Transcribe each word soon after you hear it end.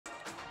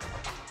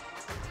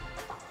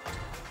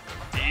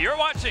You're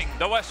watching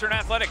the Western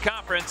Athletic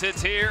Conference.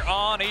 It's here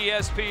on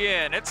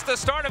ESPN. It's the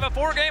start of a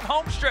four-game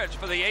home stretch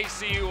for the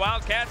ACU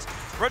Wildcats.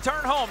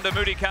 Return home to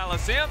Moody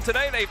Coliseum.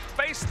 Today they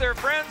face their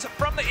friends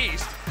from the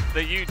east,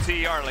 the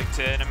UT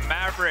Arlington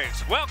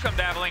Mavericks. Welcome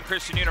to Abilene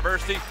Christian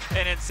University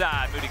and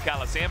inside Moody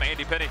Coliseum.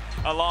 Andy Penny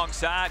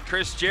alongside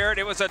Chris Jarrett.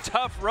 It was a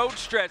tough road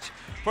stretch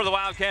for the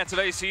Wildcats of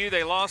ACU.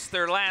 They lost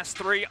their last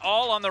three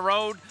all on the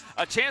road.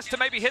 A chance to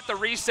maybe hit the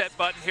reset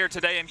button here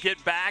today and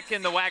get back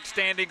in the WAC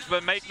standings,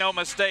 but make no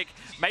mistake,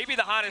 maybe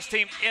the hottest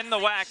team in the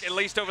WAC, at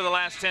least over the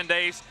last 10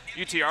 days.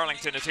 UT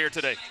Arlington is here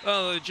today.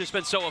 Oh, it's just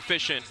been so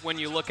efficient when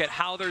you look at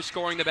how they're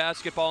scoring the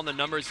basketball and the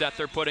numbers that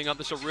they're putting up.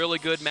 This is a really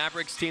good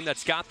Mavericks team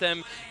that's got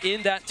them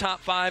in that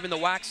top 5 in the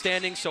WAC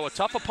standings. So a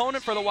tough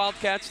opponent for the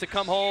Wildcats to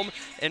come home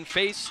and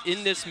face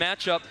in this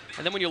matchup.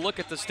 And then when you look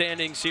at the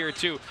standings here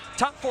too,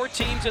 top 4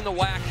 teams in the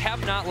WAC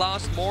have not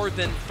lost more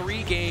than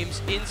 3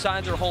 games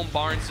inside their home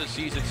barns this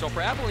season. So for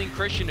Abilene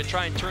Christian to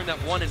try and turn that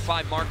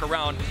 1-5 mark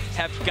around,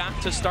 have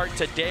got to start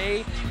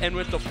today. And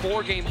with the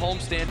 4-game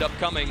homestand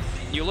upcoming,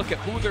 you look at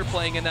who they're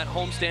playing in that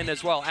homestand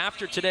as well.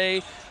 After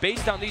today,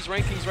 based on these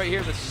rankings right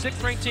here, the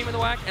 6th ranked team in the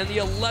WAC and the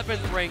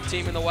 11th ranked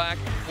team in the WAC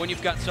when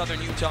you've got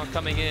Southern Utah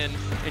coming in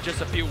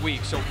just a few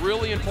weeks. So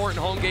really important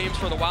home games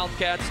for the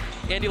Wildcats.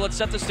 Andy, let's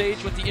set the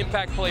stage with the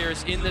impact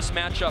players in this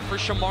matchup. For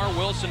Shamar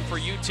Wilson for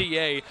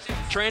UTA,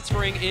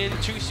 transferring in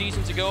 2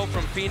 seasons ago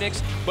from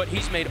Phoenix, but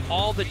he's made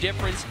all the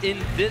difference in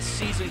this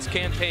season's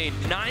campaign.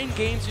 9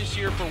 games this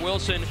year for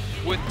Wilson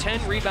with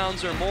 10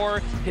 rebounds or more.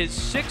 His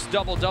 6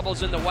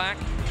 double-doubles in the WAC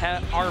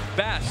are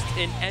best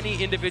in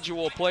any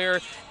individual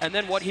player. And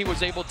then what he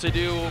was able to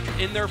do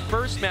in their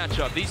first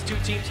matchup. These 2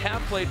 teams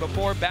have played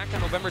before. Back on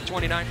November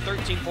 29th,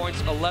 13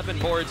 points, 11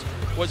 boards,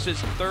 was his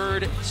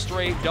 3rd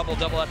straight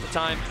double-double at the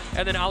time.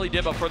 And then Ali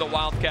Dibba for the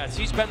Wildcats.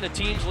 He's been the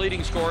team's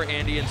leading scorer,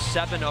 Andy, in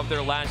 7 of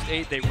their last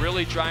 8. They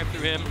really drive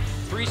through him.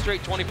 3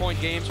 straight 20-point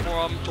games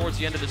for him towards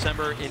the end of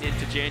December and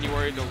into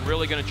January. They're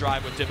really going to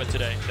drive with Dibba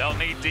today. They'll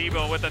need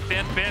Debo with a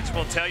thin bench.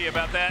 We'll tell you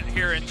about that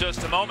here in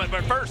just a moment.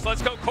 But first,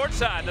 let's go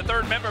courtside. The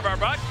 3rd member of our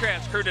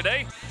broadcast crew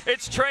today,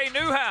 it's Trey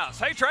Newhouse.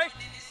 Hey, Trey.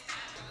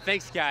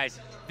 Thanks, guys.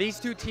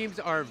 These 2 teams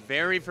are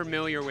very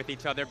familiar with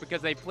each other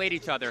because they played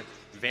each other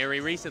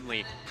very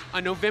recently.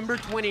 On November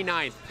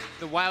 29th,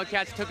 the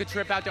Wildcats took a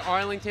trip out to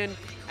Arlington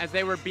as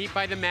they were beat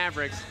by the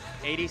Mavericks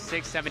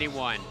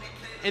 86-71.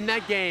 In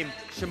that game,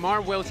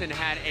 Shamar Wilson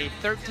had a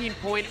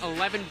 13-point,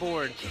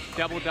 11-board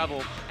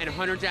double-double, and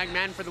Hunter Jack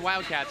Madden for the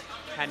Wildcats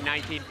had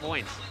 19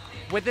 points.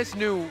 With this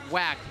new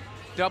WAC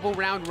double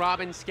round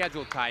robin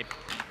schedule type,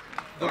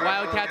 the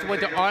Wildcats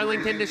went to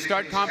Arlington to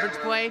start conference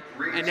play,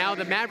 and now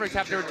the Mavericks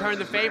have to return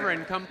the favor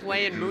and come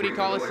play in Moody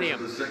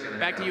Coliseum.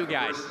 Back to you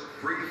guys.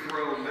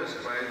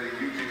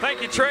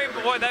 Thank you, Trey.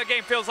 Boy, that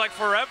game feels like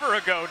forever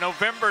ago.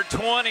 November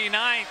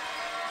 29th,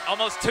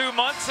 almost 2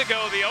 months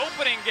ago, the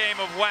opening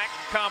game of WAC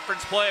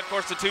conference play. Of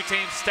course, the 2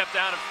 teams stepped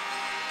out of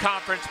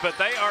conference, but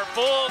they are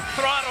full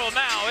throttle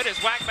now. It is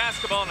WAC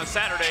basketball on a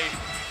Saturday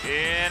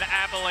in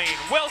Abilene.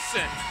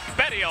 Wilson,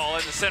 Bettiol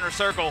in the center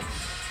circle.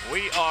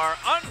 We are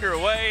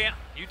underway.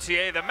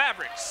 UTA, the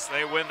Mavericks,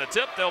 they win the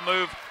tip. They'll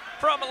move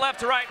from left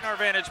to right in our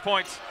vantage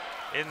points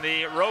in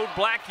the road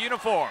black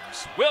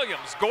uniforms.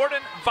 Williams,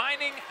 Gordon,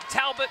 Vining,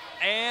 Talbot,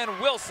 and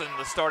Wilson,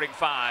 the starting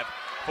 5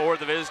 for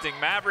the visiting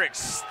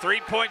Mavericks.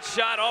 3-point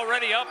shot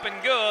already up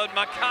and good.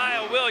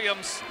 Micaiah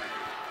Williams.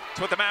 It's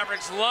what the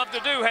Mavericks love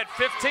to do. Had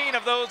 15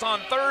 of those on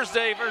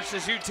Thursday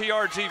versus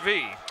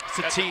UTRGV. It's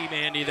a team,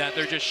 Andy, that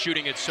they're just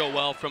shooting it so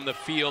well from the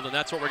field, and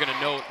that's what we're going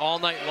to note all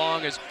night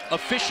long is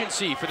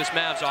efficiency for this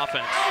Mavs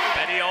offense.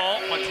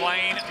 Bettiol,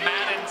 McLean,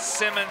 Madden,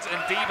 Simmons,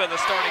 and Dibba, the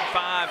starting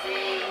 5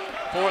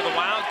 for the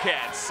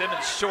Wildcats.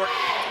 Simmons short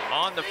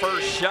on the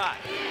first shot.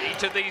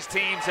 Each of these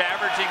teams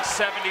averaging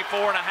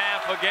 74.5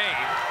 a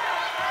game.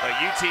 But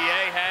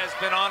UTA has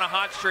been on a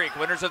hot streak.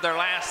 Winners of their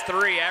last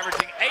 3,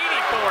 averaging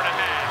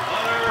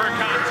 84.5 per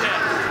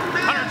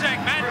contest. Hunter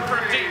Jack Madden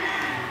from deep.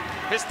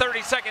 His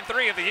 32nd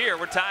 3 of the year.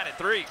 We're tied at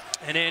 3.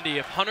 And Andy,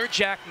 if Hunter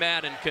Jack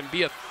Madden can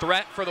be a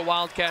threat for the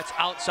Wildcats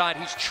outside,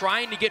 he's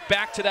trying to get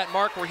back to that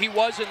mark where he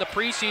was in the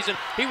preseason.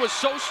 He was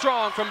so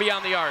strong from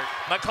beyond the arc.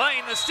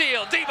 McLean the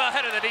steal. Dibba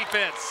ahead of the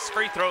defense.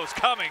 Free throws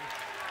coming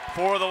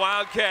for the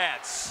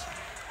Wildcats,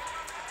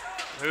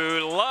 who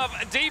love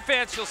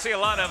defense. You'll see a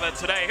lot of it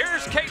today.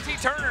 Here's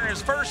KT Turner in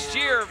his first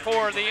year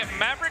for the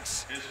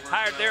Mavericks.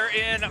 Hired there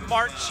in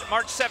March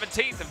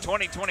 17th of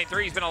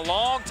 2023. He's been a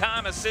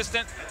long-time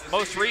assistant,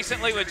 most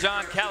recently with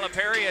John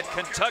Calipari at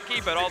Kentucky,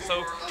 but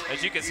also,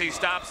 as you can see,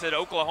 stops at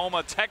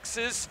Oklahoma,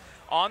 Texas,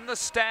 on the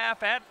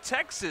staff at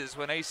Texas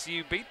when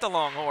ACU beat the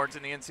Longhorns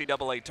in the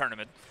NCAA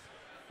tournament.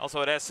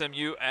 Also at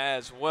SMU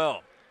as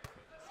well.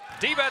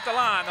 Dibba at the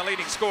line, the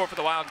leading scorer for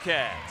the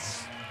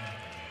Wildcats.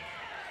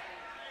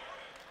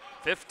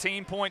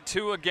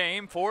 15.2 a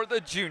game for the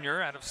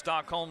junior out of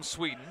Stockholm,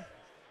 Sweden.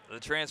 The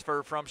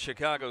transfer from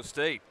Chicago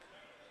State.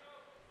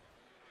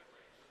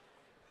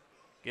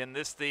 Again,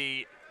 this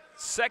the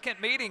second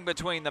meeting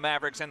between the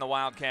Mavericks and the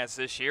Wildcats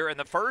this year, and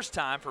the first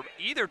time for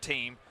either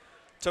team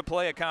to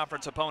play a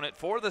conference opponent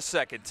for the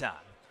second time.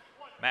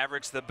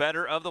 Mavericks the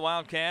better of the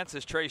Wildcats,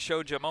 as Trey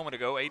showed you a moment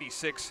ago,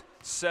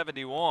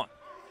 86-71.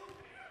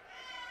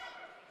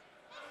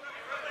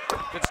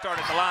 Good start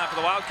at the line for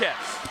the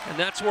Wildcats. And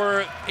that's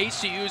where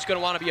ACU is going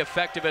to want to be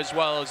effective as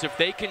well, as if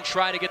they can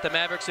try to get the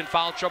Mavericks in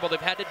foul trouble.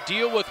 They've had to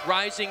deal with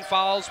rising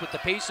fouls with the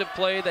pace of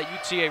play that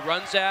UTA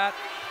runs at,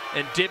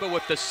 and Dibba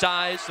with the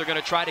size. They're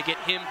going to try to get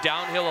him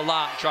downhill a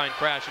lot and try and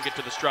crash and get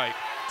to the stripe.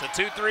 It's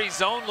a 2-3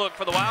 zone look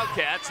for the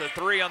Wildcats. A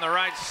 3 on the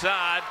right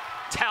side.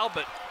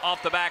 Talbot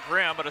off the back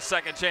rim, but a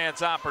second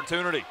chance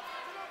opportunity.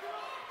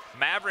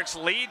 Mavericks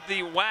lead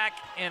the WAC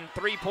in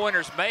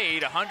three-pointers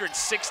made,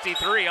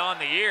 163 on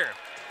the year.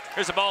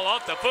 Here's a ball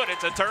off the foot.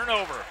 It's a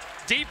turnover.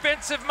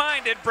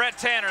 Defensive-minded Brett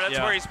Tanner. That's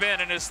where he's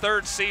been in his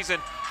third season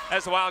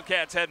as the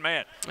Wildcats head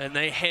man. And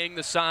they hang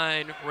the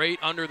sign right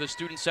under the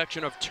student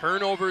section of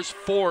turnovers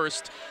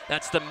forced.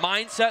 That's the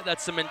mindset,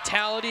 that's the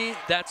mentality,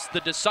 that's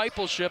the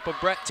discipleship of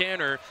Brett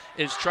Tanner,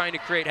 is trying to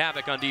create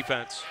havoc on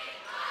defense.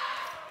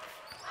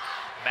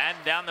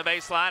 Madden down the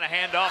baseline, a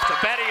handoff to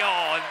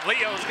Bettiol, and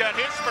Leo's got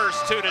his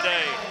first 2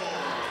 today.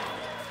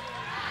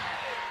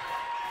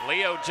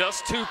 Leo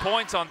just 2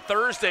 points on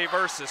Thursday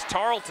versus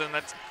Tarleton.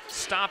 That's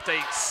stopped a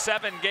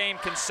 7-game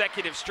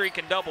consecutive streak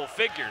in double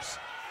figures.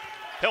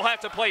 He'll have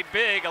to play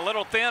big, a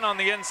little thin on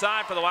the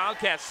inside for the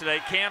Wildcats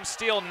today. Cam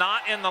Steele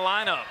not in the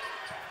lineup.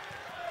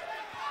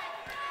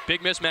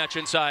 Big mismatch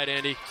inside,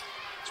 Andy.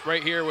 It's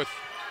right here with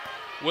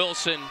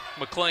Wilson,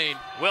 McLean.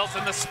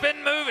 Wilson, the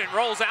spin move, it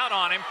rolls out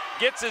on him,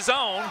 gets his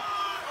own.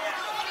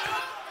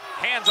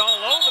 Hands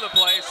all over the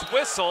place,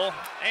 whistle,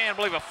 and I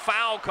believe a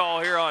foul call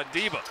here on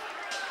Dibba.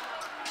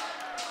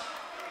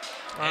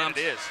 And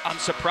it is. I'm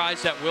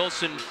surprised that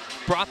Wilson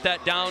brought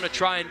that down to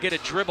try and get a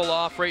dribble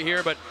off right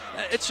here, but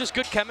it's just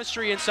good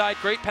chemistry inside.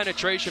 Great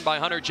penetration by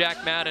Hunter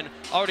Jack Madden.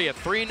 Already a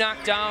 3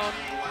 knocked down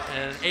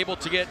and able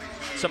to get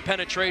some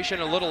penetration,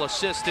 a little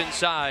assist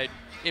inside,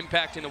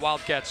 impacting the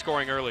Wildcats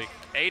scoring early.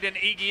 Aiden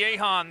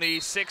Igiehan, the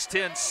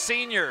 6'10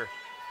 senior,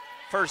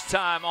 first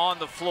time on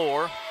the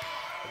floor.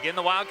 Again,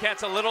 the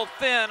Wildcats a little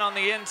thin on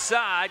the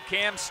inside.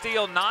 Cam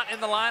Steele not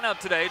in the lineup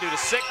today due to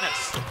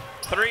sickness.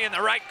 3 in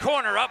the right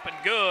corner, up and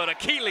good.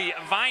 Akili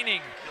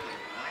Vining.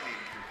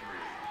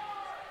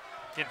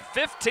 In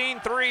 15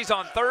 threes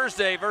on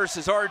Thursday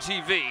versus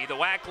RGV, the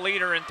WAC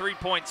leader in 3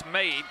 points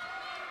made,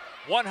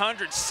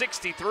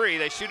 163.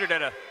 They shoot it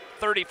at a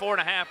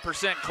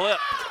 34.5% clip.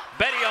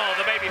 Bettiol,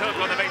 the baby hook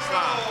on the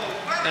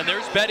baseline. And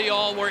there's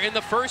Bettiol, where in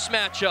the first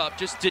matchup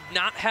just did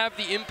not have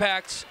the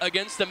impact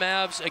against the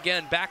Mavs.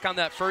 Again, back on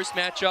that first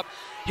matchup,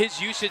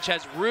 his usage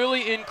has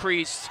really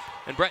increased,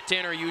 and Brett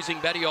Tanner using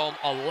Bettiol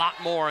a lot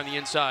more on the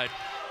inside.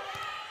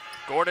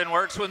 Gordon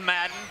works with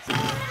Madden.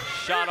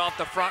 Shot off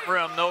the front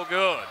rim, no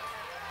good.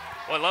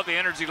 Well, I love the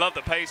energy, love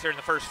the pace here in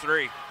the first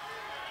 3.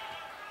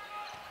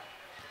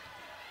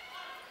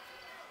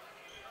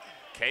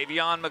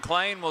 Kavion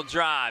McLean will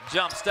drive,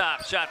 jump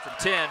stop, shot from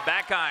 10,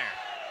 back iron.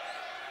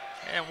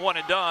 And one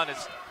and done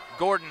as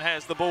Gordon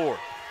has the board.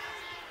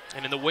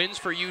 And in the wins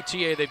for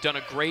UTA, they've done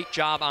a great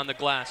job on the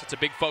glass. It's a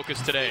big focus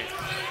today.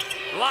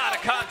 A lot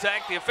of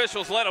contact, the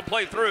officials let him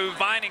play through.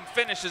 Vining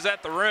finishes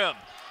at the rim.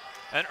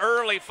 An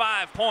early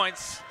 5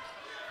 points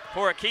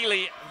for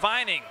Akili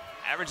Vining.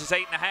 Averages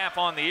 8.5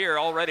 on the year,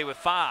 already with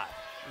 5.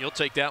 You'll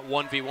take that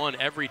 1v1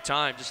 every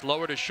time. Just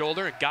lowered his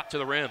shoulder and got to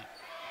the rim.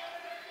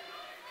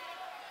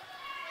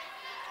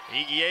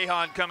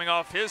 Igiehan coming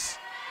off his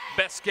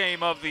best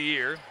game of the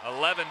year.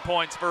 11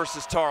 points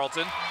versus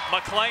Tarleton.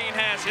 McLean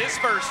has his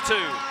first 2.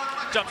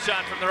 Jump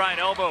shot from the right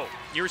elbow.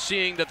 You're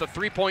seeing that the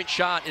 3-point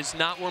shot is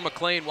not where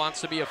McLean wants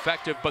to be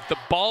effective, but the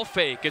ball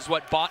fake is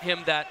what bought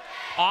him that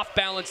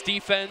off-balance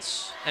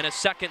defense and a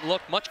second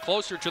look much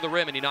closer to the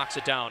rim, and he knocks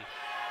it down.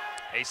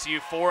 ACU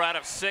 4 out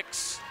of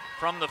 6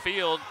 from the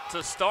field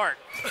to start.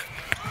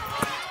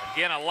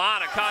 Again, a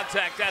lot of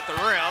contact at the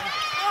rim.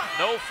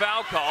 No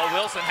foul call.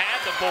 Wilson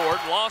had the board,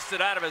 lost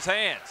it out of his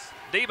hands.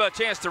 Dibba a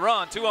chance to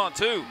run,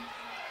 2-on-2.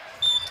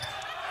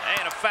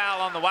 And a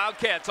foul on the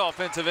Wildcats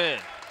offensive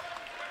end.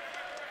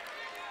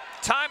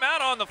 Timeout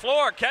on the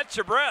floor, catch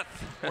your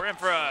breath. We're in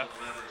for a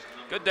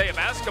good day of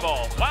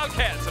basketball.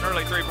 Wildcats an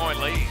early 3-point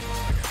lead.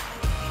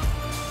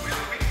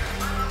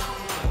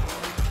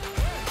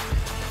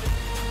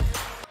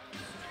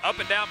 Up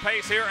and down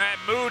pace here at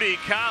Moody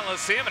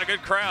Coliseum, and a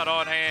good crowd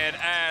on hand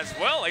as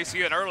well.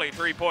 ACU an early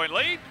 3-point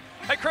lead.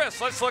 Hey, Chris,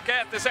 let's look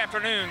at this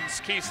afternoon's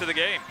keys to the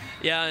game.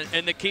 Yeah,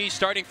 and the key,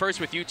 starting first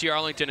with UT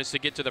Arlington, is to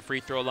get to the free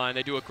throw line.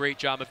 They do a great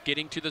job of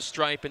getting to the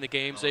stripe in the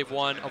games they've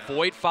won.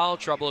 Avoid foul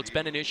trouble. It's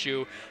been an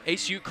issue.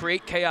 ACU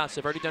create chaos.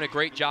 They've already done a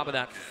great job of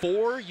that.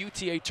 4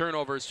 UTA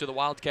turnovers to the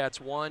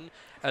Wildcats, 1.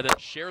 And then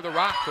share the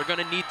rock. They're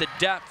going to need the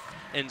depth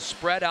and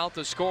spread out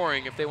the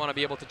scoring if they want to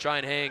be able to try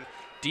and hang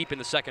deep in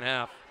the second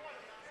half.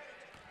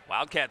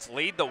 Wildcats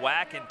lead the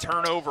WAC in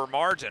turnover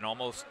margin,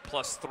 almost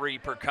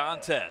 +3 per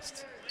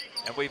contest.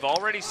 And we've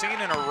already seen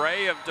an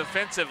array of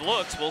defensive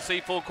looks. We'll see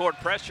full court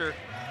pressure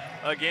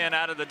again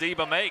out of the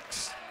Dibba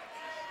makes.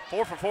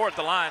 4 for 4 at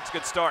the line. It's a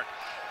good start.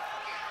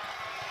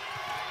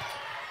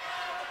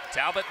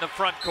 Talbot in the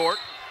front court.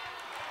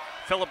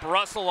 Philip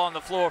Russell on the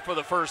floor for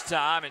the first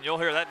time, and you'll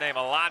hear that name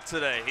a lot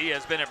today. He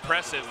has been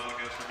impressive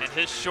in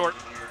his short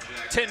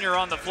tenure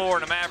on the floor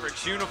in a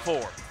Mavericks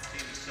uniform.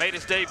 Made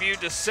his debut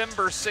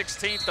December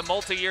 16th. The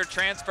multi-year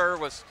transfer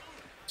was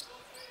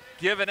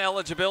given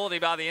eligibility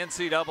by the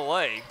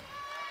NCAA.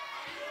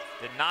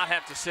 Did not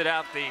have to sit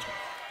out the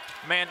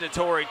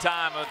mandatory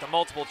time of the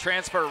multiple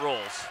transfer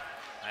rules.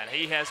 And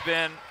he has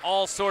been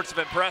all sorts of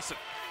impressive.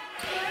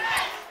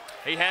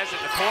 He has it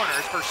in the corner,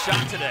 his first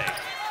shot today.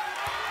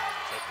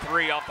 So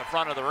 3 off the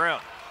front of the rim.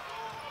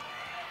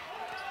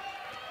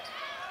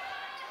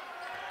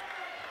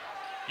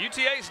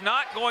 UTA's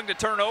not going to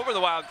turn over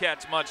the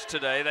Wildcats much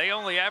today. They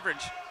only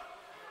average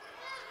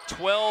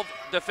 12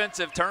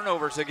 defensive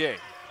turnovers a game.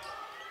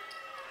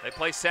 They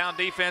play sound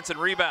defense and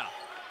rebound.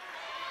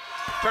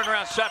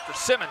 Turnaround shot for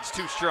Simmons,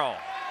 too strong.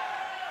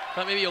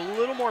 Thought maybe a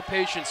little more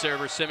patience there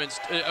for Simmons.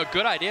 A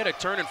good idea to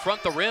turn in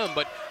front the rim,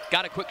 but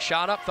got a quick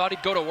shot up. Thought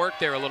he'd go to work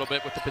there a little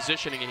bit with the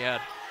positioning he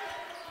had.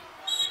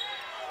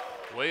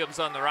 Williams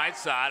on the right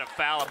side. A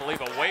foul, I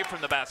believe, away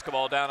from the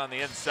basketball down on the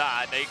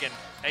inside. Aiden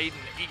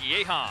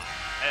Igiehan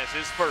as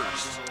his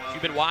first.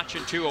 You've been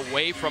watching, too,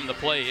 away from the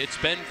play. It's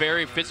been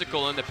very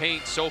physical in the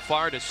paint so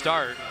far to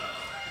start.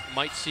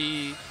 Might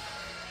see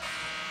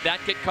that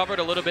get covered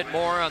a little bit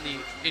more on the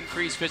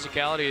increased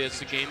physicality as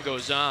the game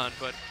goes on,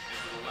 but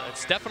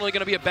it's definitely going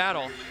to be a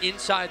battle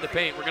inside the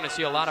paint. We're going to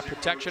see a lot of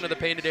protection of the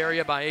painted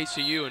area by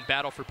ACU and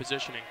battle for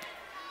positioning.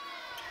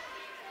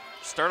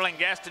 Sterling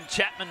Gaston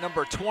Chapman,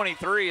 number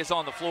 23, is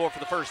on the floor for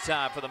the first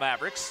time for the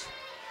Mavericks.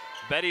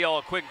 Bettiol,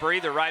 a quick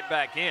breather, right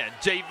back in.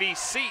 JV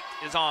Seat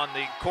is on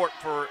the court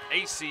for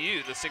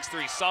ACU, the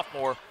 6'3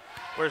 sophomore,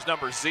 wears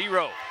number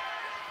 0.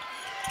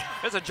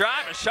 There's a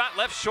drive, a shot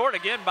left short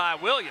again by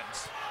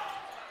Williams.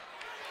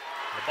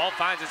 The ball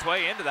finds its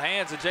way into the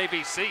hands of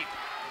JV Seat.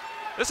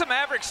 This is a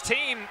Mavericks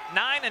team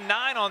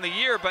 9-9 on the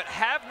year, but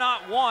have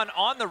not won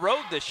on the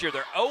road this year.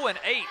 They're 0-8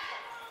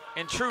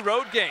 in true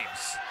road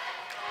games.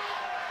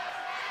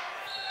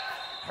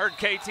 Heard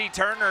KT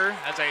Turner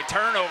as a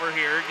turnover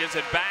here, gives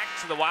it back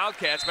to the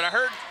Wildcats, but I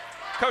heard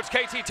Coach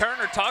KT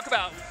Turner talk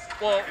about,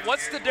 well,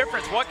 what's the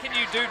difference? What can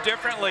you do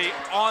differently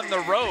on the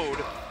road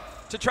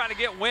to try to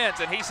get wins?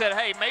 And he said,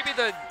 hey, maybe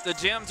the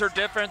gyms are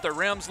different, the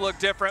rims look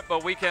different,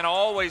 but we can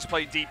always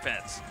play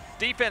defense.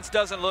 Defense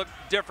doesn't look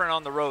different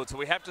on the road, so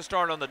we have to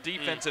start on the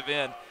defensive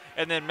end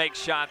and then make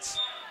shots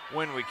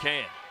when we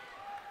can.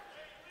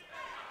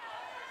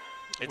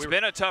 It's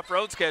been a tough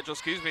road schedule,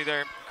 excuse me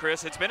there,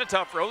 Chris. It's been a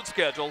tough road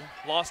schedule.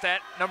 Lost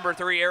at number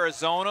 3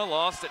 Arizona,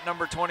 lost at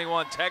number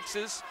 21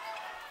 Texas.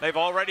 They've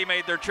already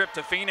made their trip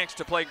to Phoenix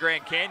to play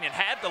Grand Canyon.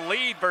 Had the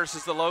lead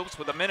versus the Lopes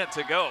with a minute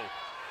to go,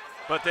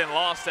 but then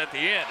lost at the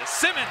end. As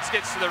Simmons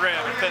gets to the rim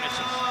and finishes.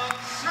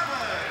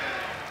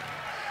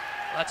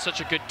 That's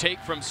such a good take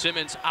from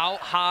Simmons. Out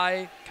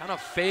high, kind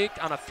of faked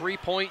on a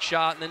 3-point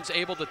shot, and then is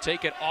able to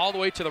take it all the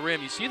way to the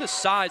rim. You see the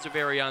size of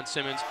Arion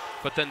Simmons,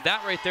 but then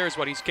that right there is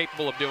what he's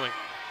capable of doing.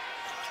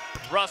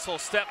 Russell,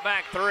 step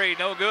back 3,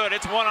 no good.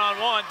 It's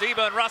one-on-one,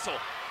 Deba and Russell.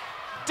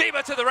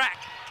 Deba to the rack,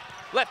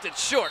 left it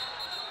short.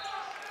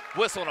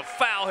 Whistle and a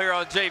foul here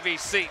on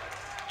JVC.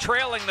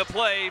 Trailing the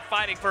play,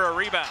 fighting for a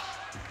rebound.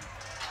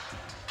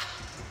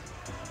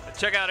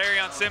 Check out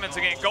Arion Simmons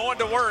again, going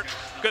to work.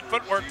 Good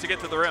footwork to get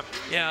to the rim.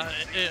 Yeah,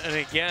 and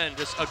again,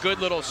 just a good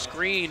little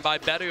screen by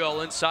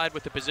Bettiol inside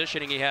with the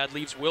positioning he had.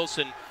 Leaves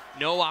Wilson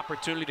no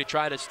opportunity to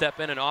try to step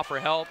in and offer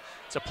help.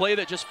 It's a play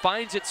that just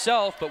finds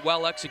itself, but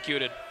well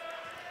executed.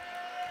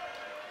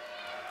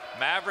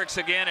 Mavericks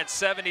again at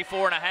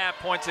 74.5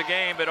 points a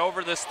game, but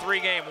over this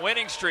 3-game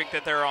winning streak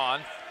that they're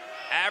on,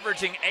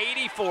 averaging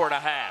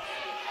 84.5.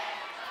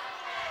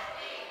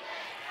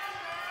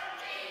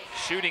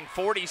 Shooting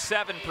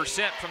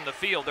 47% from the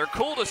field. They're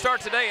cool to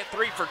start today at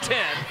 3 for 10.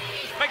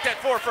 Make that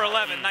 4 for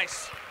 11.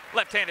 Nice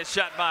left-handed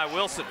shot by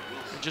Wilson.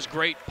 Just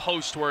great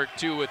post work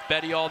too with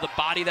Bettiol. The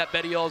body that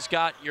Bettiol's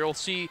got, you'll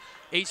see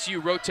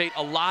ACU rotate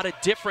a lot of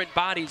different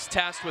bodies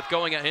tasked with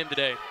going at him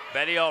today.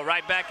 Bettiol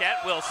right back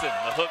at Wilson.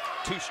 The hook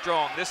too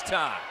strong this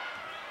time.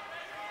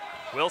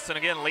 Wilson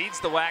again leads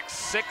the WAC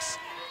 6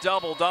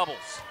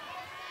 double-doubles.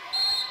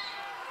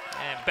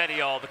 And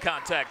Bettiol the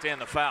contact and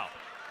the foul.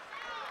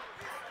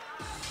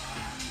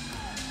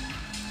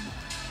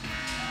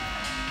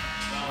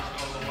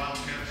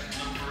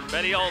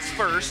 Bettiol's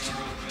first.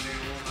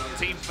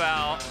 Team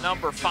foul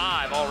number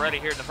 5 already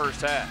here in the first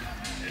half.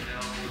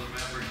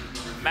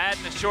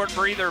 Madden, a short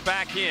breather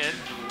back in.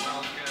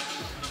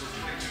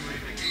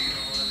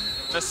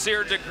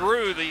 Nasir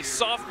DeGru, the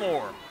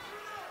sophomore,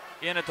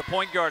 in at the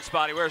point guard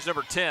spot. He wears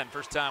number 10.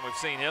 First time we've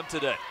seen him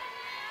today.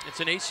 It's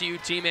an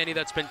ACU team, Andy,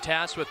 that's been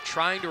tasked with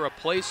trying to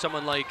replace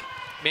someone like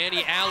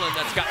Manny Allen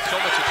that's got so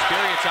much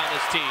experience on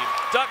this team.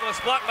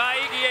 Douglas blocked by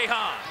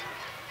Igiehan.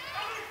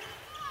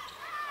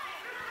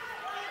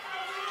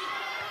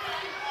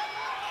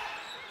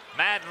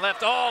 Madden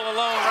left all alone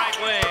right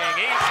wing.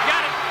 He's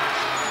got it.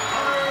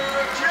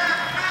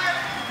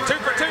 2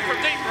 for 2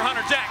 from deep for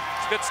Hunter Jack.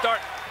 It's a good start.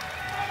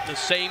 The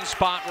same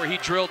spot where he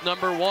drilled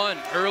number 1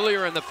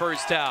 earlier in the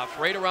first half,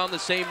 right around the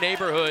same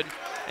neighborhood.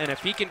 And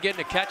if he can get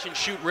in a catch and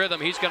shoot rhythm,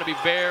 he's going to be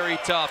very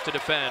tough to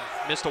defend.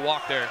 Missed a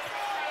walk there.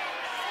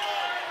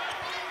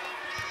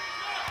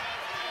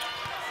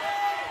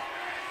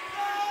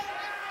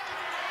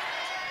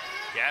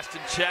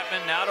 Gaston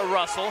Chapman now to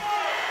Russell.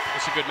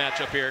 It's a good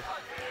matchup here.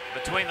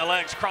 Between the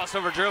legs,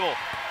 crossover dribble.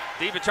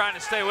 Diva trying to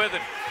stay with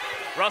him.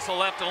 Russell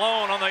left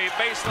alone on the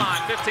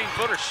baseline,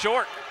 15-footer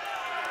short.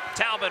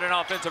 Talbot an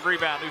offensive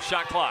rebound, new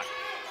shot clock.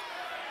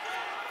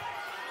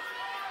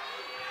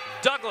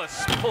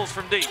 Douglas pulls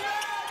from deep.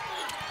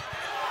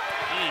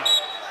 And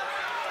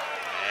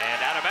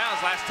out of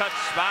bounds, last touch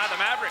by the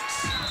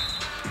Mavericks.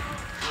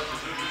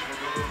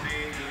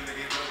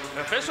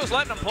 The officials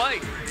letting them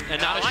play.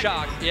 And not a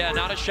shock. Yeah,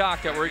 not a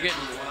shock that we're getting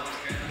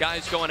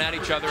guys going at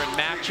each other and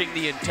matching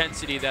the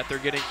intensity that they're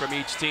getting from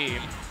each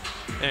team.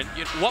 And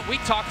what we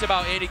talked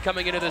about, Andy,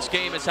 coming into this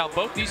game is how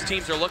both these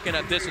teams are looking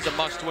at this as a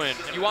must-win.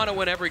 You want to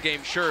win every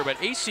game, sure, but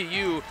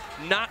ACU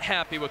not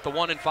happy with the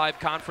 1-5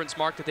 conference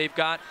mark that they've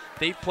got.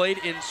 They've played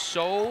in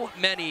so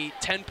many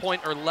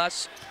 10-point or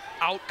less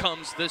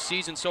outcomes this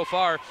season so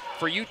far.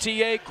 For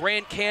UTA,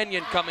 Grand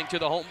Canyon coming to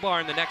the home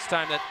barn the next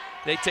time that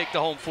they take the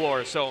home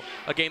floor. So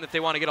a game that they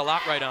want to get a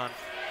lot right on.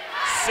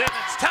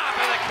 Simmons, top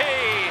of the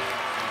key.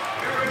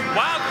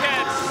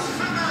 Wildcats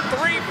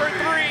 3 for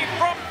 3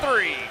 from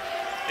 3.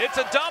 It's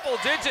a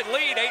double-digit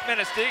lead, 8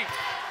 minutes deep.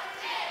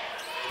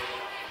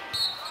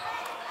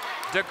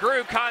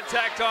 DeGrew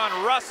contact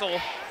on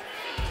Russell.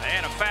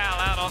 And a foul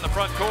out on the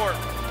front court.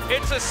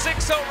 It's a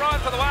 6-0 run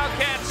for the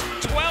Wildcats,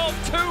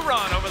 12-2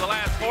 run over the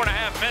last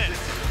 4.5 minutes.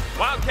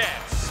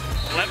 Wildcats,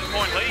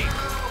 11-point lead.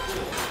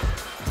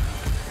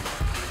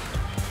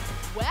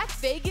 WAC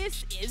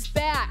Vegas is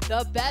back.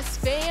 The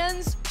best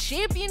fans,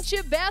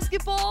 championship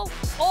basketball,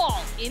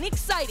 all in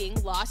exciting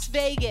Las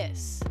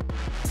Vegas.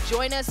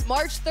 Join us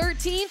March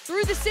 13th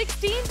through the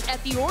 16th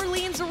at the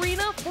Orleans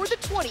Arena for the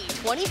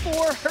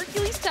 2024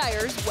 Hercules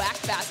Tires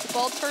WAC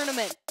Basketball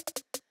Tournament.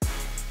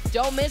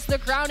 Don't miss the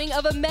crowning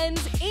of a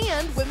men's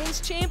and women's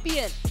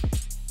champion.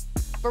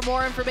 For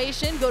more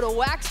information, go to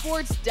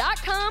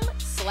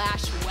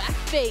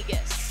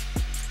wacsports.com/WACVegas.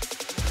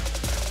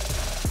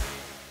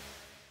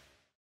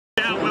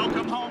 Now,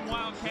 welcome home,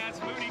 Wildcats.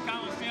 Moody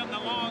Coliseum, the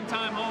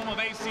longtime home of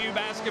ACU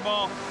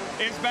basketball,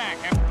 is back.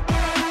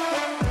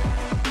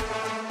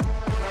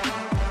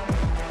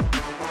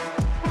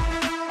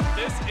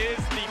 This is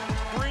the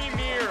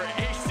premier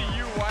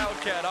ACU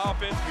Wildcat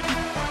offense.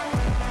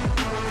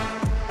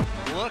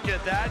 Look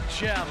at that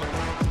gem.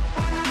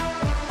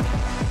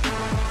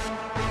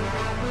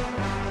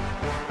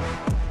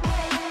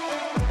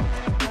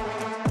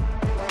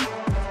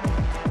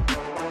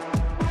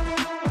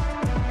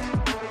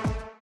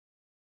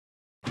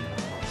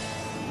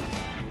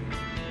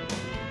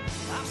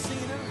 I've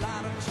seen a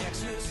lot of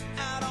Texas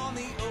out on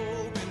the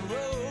open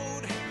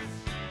road.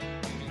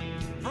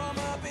 From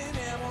up in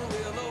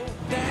Amarillo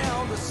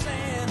down to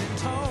San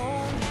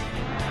Antonio.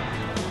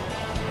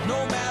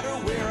 No matter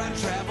where I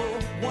travel,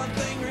 one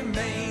thing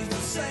remains the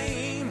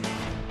same.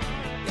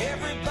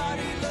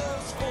 Everybody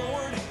loves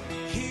Ford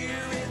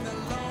here in the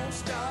Lone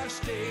Star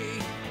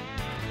State.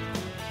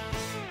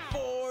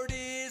 Ford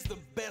is the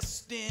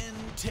best in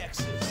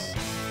Texas.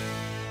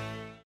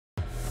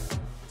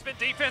 It's been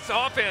defense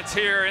to offense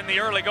here in the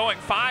early going.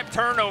 5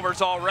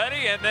 turnovers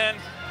already, and then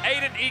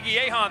Aiden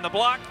Igiehan, the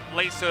block,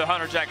 leads to a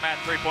Hunter Jack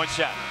Madden three-point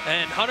shot.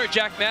 And Hunter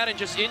Jack Madden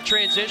just in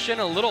transition,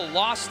 a little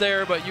lost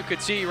there, but you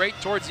could see right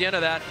towards the end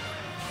of that,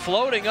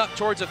 floating up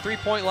towards the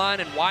three-point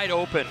line and wide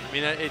open. I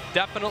mean, it's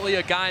definitely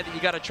a guy that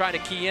you got to try to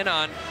key in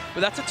on,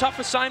 but that's a tough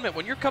assignment.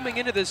 When you're coming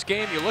into this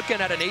game, you're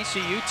looking at an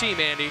ACU team,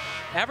 Andy,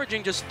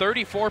 averaging just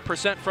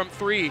 34% from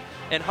 3,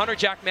 and Hunter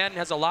Jack Madden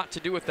has a lot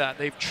to do with that.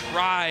 They've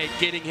tried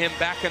getting him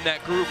back in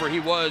that groove where he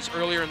was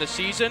earlier in the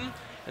season,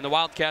 and the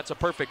Wildcats a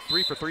perfect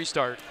 3 for 3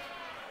 start.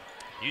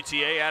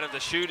 UTA out of the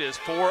shoot is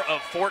 4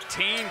 of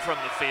 14 from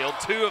the field.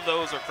 2 of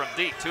those are from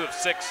deep, 2 of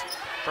 6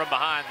 from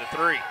behind the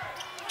 3.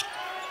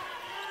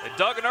 They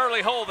dug an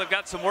early hole. They've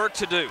got some work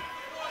to do.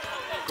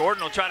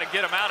 Gordon will try to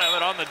get him out of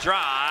it on the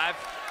drive.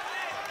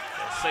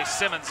 Let's say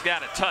Simmons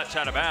got a touch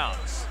out of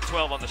bounds.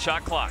 12 on the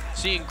shot clock.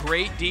 Seeing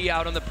great D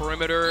out on the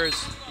perimeter as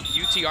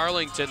UT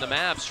Arlington, the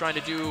Mavs, trying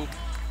to do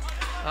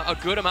a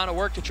good amount of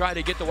work to try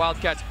to get the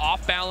Wildcats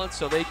off balance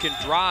so they can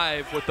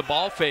drive with the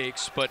ball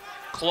fakes, but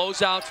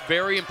closeouts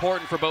very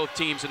important for both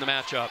teams in the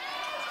matchup.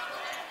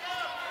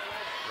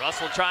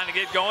 Russell trying to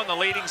get going. The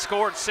leading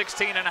scored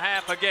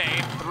 16.5 a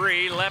game.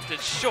 3 left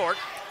it short.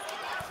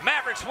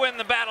 Mavericks win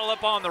the battle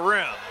up on the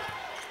rim.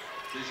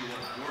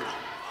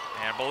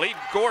 And I believe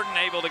Gordon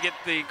able to get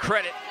the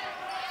credit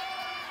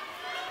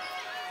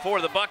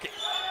for the bucket.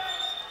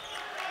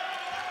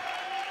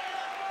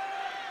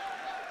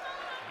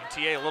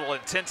 UTA a little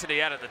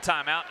intensity out of the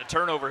timeout and a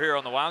turnover here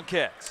on the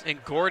Wildcats.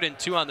 And Gordon,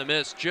 2 on the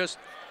miss. Just,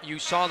 you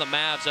saw the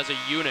Mavs as a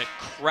unit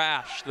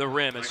crash the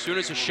rim. As soon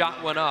as the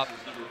shot went up,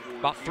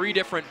 about 3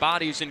 different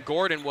bodies, and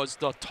Gordon was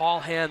the tall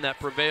hand that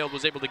prevailed,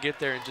 was able to get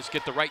there and just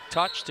get the right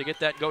touch to get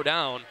that go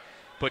down.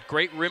 But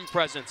great rim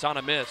presence on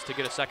a miss to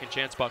get a second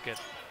chance bucket.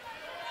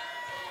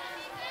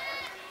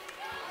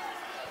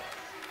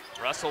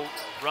 Russell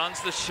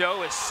runs the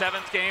show, his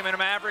 7th game in a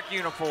Maverick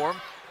uniform.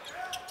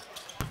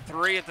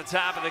 3 at the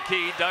top of the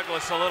key.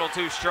 Douglas a little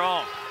too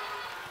strong.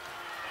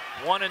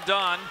 1 and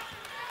done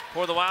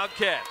for the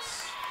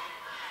Wildcats.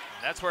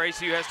 That's where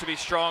ACU has to be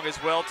strong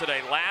as well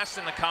today. Last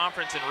in the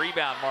conference in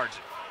rebound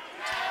margin.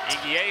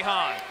 Iggy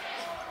Ahan,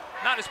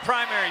 not his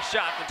primary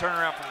shot to turn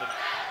around from the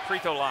free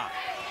throw line.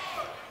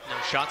 No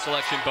shot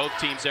selection, both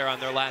teams there on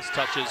their last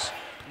touches.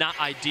 Not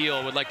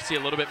ideal. Would like to see a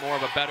little bit more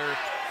of a better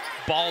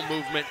ball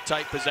movement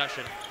type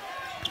possession.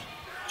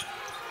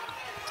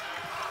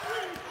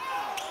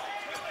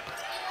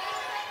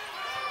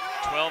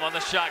 .12 on the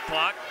shot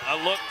clock. A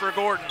look for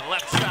Gordon,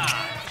 left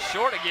side.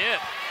 Short again.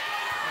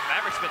 The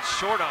Mavericks been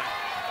short on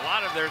a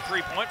lot of their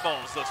three-point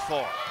balls thus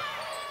far.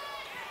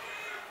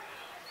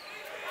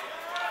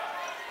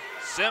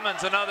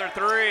 Simmons another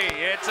 3.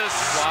 It's a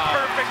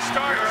perfect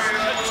start.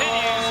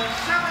 Continues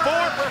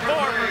 4 for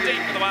 4 from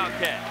deep for the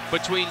Wildcats.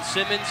 Between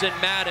Simmons and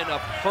Madden, a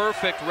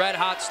perfect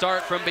red-hot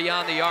start from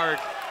beyond the arc.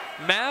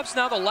 Mavs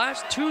now the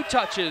last 2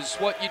 touches,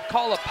 what you'd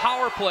call a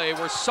power play,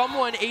 where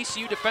someone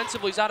ACU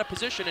defensively is out of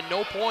position and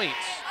no points.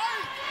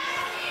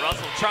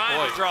 Russell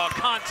trying to draw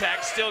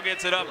contact, still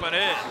gets it up and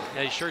in.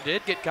 Yeah, he sure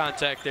did get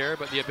contact there,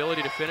 but the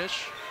ability to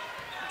finish,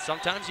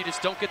 sometimes you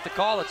just don't get the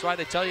call. That's why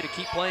they tell you to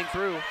keep playing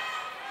through.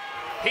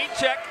 Heat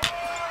check.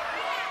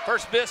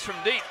 First miss from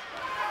deep.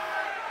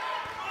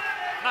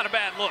 Not a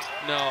bad look.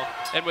 No,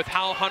 and with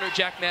how Hunter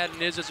Jack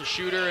Madden is as a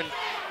shooter and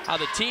how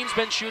the team's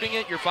been shooting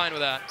it, you're fine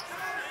with that.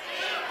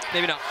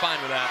 Maybe not fine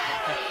with that.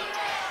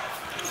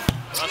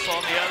 Russell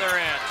on the other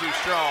end, too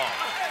strong.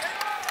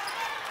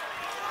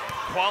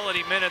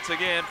 Quality minutes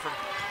again from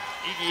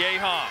Iggy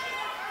Ahan.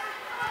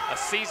 A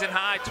season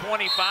high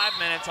 25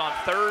 minutes on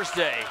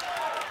Thursday.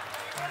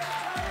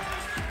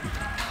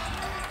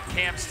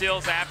 Cam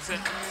Still's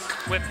absent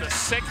with the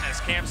sickness.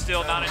 Cam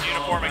Still not in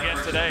uniform again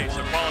today,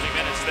 so quality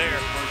minutes there.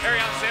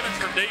 Arion Simmons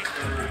from deep.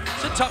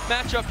 It's a tough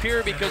matchup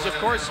here because, of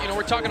course, you know,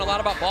 we're talking a lot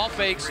about ball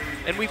fakes,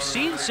 and we've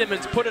seen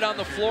Simmons put it on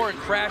the floor and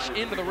crash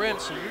into the rim,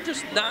 so you're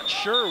just not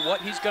sure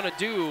what he's going to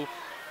do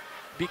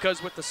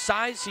because with the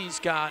size he's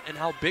got and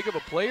how big of a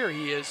player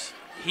he is,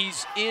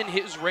 he's in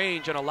his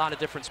range in a lot of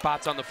different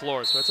spots on the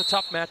floor, so it's a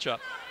tough matchup.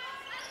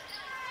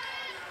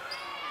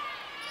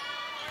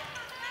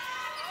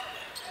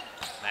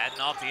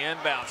 Madden off the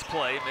inbounds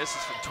play,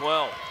 misses from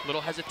 12.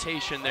 Little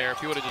hesitation there. If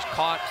he would have just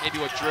caught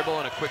maybe a dribble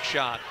and a quick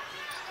shot.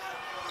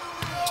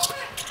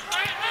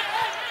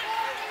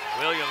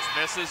 Williams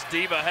misses.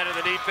 Diva ahead of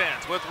the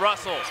defense with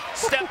Russell.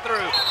 Step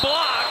through,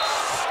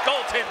 blocks,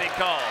 goaltending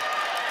call.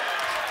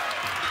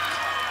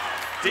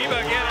 Diva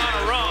again on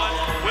a run.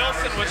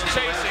 Wilson was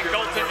chasing,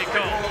 goaltending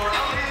call.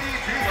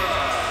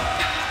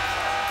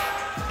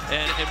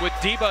 And with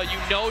Diva, you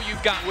know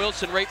you've got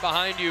Wilson right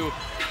behind you.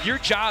 Your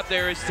job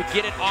there is to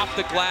get it off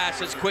the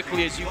glass as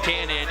quickly as you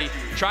can, Andy.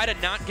 Try to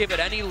not give it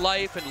any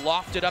life and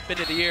loft it up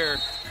into the air.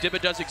 Diva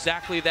does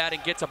exactly that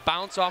and gets a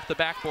bounce off the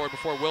backboard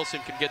before Wilson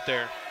can get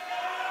there.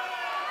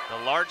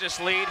 The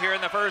largest lead here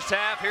in the first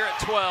half, here at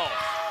 12.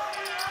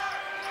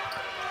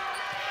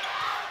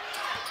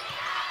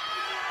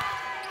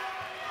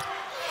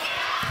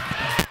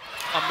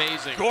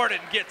 Amazing. Gordon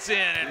gets in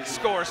and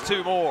scores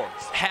 2 more.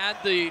 Had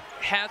the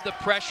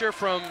pressure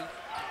from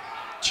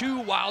 2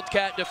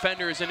 Wildcat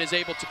defenders and is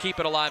able to keep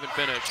it alive and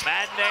finish.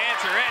 Madden to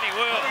answer, and he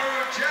will.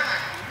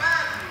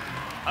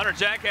 Hunter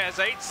Jack has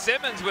 8,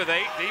 Simmons with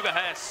 8, Diva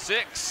has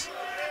 6.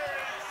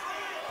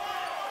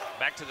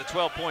 Back to the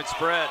 12-point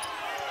spread.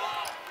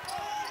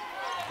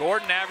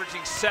 Gordon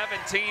averaging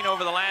 17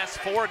 over the last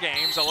 4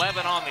 games,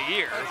 11 on the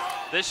year.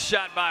 This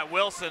shot by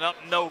Wilson up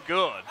no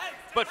good.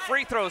 But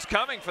free throws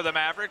coming for the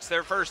Mavericks,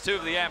 their first 2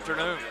 of the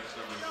afternoon.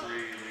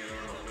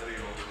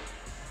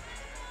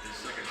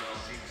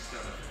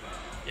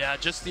 Yeah,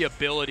 just the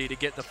ability to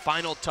get the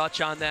final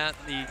touch on that.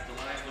 The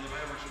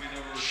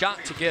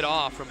shot to get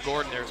off from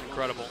Gordon there is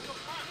incredible.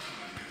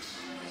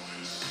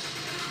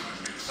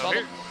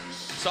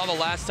 Saw the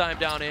last time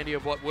down, Andy,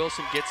 of what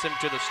Wilson gets him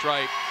to the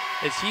stripe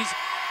is he's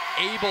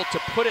able to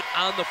put it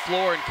on the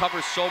floor and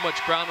cover so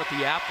much ground with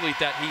the athlete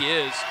that he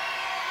is.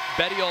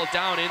 Bettiol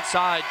down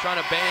inside,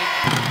 trying to bang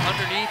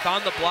underneath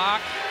on the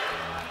block.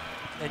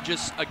 And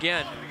just,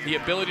 again, the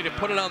ability to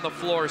put it on the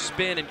floor,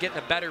 spin, and get in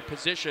a better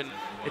position.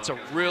 It's a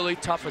really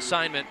tough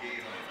assignment.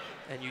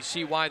 And you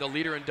see why the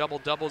leader in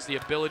double-doubles, the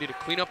ability to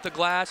clean up the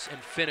glass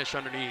and finish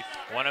underneath.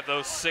 One of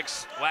those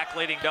 6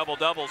 WAC-leading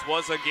double-doubles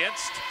was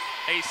against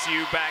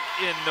ACU back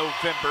in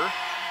November.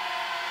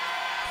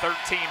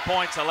 13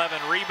 points, 11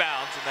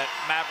 rebounds in that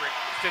Maverick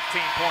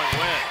 15-point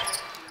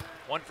win.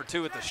 1 for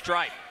 2 at the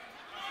stripe.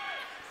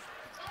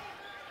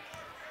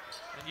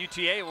 And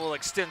UTA will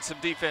extend some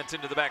defense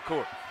into the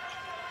backcourt.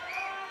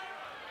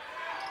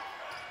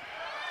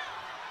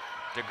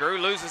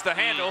 DeGrew loses the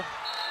handle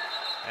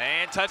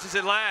and touches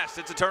it last.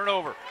 It's a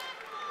turnover.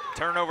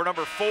 Turnover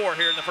number 4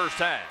 here in the first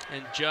half.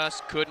 And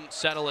just couldn't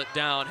settle it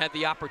down. Had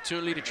the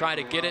opportunity to try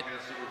to get it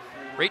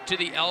right to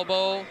the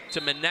elbow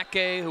to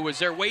Meneke, who was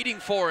there waiting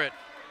for it.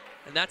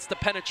 And that's the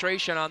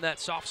penetration on that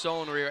soft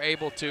zone where you're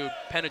able to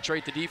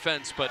penetrate the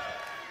defense. But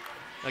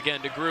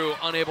Again, DeGrew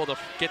unable to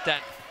get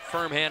that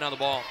firm hand on the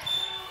ball.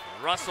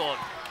 Russell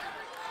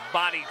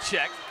body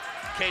check.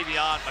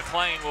 Kavion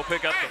McLean will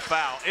pick up the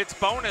foul. It's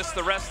bonus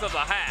the rest of the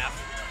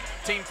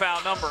half. Team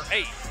foul number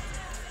 8.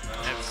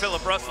 And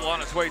Philip Russell on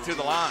his way to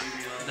the line.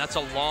 And that's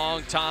a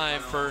long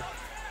time for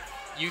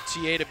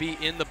UTA to be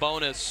in the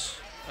bonus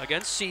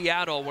against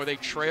Seattle, where they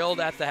trailed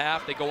at the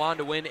half. They go on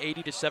to win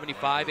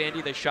 80-75.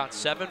 Andy, they shot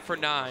 7 for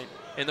 9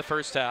 in the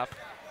first half,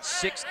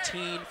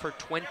 16 for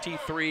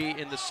 23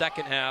 in the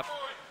second half,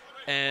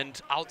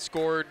 and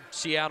outscored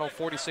Seattle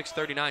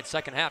 46-39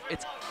 second half.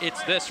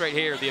 It's this right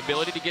here, the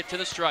ability to get to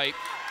the stripe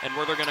and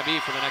where they're going to be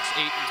for the next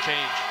 8 and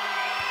change.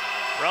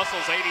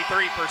 Russell's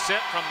 83%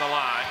 from the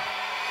line.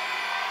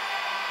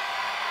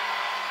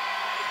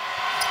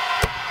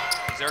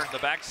 He's earned the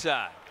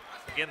backside.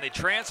 Again, they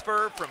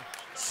transfer from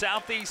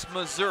Southeast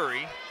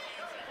Missouri,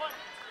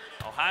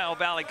 Ohio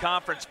Valley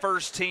Conference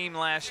first team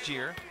last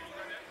year.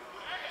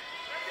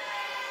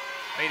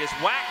 Made his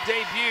WAC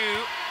debut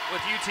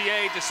with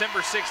UTA December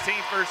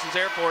 16th versus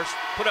Air Force.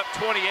 Put up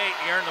 28.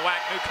 He earned the WAC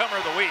Newcomer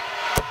of the Week.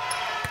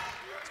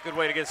 It's a good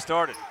way to get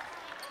started.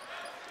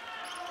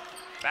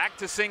 Back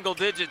to single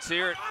digits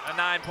here at a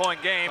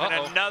 9-point game.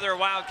 And another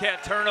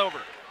Wildcat turnover.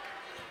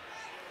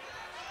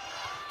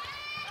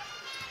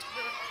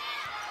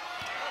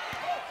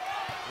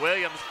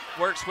 Williams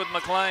works with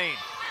McLean.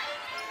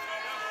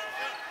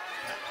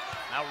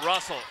 Now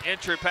Russell,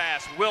 entry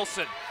pass,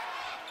 Wilson.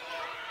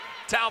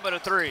 Talbot a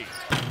 3.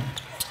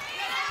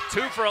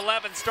 2 for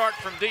 11 start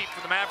from deep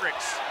for the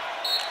Mavericks.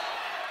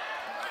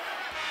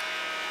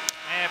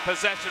 And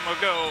possession will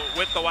go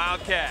with the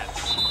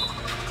Wildcats.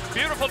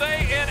 Beautiful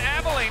day in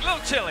Abilene. A little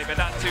chilly, but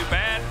not too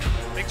bad.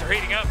 Things are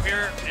heating up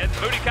here at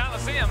Moody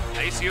Coliseum.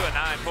 ACU a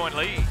 9-point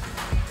lead.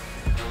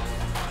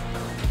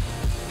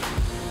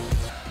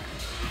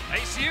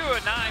 ACU a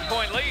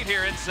 9-point lead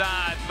here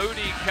inside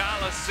Moody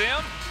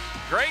Coliseum.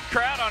 Great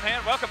crowd on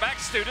hand. Welcome back,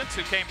 students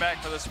who came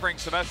back for the spring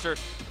semester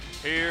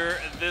here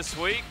this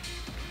week.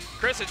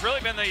 Chris, it's really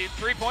been the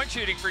three-point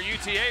shooting for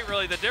UTA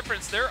really the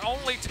difference. They're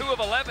only 2 of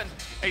 11.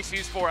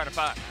 ACU's 4 out of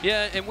 5.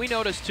 Yeah, and we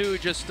noticed too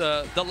just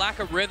the lack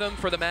of rhythm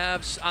for the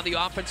Mavs on the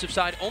offensive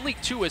side. Only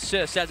 2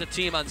 assists as a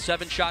team on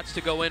 7 shots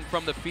to go in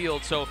from the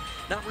field. So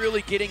not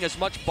really getting as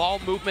much ball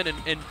movement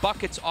and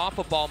buckets off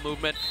of ball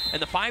movement.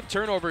 And the 5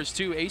 turnovers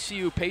too.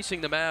 ACU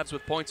pacing the Mavs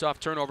with points off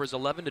turnovers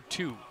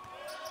 11-2.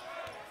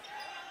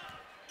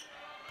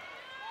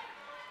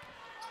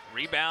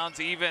 Rebounds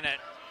even at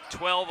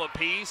 12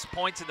 apiece.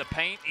 Points in the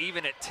paint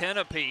even at 10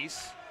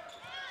 apiece.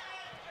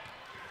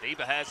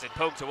 Diba has it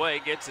poked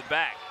away, gets it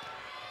back.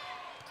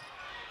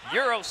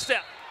 Euro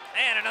step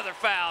and another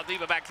foul.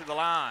 Diba back to the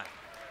line.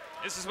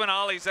 This is when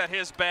Ollie's at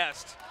his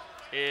best,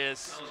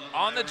 is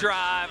on the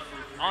drive,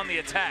 on the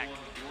attack.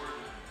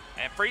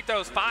 And free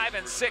throws 5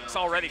 and 6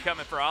 already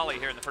coming for Ollie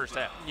here in the first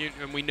half.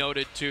 And we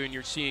noted too, and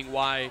you're seeing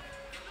why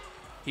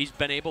he's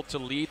been able to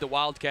lead the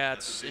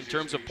Wildcats in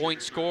terms of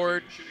points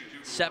scored.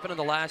 7 of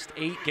the last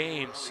 8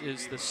 games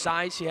is the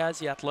size he has,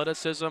 the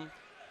athleticism.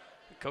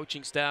 The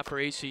coaching staff for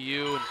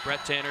ACU and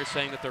Brett Tanner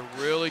saying that they're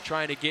really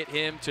trying to get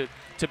him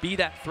to be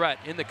that threat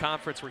in the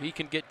conference where he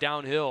can get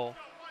downhill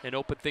and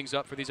open things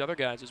up for these other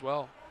guys as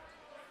well.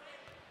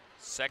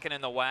 Second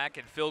in the WAC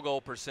and field goal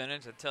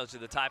percentage. That tells you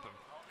the type of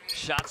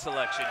shot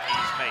selection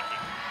he's making.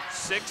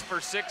 6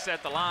 for 6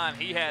 at the line.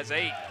 He has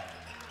 8.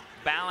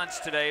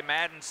 Balanced today,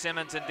 Madden,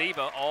 Simmons, and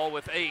Diba all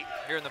with 8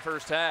 here in the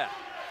first half.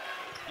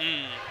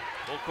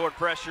 Full court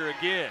pressure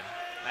again.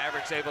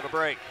 Mavericks able to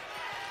break.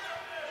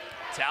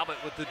 Talbot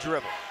with the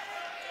dribble.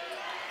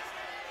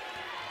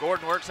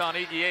 Gordon works on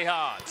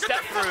Igiehan. Step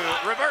through,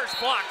 reverse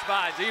blocked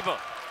by Diba.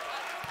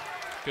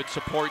 Good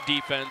support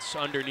defense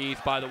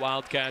underneath by the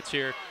Wildcats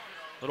here.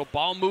 Little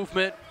ball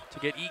movement to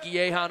get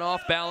Igiehan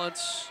off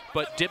balance,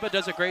 but Diba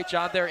does a great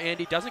job there,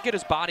 Andy. Doesn't get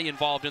his body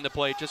involved in the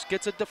play, just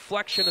gets a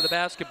deflection of the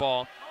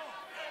basketball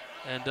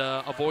and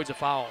avoids a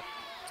foul.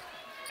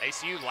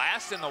 ACU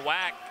last in the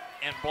WAC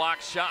and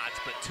blocked shots,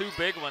 but 2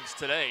 big ones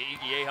today,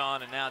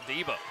 Igiehan and now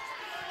Diba.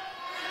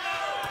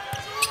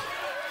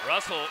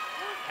 Russell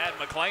had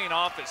McLean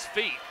off his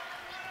feet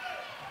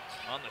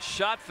on the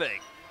shot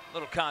fake.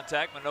 Little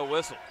contact, but no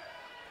whistle.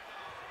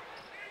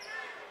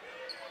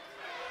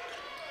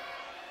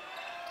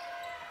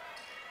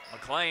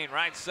 McLean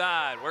right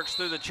side, works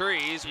through the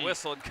trees,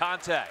 whistle and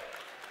contact.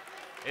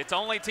 It's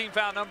only team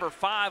foul number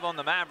 5 on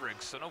the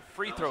Mavericks, so no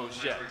free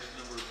throws yet.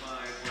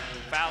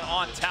 Foul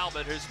on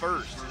Talbot, his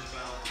first.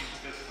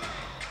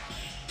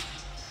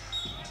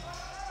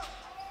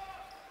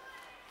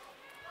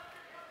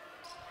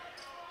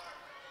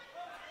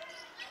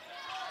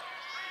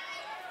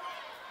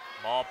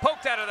 Ball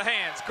poked out of the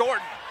hands.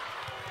 Gordon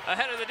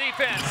ahead of the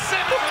defense.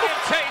 Simmons will give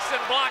chase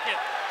and block it.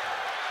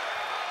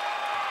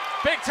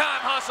 Big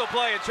time hustle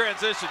play in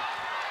transition.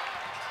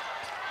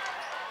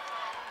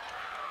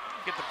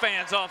 Get the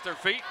fans off their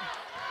feet.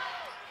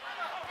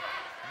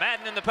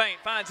 Madden in the paint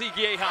finds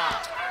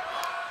Igiehan.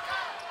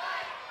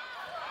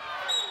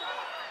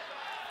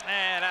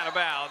 And out of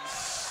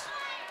bounds.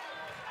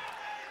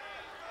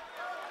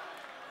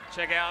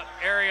 Check out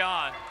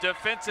Arion,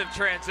 defensive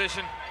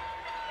transition.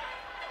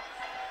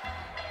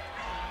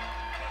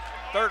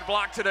 Third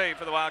block today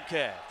for the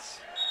Wildcats.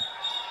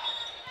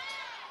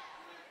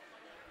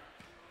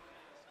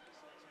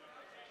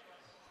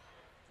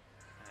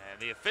 And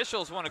the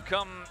officials want to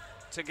come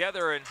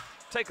together and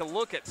take a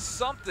look at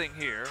something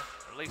here,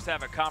 or at least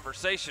have a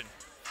conversation.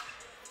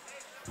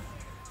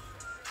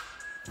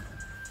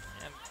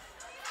 And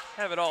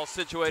have it all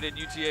situated.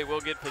 UTA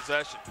will get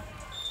possession.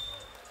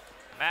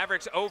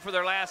 Mavericks 0 for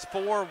their last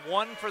 4,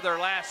 1 for their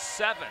last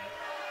 7.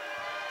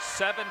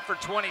 7 for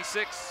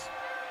 26,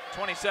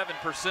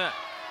 27%.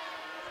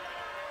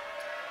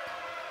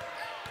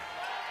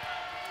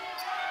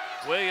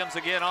 Williams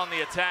again on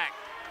the attack.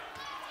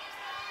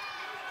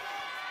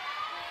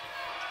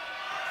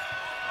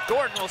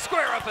 Gordon will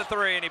square up a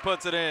 3 and he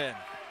puts it in.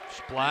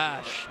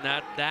 Splash.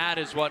 That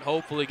is what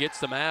hopefully gets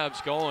the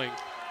Mavs going.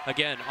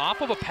 Again,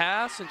 off of a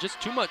pass and just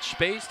too much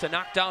space to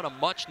knock down a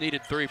much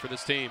needed 3 for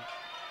this team.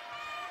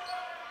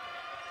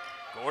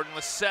 Gordon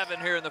with 7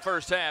 here in the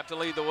first half to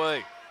lead the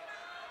way.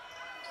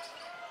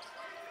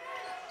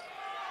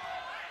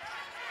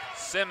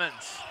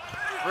 Simmons,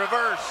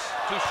 reverse,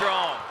 too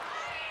strong.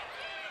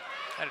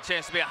 Had a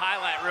chance to be a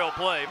highlight reel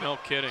play, but no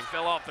kidding.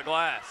 Fell off the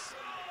glass.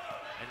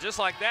 And just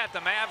like that, the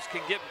Mavs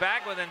can get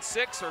back within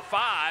 6 or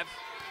 5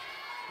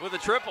 with a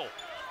triple.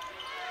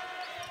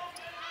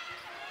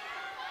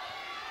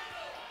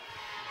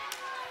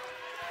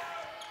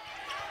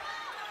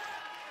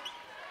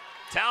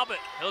 Talbot,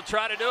 he'll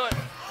try to do it.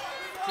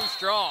 Too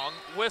strong,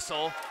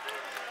 whistle,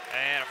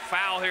 and a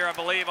foul here, I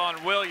believe,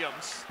 on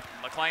Williams.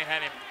 McLean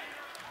had him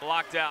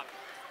blocked out.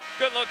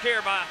 Good look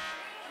here by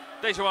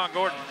Dejuan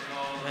Gordon.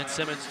 And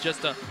Simmons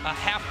just a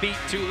half beat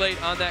too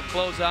late on that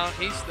closeout.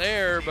 He's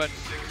there, but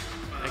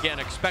again,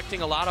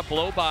 expecting a lot of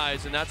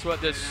blow-bys, and that's what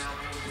this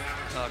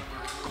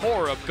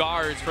core of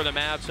guards for the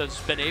Mavs has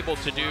been able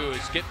to do,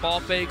 is get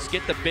ball fakes,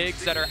 get the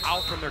bigs that are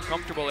out from their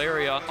comfortable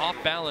area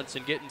off balance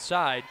and get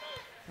inside.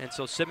 And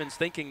so Simmons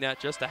thinking that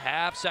just a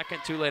half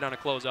second too late on a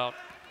closeout.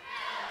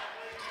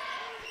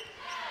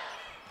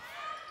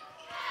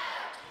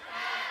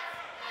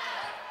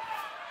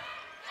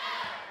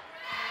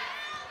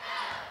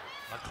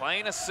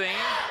 McLean a seam,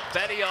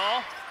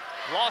 Bettiol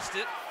lost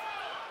it.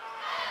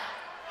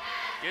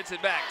 Gets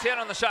it back, 10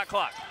 on the shot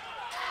clock.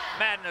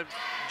 Madden a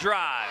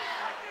drive.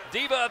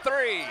 Diva a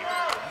 3,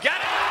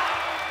 got it!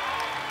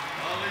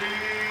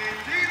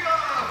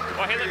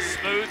 Boy, he looks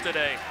smooth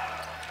today.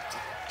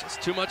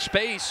 Just too much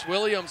space.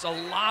 Williams, a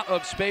lot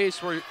of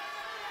space where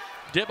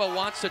Dibba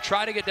wants to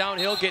try to get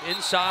downhill, get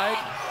inside.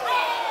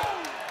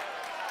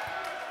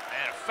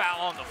 And a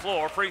foul on the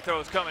floor. Free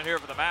throws coming here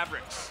for the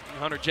Mavericks.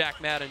 Hunter Jack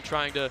Madden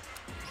trying to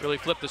really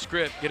flip the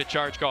script, get a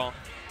charge call.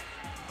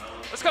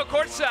 Let's go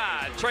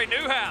courtside. Trey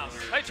Newhouse.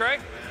 Hey, Trey.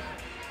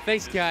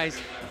 Thanks, guys.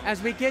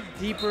 As we get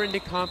deeper into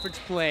conference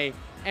play,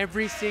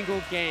 every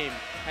single game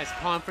has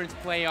conference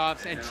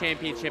playoffs and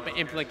championship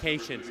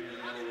implications.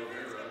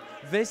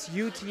 This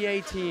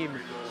UTA team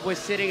was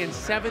sitting in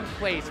 7th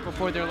place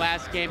before their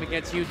last game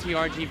against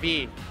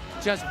UTRGV,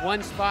 just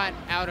 1 spot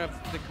out of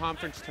the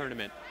conference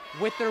tournament.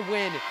 With their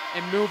win,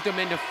 it moved them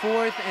into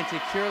 4th and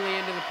securely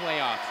into the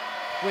playoffs.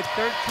 With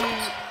 13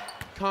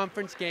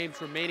 conference games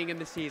remaining in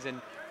the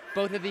season,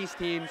 both of these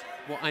teams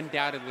will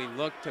undoubtedly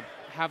look to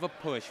have a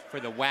push for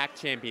the WAC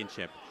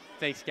championship.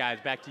 Thanks, guys.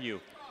 Back to you.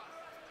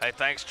 Hey,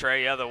 thanks,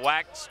 Trey. Yeah, the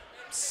WAC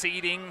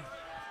seeding.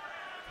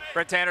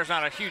 Brett Tanner's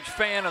not a huge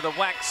fan of the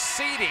WAC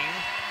seeding.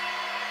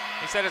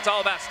 He said it's all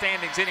about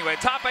standings anyway.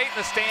 Top 8 in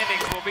the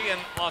standings will be in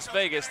Las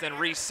Vegas, then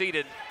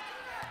reseeded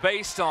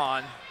based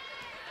on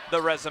the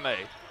resume.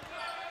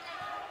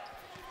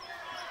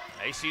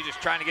 ACU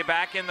just trying to get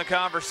back in the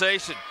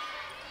conversation.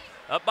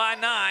 Up by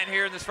 9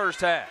 here in this first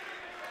half.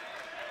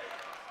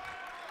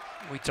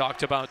 We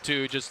talked about,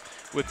 too, just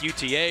with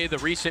UTA, the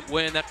recent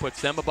win, that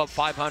puts them above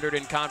 500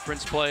 in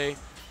conference play.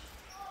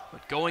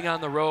 But going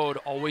on the road,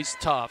 always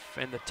tough.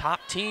 And the top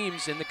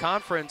teams in the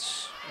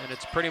conference, and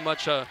it's pretty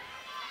much a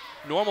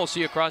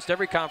normalcy across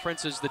every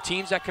conference, is the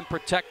teams that can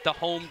protect the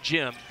home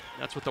gym.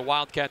 That's what the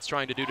Wildcats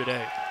trying to do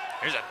today.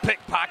 Here's a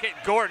pickpocket.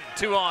 Gordon,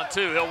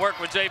 2-on-2. He'll work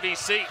with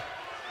JVC.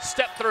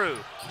 Step through.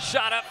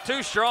 Shot up,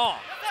 too strong.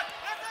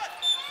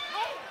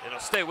 It'll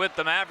stay with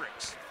the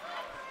Mavericks.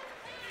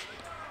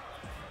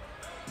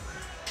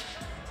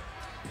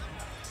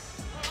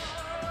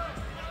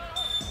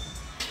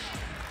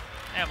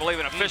 Can't believe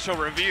an official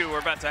review. We're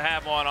about to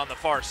have one on the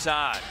far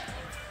side.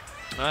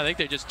 I think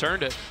they just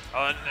turned it.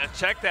 Oh, and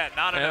check that.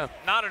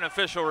 Not an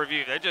official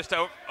review. They just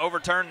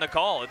overturned the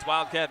call. It's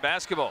Wildcat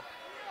basketball.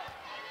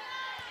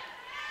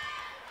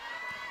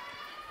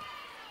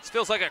 This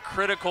feels like a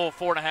critical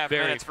 4.5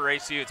 minutes for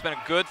ACU. It's been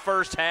a good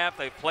first half.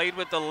 They've played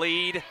with the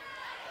lead.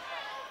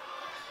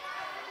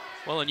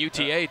 Well, in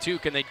UTA, too,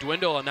 can they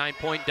dwindle a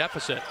 9-point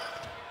deficit?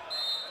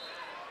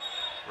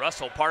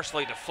 Russell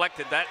partially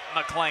deflected that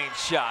McLean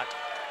shot.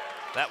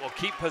 That will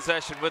keep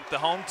possession with the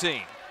home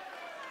team.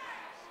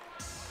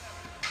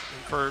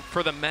 And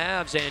for the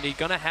Mavs, Andy,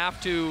 gonna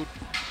have to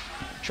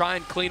try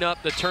and clean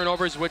up the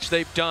turnovers, which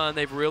they've done.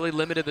 They've really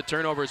limited the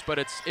turnovers, but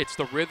it's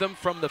the rhythm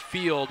from the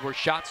field where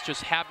shots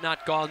just have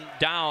not gone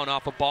down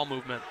off of ball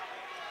movement.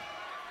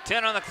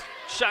 10 on the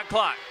shot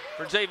clock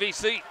for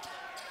JVC.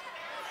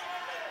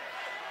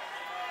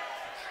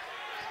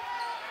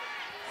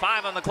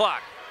 5 on the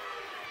clock.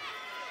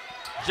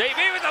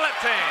 JV with the left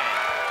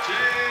hand.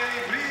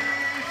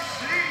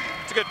 JVC.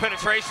 It's a good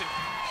penetration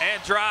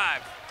and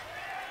drive.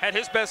 Had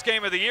his best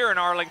game of the year in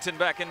Arlington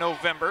back in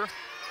November.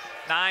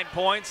 9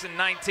 points in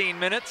 19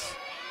 minutes.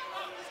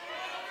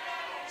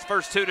 His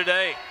first 2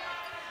 today.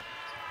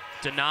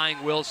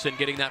 Denying Wilson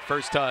getting that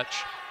first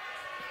touch.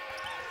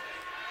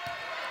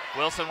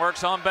 Wilson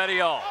works on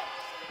Bettiol.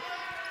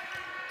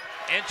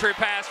 Entry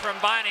pass from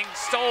Binding,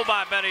 stole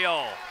by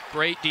Bettiol.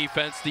 Great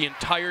defense the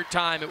entire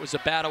time. It was a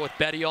battle with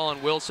Bettiol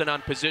and Wilson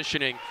on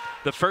positioning.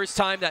 The first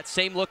time that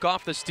same look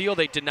off the steal,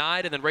 they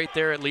denied, and then right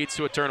there it leads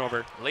to a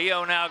turnover.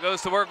 Leo now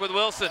goes to work with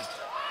Wilson.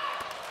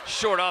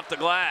 Short off the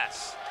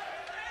glass.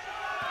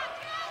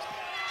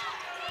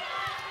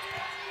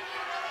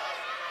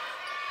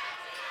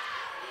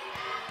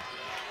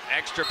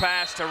 Extra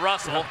pass to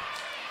Russell.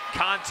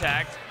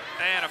 Contact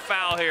and a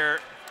foul here.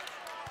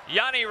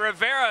 Yanni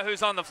Rivera,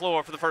 who's on the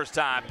floor for the first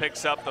time,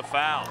 picks up the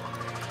foul.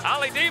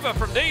 Ali Diva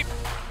from deep.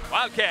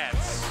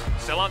 Wildcats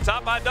still on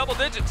top by double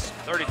digits,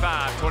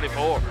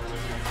 35-24.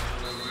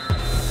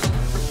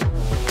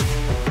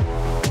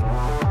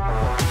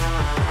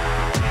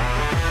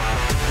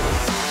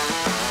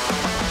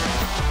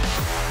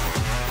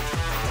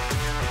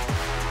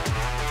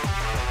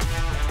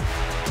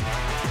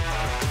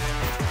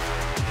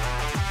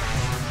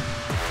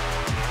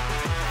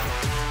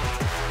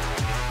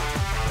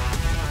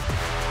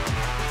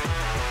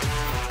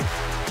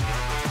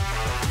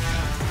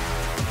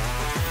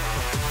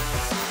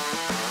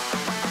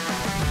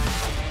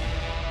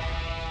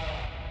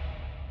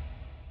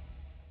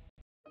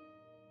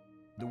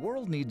 The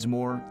world needs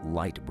more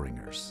light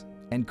bringers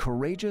and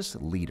courageous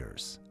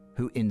leaders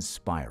who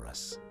inspire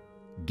us,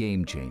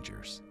 game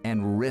changers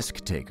and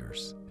risk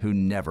takers who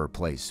never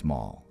play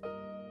small,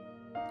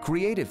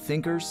 creative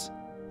thinkers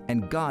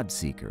and God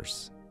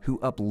seekers who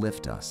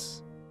uplift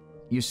us.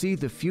 You see,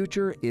 the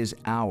future is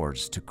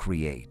ours to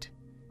create.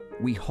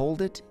 We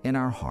hold it in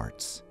our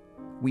hearts.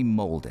 We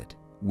mold it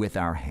with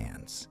our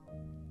hands.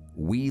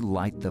 We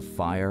light the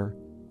fire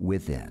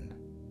within.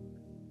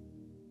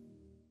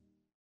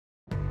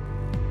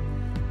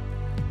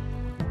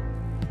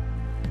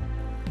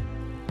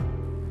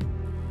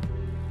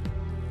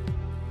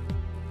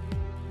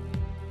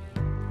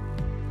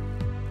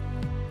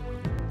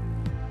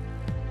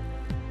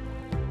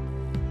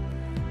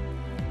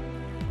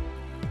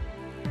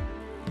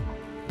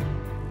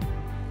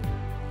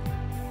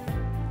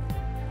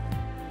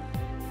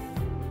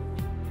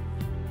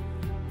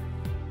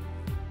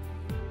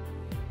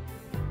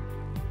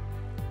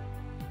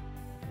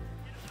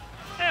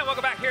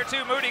 Welcome back here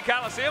to Moody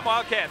Coliseum.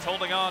 Wildcats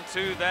holding on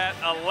to that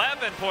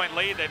 11-point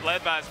lead. They've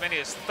led by as many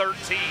as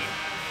 13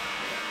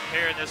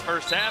 here in this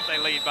first half. They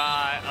lead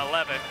by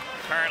 11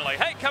 currently.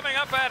 Hey, coming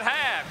up at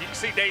half, you can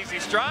see Daisy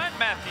Strine,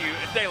 Matthew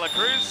De La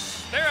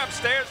Cruz. They're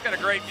upstairs, got a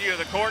great view of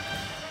the court.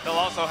 They'll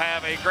also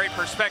have a great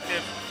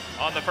perspective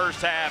on the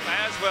first half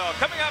as well.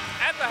 Coming up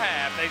at the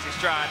half, Daisy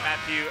Strine,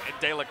 Matthew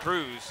De La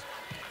Cruz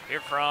here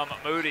from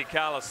Moody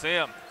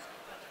Coliseum.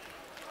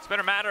 It's been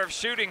a matter of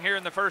shooting here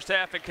in the first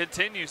half. It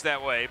continues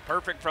that way.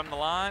 Perfect from the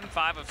line,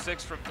 5 of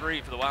 6 from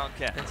 3 for the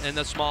Wildcats. And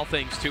the small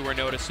things, too, we're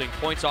noticing.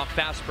 Points off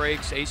fast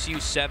breaks,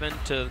 ACU 7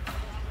 to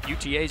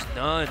UTA's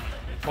none.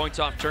 Points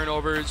off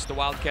turnovers, the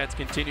Wildcats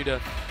continue to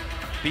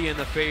be in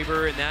the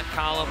favor in that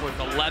column with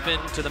 11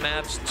 to the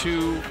Mavs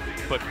 2,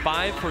 but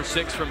 5 for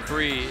 6 from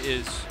 3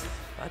 is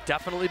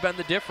definitely been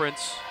the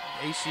difference.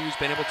 ACU's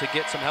been able to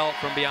get some help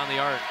from beyond the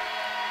arc.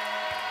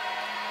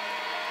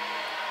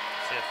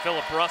 See if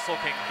Philip Russell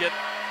can get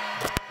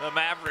the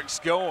Mavericks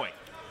going.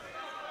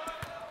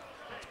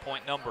 That's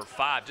point number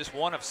 5. Just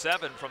 1 of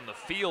 7 from the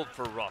field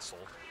for Russell.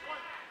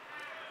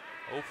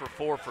 0 for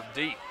 4 from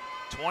deep.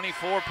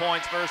 24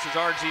 points versus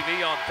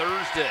RGV on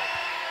Thursday.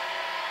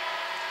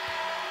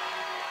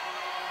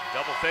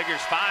 Double figures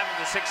 5 of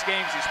the 6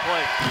 games he's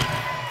played.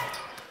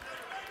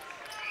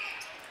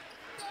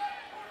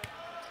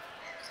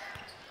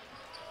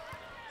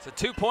 It's a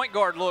 2-point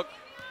guard look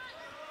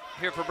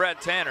here for Brett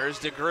Tanner. Is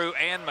DeGrew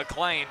and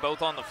McLean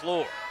both on the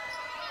floor.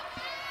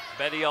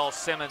 Bettiol,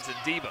 Simmons, and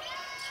Deba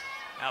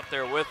out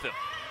there with him.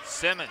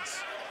 Simmons,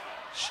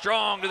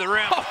 strong to the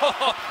rim.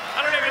 I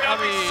don't even know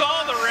if he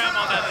saw the rim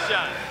on that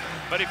shot,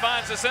 but he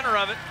finds the center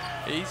of it.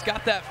 He's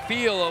got that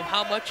feel of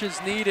how much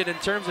is needed in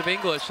terms of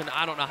English, and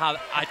I don't know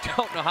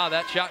how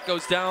that shot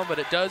goes down, but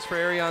it does for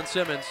Arion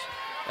Simmons.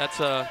 That's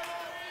a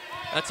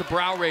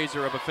brow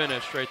raiser of a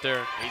finish right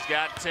there. He's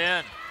got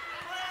 10.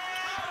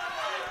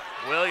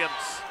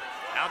 Williams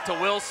out to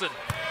Wilson.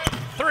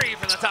 3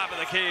 from the top of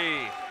the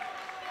key.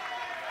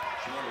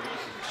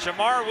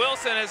 Shamar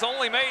Wilson has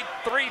only made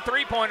 3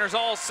 3-pointers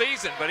all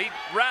season, but he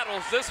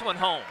rattles this one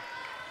home.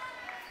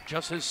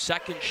 Just his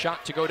second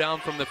shot to go down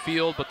from the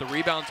field, but the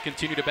rebounds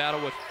continue to battle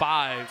with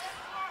 5.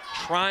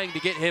 trying to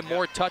get him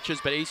more touches,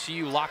 but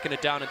ACU locking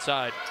it down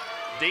inside.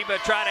 Deba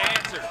trying to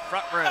answer.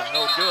 Front rim,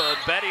 no good.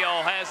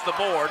 Bettiol has the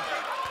board.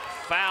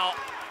 Foul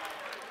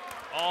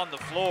on the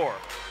floor.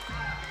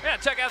 Yeah,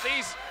 check out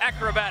these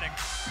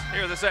acrobatics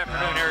here this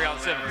afternoon, Arion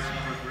Simmons.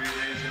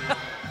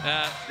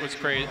 That was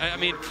crazy. I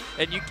mean,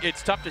 and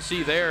it's tough to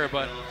see there,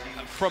 but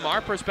from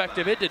our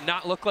perspective, it did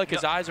not look like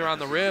his eyes are on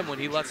the rim when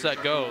he lets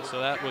that go. So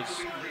that was.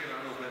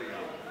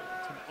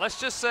 Let's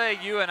just say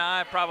you and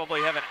I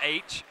probably have an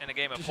H in a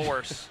game of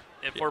horse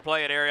if we're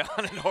playing Arion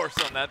and horse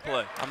on that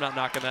play. I'm not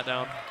knocking that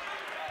down.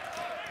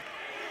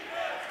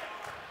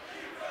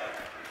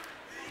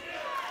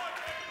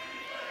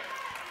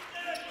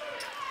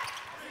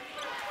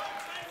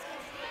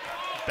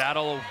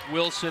 Battle of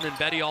Wilson and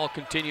Bettiol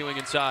continuing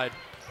inside.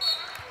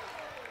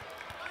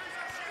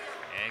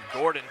 And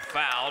Gordon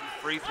fouled.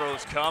 Free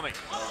throws coming.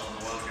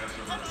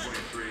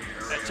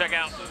 And check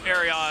out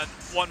Arion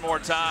one more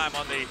time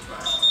on the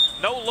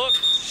no-look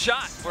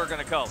shot, we're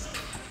going to call it.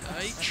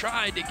 He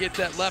tried to get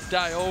that left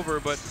eye over,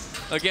 but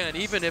again,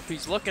 even if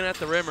he's looking at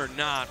the rim or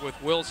not, with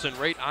Wilson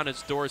right on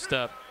his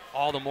doorstep,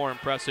 all the more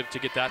impressive to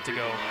get that to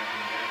go.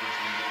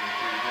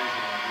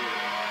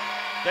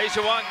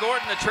 Dejuan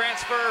Gordon, the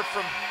transfer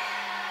from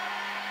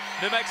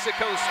New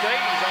Mexico State.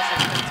 He's also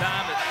spent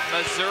time at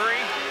Missouri,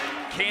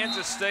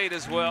 Kansas State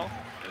as well.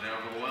 And now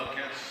for the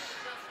Wildcats,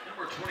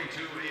 number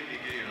 22,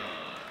 Gahan.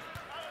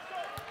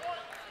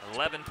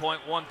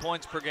 11.1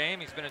 points per game.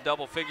 He's been in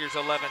double figures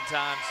 11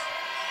 times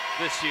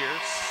this year.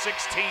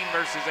 16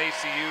 versus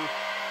ACU,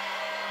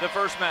 the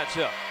first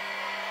matchup.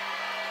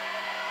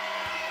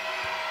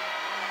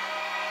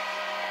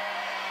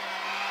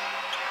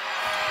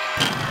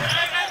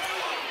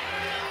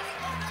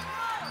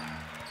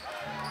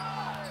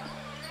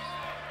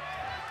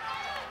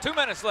 Two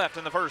minutes left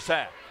in the first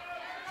half.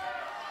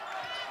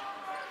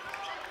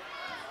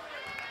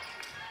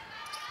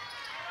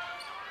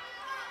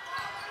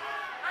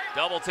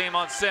 Double team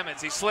on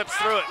Simmons. He slips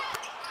through it.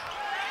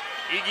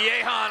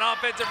 Gahan,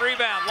 offensive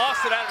rebound.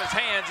 Lost it out of his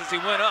hands as he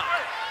went up.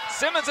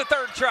 Simmons a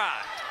third try.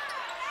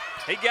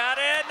 He got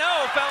it.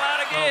 No, fell out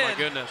again. Oh, my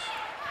goodness.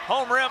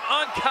 Home rim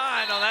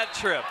unkind on that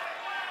trip.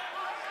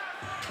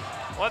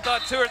 Well, I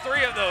thought 2 or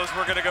 3 of those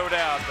were going to go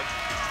down, but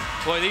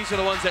boy, these are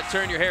the ones that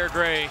turn your hair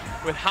gray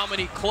with how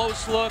many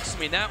close looks. I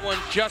mean, that one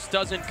just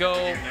doesn't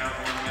go.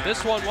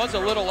 This one was a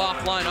little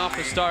offline off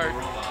the start.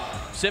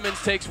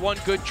 Simmons takes one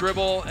good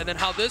dribble, and then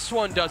how this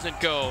one doesn't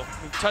go.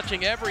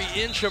 Touching every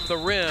inch of the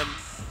rim.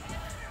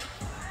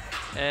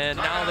 And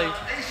now they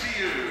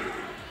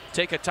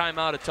take a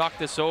timeout to talk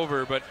this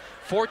over, but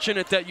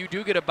fortunate that you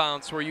do get a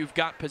bounce where you've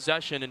got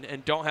possession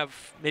and don't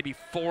have maybe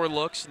 4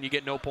 looks and you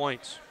get no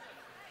points.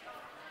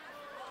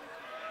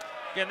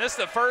 Again, this is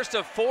the first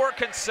of 4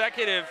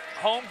 consecutive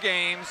home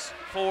games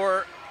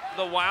for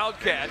the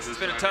Wildcats. It's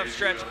been a tough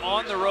stretch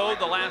on the road.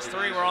 The last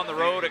 3 were on the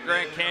road at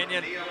Grand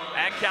Canyon,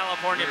 at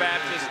California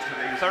Baptist,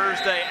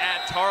 Thursday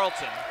at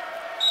Tarleton.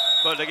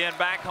 But again,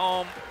 back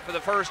home for the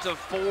first of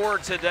 4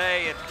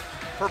 today. And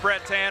for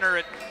Brett Tanner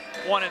at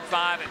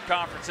 1-5 in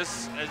conference.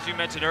 This, as you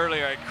mentioned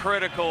earlier, a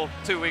critical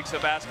 2 weeks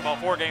of basketball,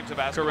 4 games of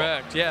basketball.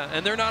 Correct, yeah,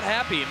 and they're not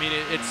happy. I mean,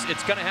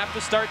 it's going to have to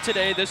start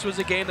today. This was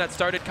a game that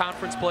started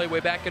conference play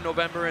way back in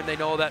November, and they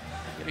know that,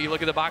 you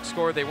look at the box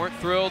score, they weren't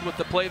thrilled with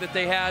the play that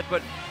they had,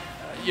 but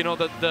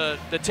the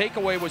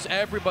takeaway was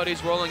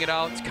everybody's rolling it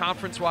out. It's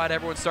conference-wide,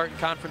 everyone's starting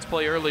conference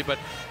play early, but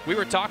we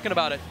were talking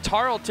about it.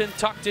 Tarleton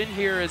tucked in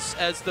here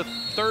as the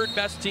 3rd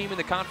best team in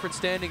the conference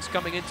standings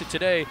coming into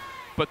today.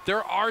 But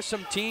there are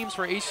some teams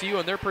for ACU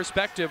and their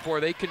perspective where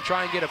they can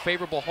try and get a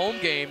favorable home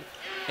game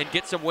and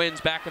get some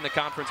wins back in the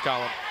conference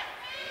column.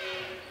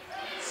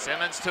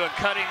 Simmons to a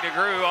cutting to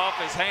Grew off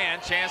his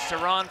hand. Chance to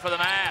run for the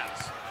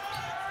Mavs.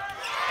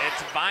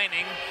 It's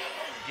Vining.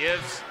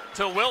 Gives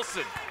to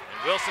Wilson.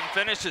 And Wilson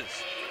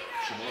finishes.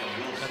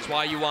 That's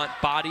why you want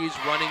bodies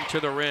running to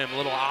the rim. A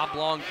little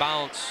oblong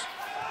bounce.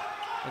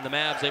 And the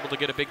Mavs able to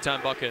get a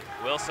big-time bucket.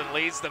 Wilson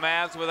leads the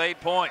Mavs with 8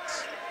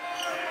 points.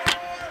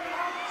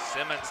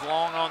 Simmons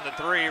long on the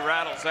 3,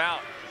 rattles out.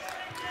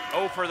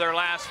 0 for their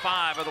last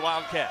 5 of the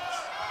Wildcats.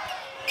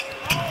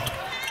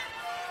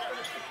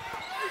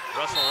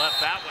 Russell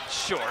left that one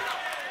short.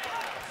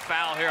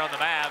 Foul here on the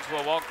Mavs.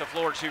 Will walk the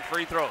floor to shoot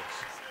free throws.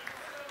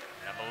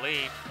 I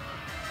believe.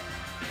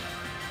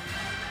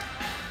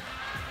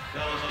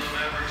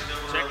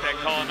 Check that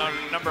call,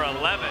 number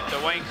 11,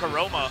 Dwayne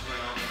Karoma.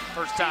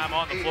 First time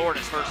on the floor in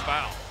his first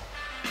foul.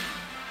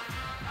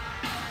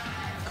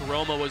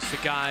 Karoma was the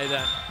guy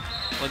that,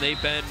 when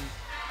they've been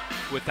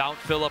without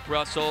Philip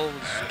Russell,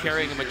 was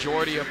carrying a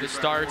majority of the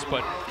starts,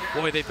 but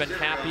boy, they've been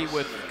happy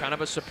with kind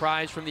of a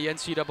surprise from the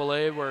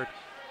NCAA where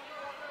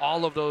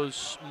all of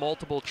those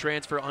multiple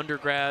transfer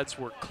undergrads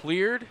were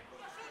cleared.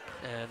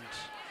 And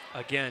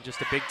again, just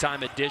a big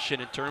time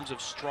addition in terms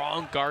of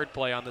strong guard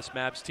play on this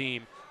Mavs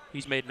team.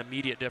 He's made an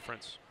immediate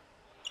difference.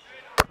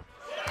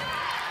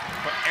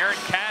 But Aaron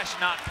Cash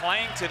not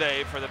playing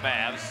today for the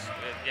Mavs.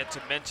 Yet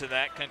to mention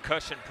that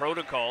concussion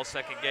protocol,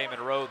 2nd game in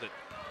a row that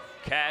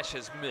Cash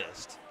has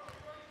missed.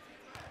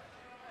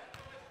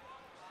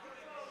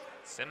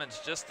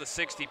 Simmons just the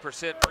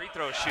 60% free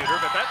throw shooter,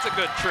 but that's a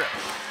good trip.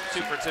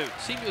 2 for 2.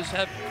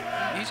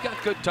 He's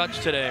got good touch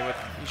today.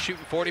 He's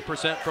shooting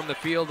 40% from the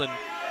field and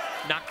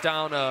knocked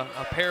down a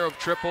pair of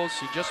triples.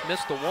 He just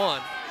missed the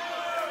one.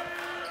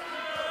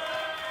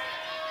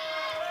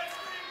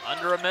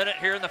 Under a minute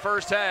here in the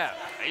first half.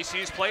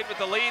 ACU's played with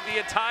the lead the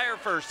entire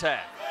first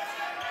half.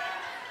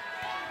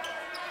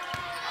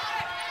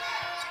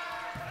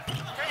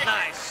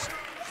 Nice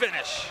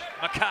finish,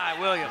 Makai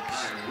Williams.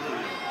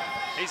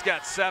 He's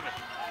got 7.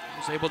 He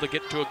was able to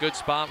get to a good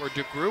spot where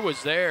DeGrew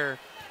was there,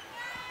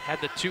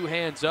 had the 2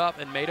 hands up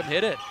and made him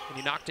hit it, and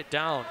he knocked it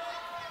down.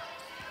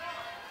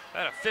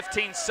 About a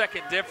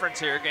 15-second difference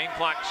here, game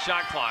clock,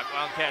 shot clock.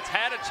 Wildcats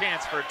had a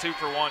chance for a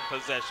 2-for-1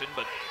 possession,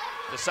 but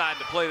decided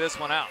to play this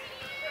one out.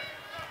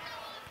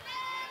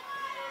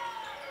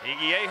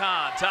 Iggy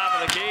Ahan,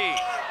 top of the key.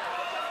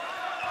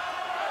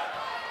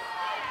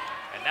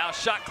 And now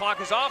shot clock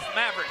is off.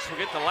 Mavericks will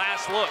get the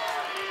last look.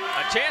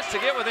 A chance to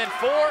get within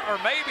 4 or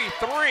maybe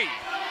 3.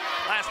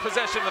 Last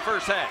possession of the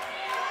first half.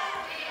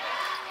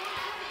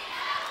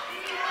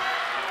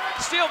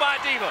 Steal by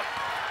Diva.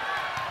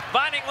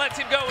 Vining lets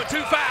him go with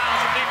 2 fouls,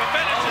 and Diva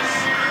finishes.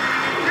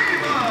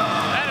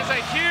 That is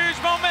a huge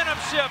momentum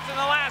shift in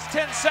the last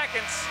 10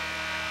 seconds.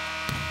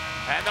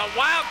 And the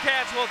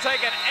Wildcats will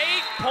take an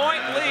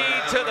 8-point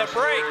lead to the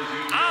break.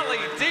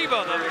 Ali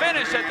Diva, the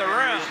finish at the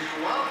rim.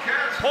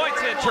 Points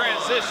in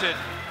transition.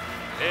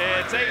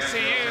 It's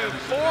ACU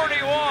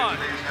 41,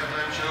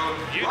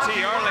 UT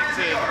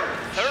Arlington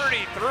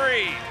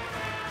 33.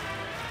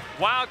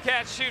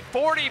 Wildcats shoot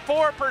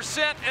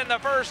 44% in the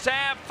first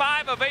half,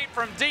 5 of 8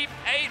 from deep,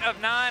 8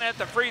 of 9 at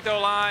the free throw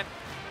line.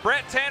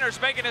 Brett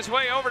Tanner's making his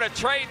way over to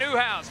Trey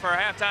Newhouse for a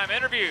halftime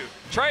interview.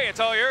 Trey,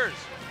 it's all yours.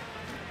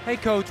 Hey,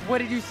 Coach, what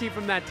did you see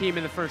from that team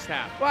in the first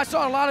half? Well, I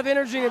saw a lot of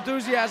energy and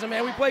enthusiasm,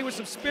 man. We played with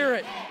some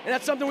spirit, and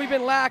that's something we've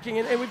been lacking,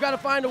 and we've got to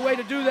find a way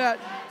to do that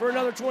for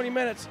another 20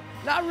 minutes.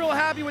 Not real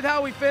happy with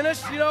how we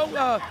finished, you know.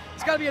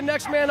 It's got to be a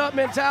next man up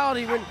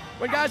mentality.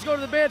 When guys go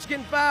to the bench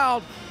getting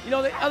fouled, you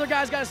know, the other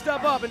guys got to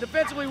step up, and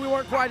defensively we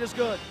weren't quite as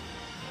good.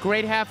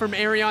 Great half from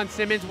Arion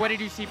Simmons. What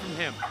did you see from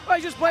him? Well,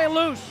 he's just playing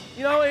loose,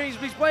 you know.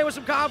 He's playing with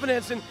some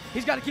confidence, and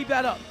he's got to keep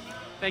that up.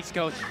 Thanks,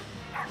 Coach.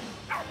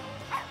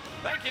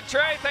 Thank you,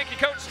 Trey. Thank you,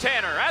 Coach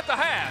Tanner. At the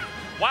half,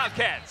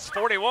 Wildcats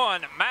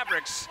 41,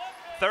 Mavericks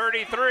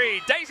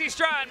 33. Daisy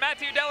Stride,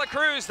 Matthew Dela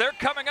Cruz, they're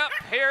coming up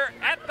here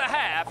at the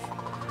half.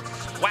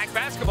 WAC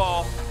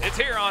basketball, it's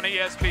here on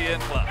ESPN+.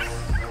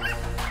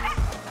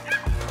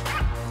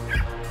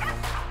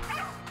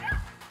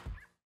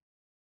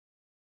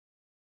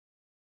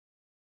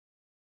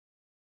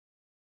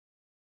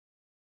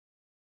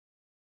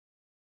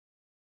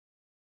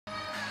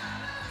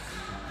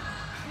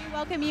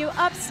 Welcome you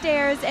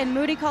upstairs in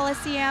Moody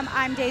Coliseum.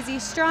 I'm Daisy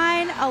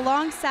Strine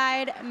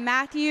alongside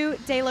Matthew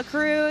De La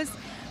Cruz.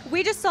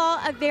 We just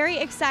saw a very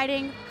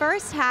exciting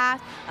first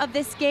half of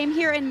this game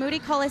here in Moody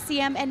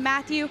Coliseum. And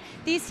Matthew,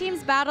 these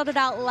teams battled it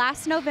out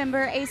last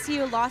November.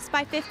 ACU lost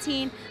by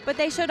 15, but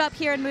they showed up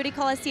here in Moody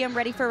Coliseum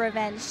ready for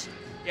revenge.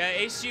 Yeah,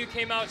 ACU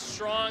came out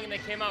strong and they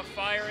came out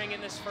firing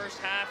in this first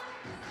half,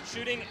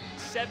 shooting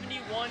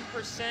 71%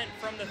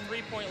 from the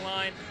three-point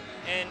line.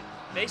 And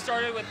they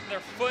started with their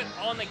foot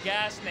on the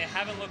gas and they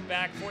haven't looked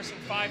back, forcing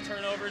 5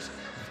 turnovers,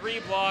 3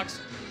 blocks.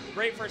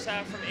 Great first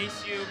half from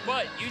ACU,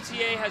 but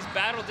UTA has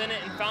battled in it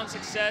and found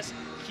success,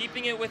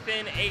 keeping it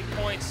within 8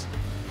 points.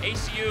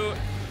 ACU,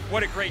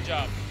 what a great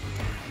job.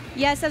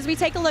 Yes, as we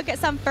take a look at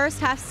some first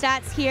half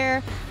stats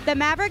here, the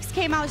Mavericks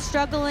came out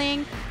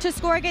struggling to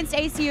score against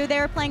ACU. They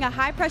were playing a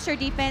high pressure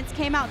defense,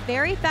 came out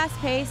very fast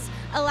paced,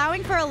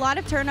 allowing for a lot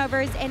of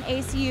turnovers in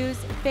ACU's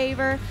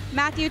favor.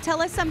 Matthew,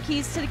 tell us some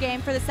keys to the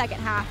game for the second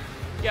half.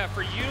 Yeah,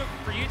 for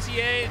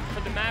UTA, for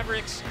the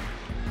Mavericks,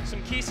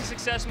 some keys to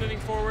success moving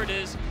forward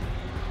is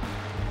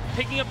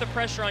picking up the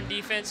pressure on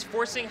defense,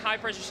 forcing high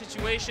pressure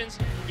situations,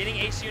 getting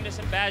ACU into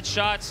some bad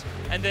shots,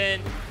 and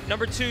then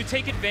number 2,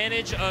 take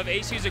advantage of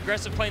ACU's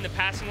aggressive play in the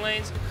passing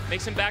lanes,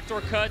 make some backdoor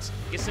cuts,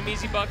 get some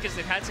easy buckets.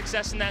 They've had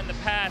success in that in the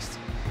past.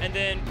 And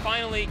then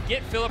finally,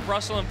 get Philip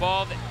Russell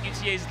involved,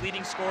 UTA's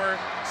leading scorer.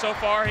 So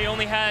far, he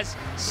only has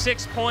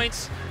 6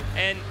 points,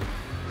 and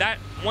that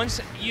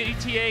once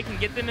UTA can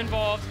get them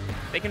involved,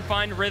 they can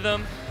find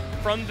rhythm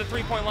from the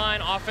three-point line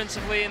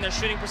offensively in their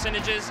shooting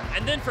percentages.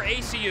 And then for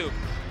ACU,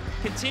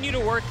 continue to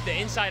work the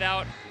inside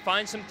out,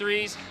 find some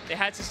threes. They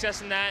had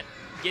success in that,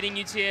 getting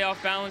UTA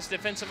off balance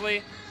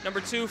defensively.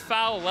 Number 2,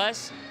 foul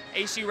less.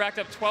 ACU racked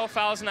up 12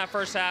 fouls in that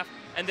first half.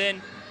 And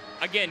then,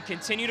 again,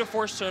 continue to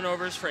force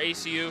turnovers for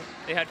ACU.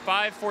 They had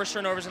 5 forced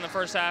turnovers in the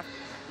first half.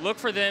 Look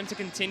for them to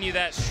continue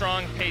that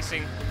strong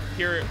pacing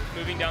here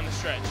moving down the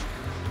stretch.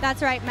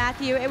 That's right,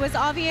 Matthew. It was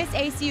obvious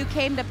ACU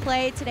came to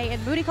play today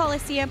in Moody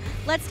Coliseum.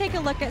 Let's take a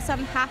look at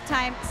some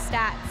halftime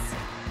stats.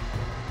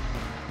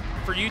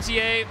 For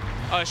UTA,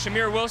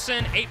 Shamir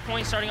Wilson, 8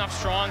 points starting off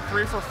strong,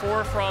 3 for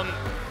 4 from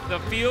the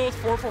field,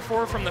 4 for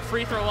 4 from the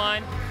free throw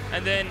line.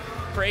 And then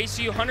for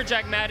ACU, Hunter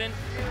Jack Madden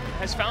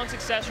has found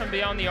success from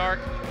beyond the arc,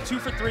 2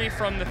 for 3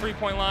 from the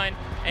three-point line,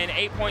 and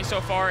 8 points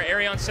so far.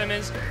 Arion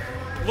Simmons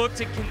looked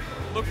to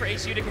look for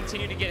ACU to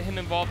continue to get him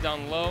involved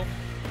down low.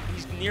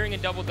 He's nearing a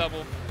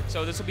double-double,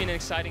 so this will be an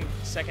exciting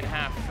second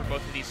half for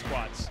both of these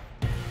squads.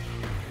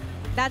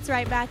 That's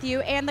right, Matthew.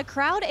 And the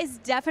crowd is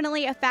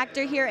definitely a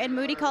factor here in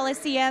Moody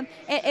Coliseum.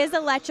 It is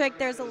electric.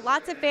 There's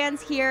lots of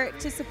fans here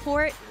to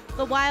support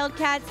the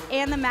Wildcats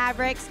and the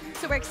Mavericks.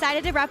 So we're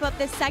excited to wrap up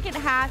this second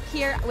half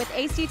here with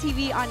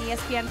ACUTV on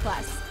ESPN+.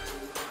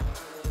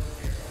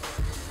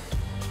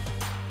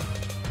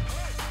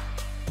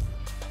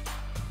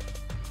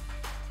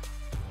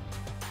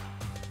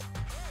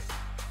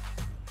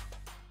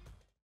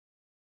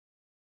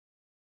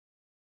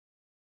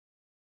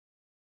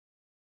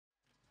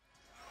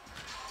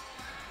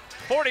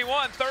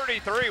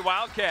 41-33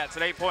 Wildcats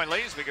at 8-point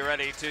leads. We get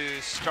ready to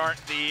start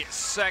the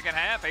second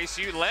half.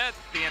 ACU led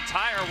the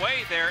entire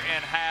way there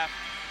in half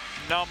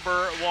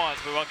number one.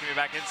 So we welcome you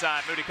back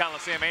inside Moody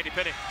Coliseum. Andy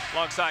Penny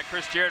alongside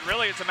Chris Jarrett.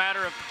 Really, it's a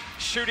matter of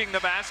shooting the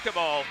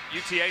basketball.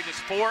 UTA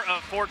just 4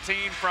 of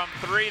 14 from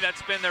 3.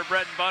 That's been their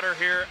bread and butter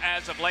here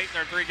as of late in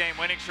their 3-game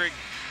winning streak.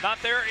 Not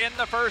there in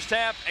the first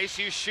half.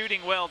 ACU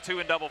shooting well, 2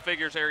 in double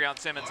figures. Arion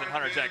Simmons and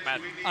Hunter Jack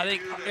Madden. I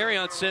think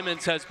Arion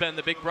Simmons has been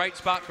the big bright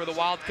spot for the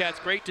Wildcats.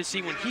 Great to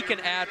see when he can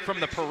add from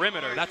the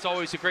perimeter. That's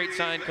always a great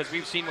sign because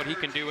we've seen what he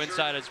can do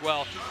inside as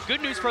well.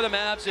 Good news for the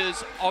Mavs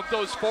is of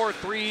those 4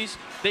 threes,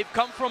 they've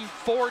come from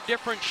 4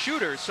 different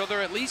shooters. So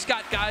they're at least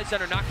got guys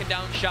that are knocking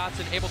down shots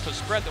and able to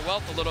spread the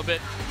wealth a little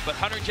bit. But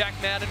Hunter Jack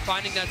Madden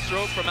finding that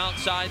stroke from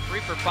outside, 3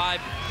 for 5.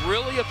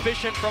 Really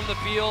efficient from the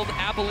field.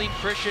 Abilene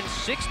Christian,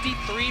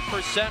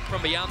 63%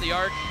 from beyond the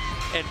arc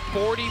and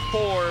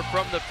 44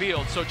 from the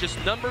field. So just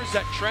numbers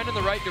that trend in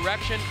the right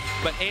direction.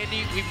 But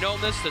Andy, we've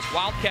known this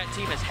Wildcat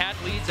team has had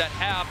leads at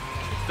half.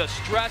 The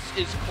stress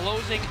is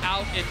closing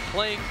out and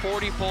playing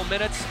 40 full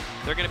minutes.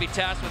 They're going to be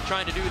tasked with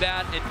trying to do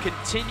that and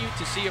continue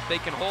to see if they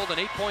can hold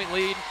an 8-point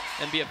lead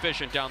and be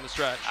efficient down the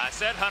stretch. I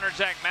said Hunter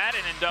Jack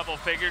Madden in double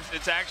figures.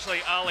 It's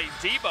actually Ali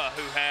Deba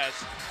who has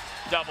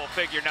double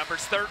figure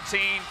numbers.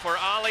 13 for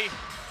Ali,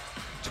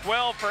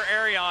 12 for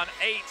Arion,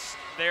 8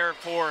 there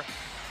for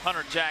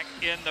Hunter Jack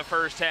in the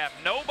first half.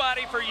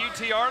 Nobody for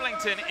UT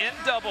Arlington in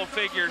double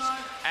figures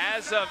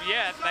as of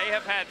yet. They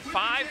have had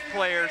 5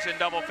 players in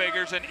double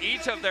figures in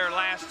each of their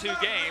last 2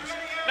 games.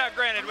 Now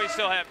granted, we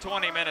still have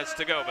 20 minutes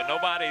to go, but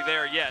nobody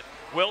there yet.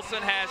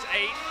 Wilson has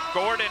 8,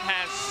 Gordon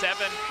has 7,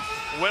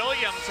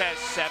 Williams has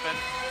 7,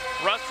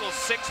 Russell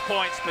 6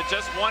 points, but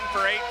just 1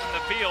 for 8 from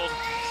the field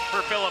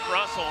for Philip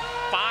Russell.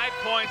 5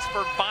 points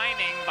for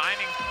Vining.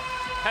 Vining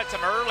had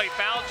some early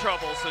foul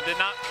trouble, so did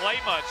not play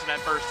much in that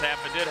first half,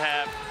 but did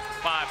have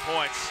 5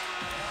 points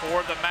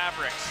for the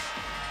Mavericks.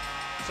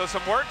 So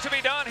some work to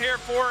be done here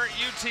for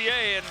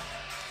UTA, and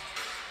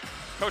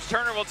Coach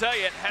Turner will tell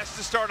you it has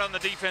to start on the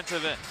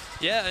defensive end.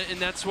 Yeah, and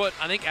that's what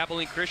I think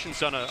Abilene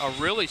Christian's done a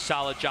really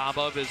solid job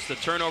of, is the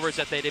turnovers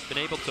that they've been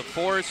able to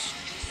force,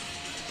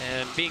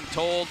 and being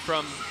told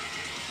from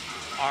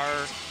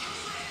our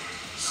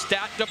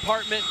stat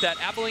department that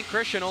Abilene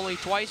Christian only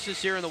twice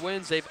this year in the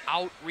wins, they've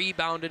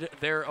out-rebounded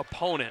their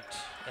opponent.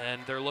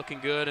 And they're looking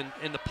good, and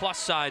in the plus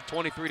side,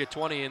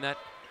 23-20 in that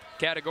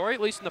category,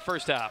 at least in the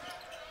first half.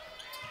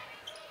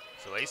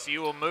 So ACU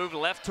will move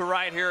left to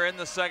right here in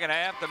the second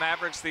half. The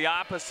Mavericks the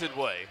opposite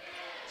way.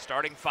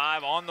 Starting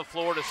 5 on the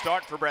floor to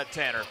start for Brett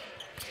Tanner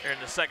here in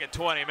the second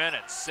 20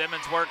 minutes.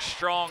 Simmons works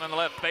strong on the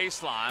left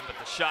baseline, but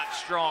the shot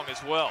strong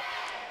as well.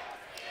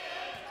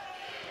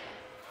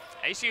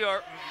 ACU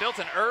built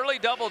an early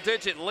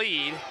double-digit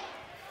lead.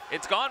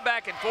 It's gone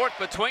back and forth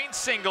between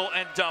single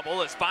and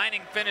double as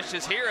Vining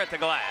finishes here at the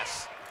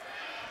glass.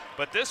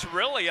 But this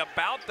really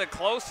about the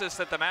closest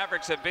that the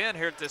Mavericks have been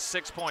here at this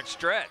 6-point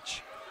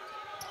stretch.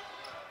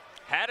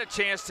 Had a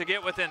chance to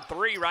get within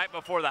 3 right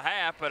before the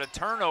half, but a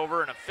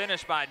turnover and a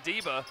finish by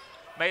Deba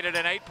made it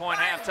an 8-point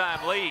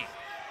halftime lead.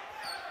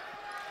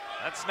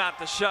 That's not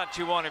the shot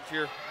you want if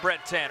you're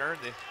Brett Tanner.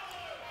 The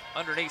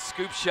underneath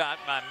scoop shot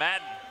by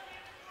Madden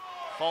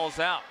falls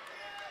out.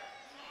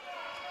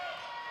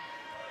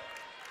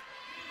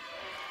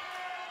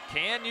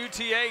 Can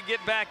UTA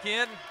get back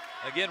in?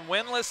 Again,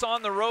 winless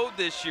on the road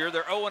this year.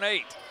 They're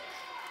 0-8.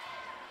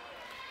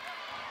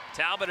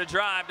 Talbot a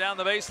drive down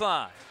the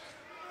baseline.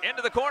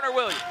 Into the corner,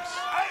 Williams.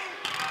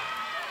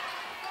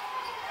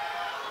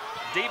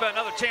 Deba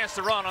another chance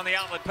to run on the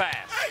outlet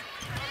pass.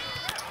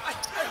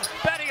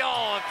 Betty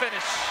all and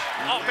finish.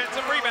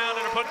 Offensive rebound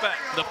and a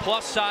putback. The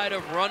plus side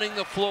of running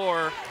the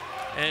floor,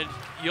 and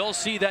you'll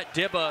see that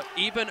Deba,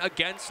 even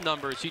against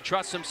numbers, he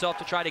trusts himself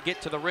to try to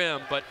get to the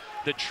rim, but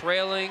the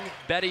trailing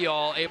Betty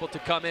all able to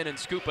come in and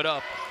scoop it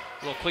up.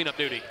 A little cleanup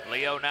duty.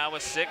 Leo now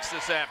with 6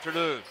 this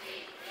afternoon.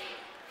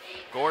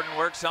 Gordon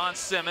works on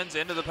Simmons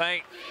into the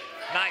paint.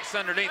 Nice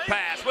underneath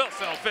pass.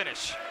 Wilson will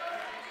finish.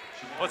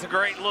 Was a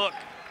great look.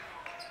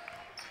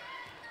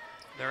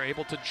 They're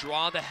able to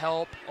draw the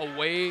help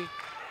away,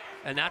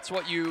 and that's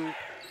what you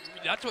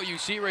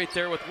see right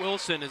there with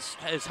Wilson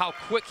is how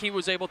quick he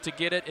was able to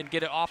get it and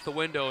get it off the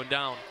window and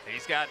down.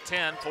 He's got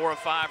 10, 4 of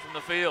 5 from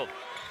the field.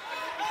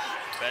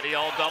 Betty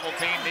all double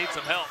team, needs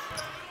some help.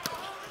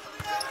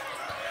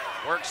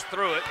 Works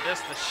through it,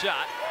 missed the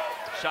shot.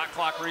 Shot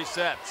clock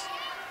resets.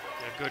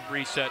 A good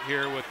reset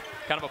here with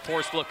kind of a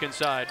forced look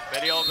inside.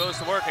 Bettiol goes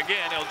to work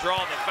again. He'll draw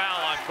the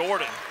foul on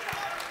Gordon.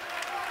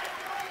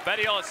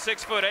 Bettiol is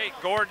 6'8",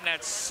 Gordon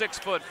at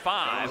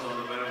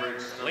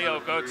 6'5". Leo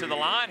go to the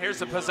line. Here's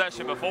the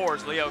possession before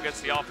as Leo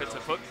gets the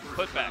offensive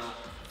putback.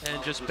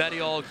 And just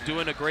Bettiol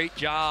doing a great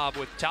job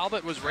with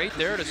Talbot was right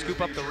there to scoop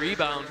up the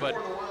rebound, but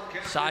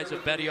size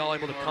of Bettiol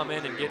able to come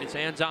in and get his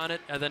hands on it.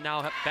 And then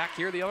now back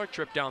here, the other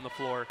trip down the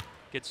floor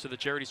gets to the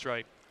charity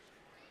stripe.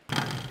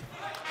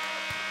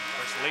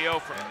 There's Leo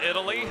from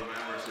Italy.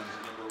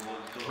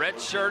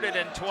 Red-shirted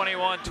in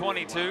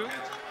 21-22.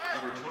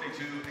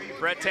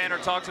 Brett Tanner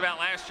talks about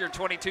last year,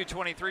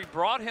 22-23,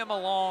 brought him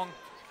along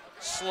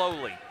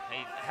slowly.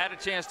 He had a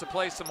chance to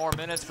play some more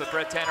minutes, but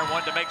Brett Tanner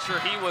wanted to make sure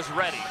he was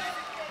ready.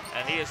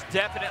 And he is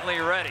definitely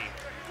ready.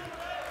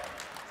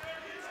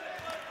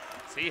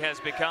 He has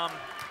become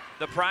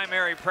the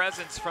primary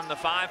presence from the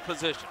 5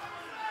 position.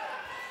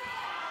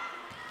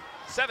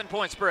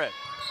 7-point spread.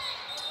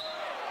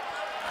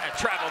 And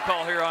travel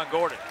call here on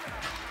Gordon.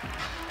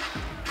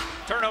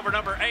 Turnover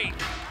number 8.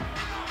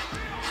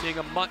 Seeing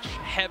a much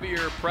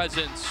heavier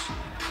presence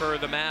for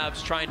the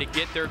Mavs trying to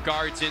get their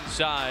guards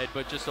inside,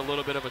 but just a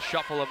little bit of a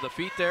shuffle of the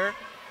feet there.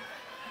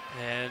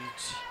 And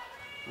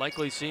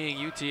likely seeing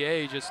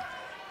UTA just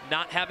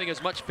not having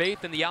as much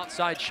faith in the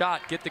outside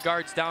shot, get the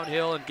guards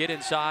downhill and get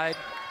inside.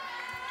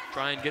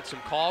 Try and get some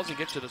calls and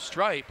get to the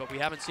stripe, but we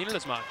haven't seen it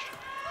as much.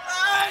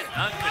 And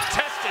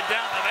uncontested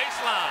down the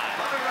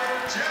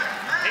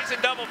baseline. He's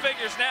in double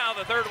figures now,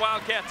 the 3rd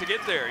Wildcat to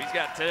get there. He's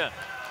got 10.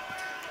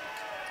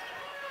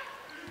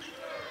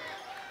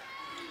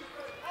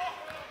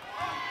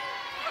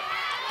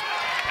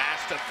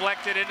 Pass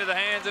deflected into the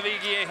hands of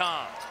Iggy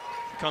Ahan.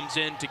 Comes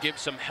in to give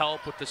some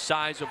help with the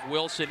size of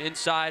Wilson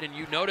inside, and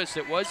you notice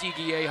it was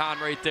Iggy Ahan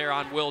right there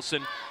on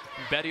Wilson.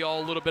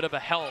 Bettiol a little bit of a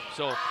help,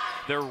 so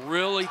they're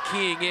really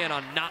keying in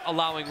on not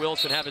allowing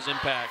Wilson have his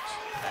impact.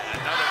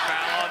 Another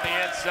foul on the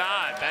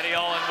inside.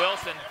 Bettiol and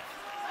Wilson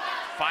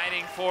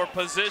fighting for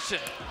position.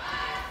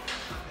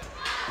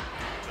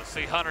 We'll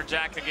see Hunter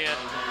Jack again.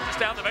 Just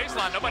down the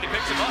baseline, nobody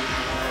picks him up.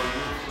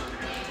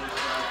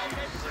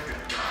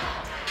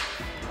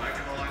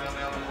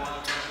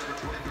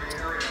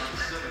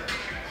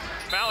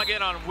 Foul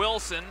again on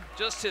Wilson,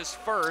 just his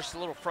first. A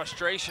little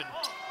frustration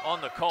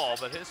on the call,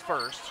 but his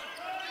first.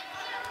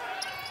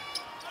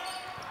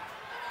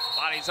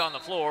 Body's on the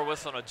floor,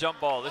 whistling a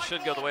jump ball. This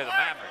should go the way of the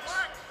Mavericks.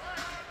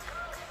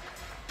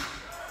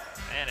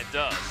 And it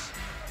does.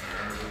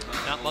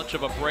 Not much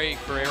of a break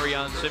for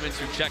Arion Simmons,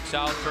 who checks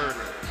out for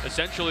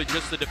essentially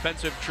just the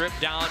defensive trip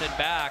down and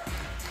back.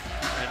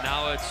 And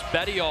now it's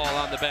Bettiol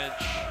on the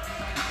bench,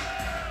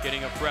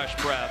 getting a fresh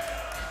breath.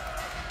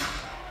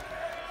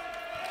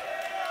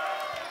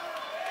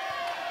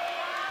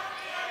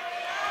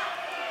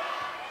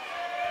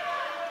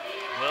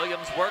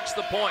 Williams works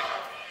the point.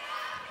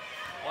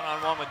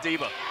 One-on-one with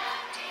Deba.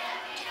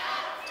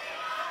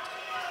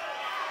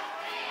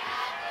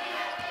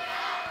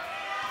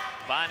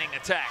 Vining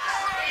attacks.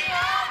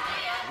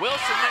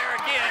 Wilson there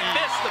again,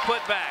 missed the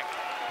putback.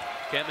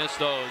 Can't miss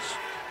those.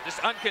 Just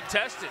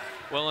uncontested.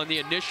 Well, and the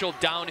initial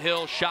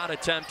downhill shot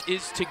attempt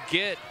is to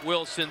get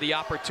Wilson the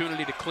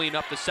opportunity to clean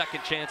up the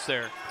second chance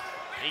there.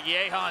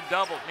 Iggy Ahan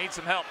doubled, needs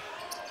some help.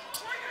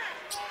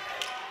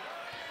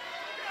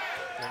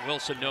 And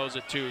Wilson knows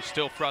it too,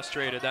 still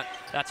frustrated.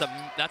 That's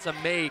a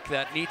make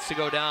that needs to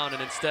go down,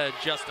 and instead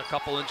just a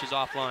couple inches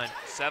offline.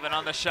 7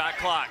 on the shot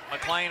clock.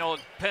 McLean will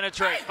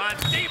penetrate,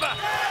 finds Deba.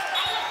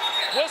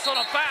 Whistle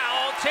a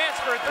foul, chance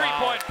for a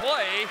 3-point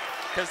play,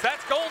 because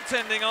that's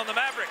goaltending on the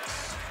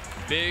Mavericks.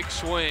 Big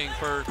swing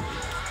for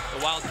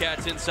the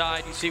Wildcats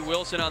inside. You see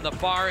Wilson on the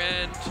far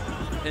end,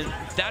 and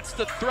that's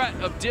the threat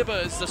of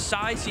Deba, is the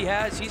size he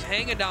has. He's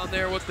hanging down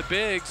there with the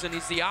bigs, and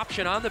he's the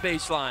option on the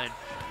baseline.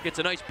 Gets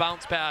a nice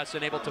bounce pass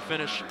and able to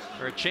finish,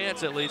 or a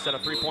chance at least, at a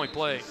 3-point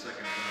play.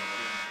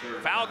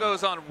 Foul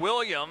goes on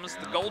Williams,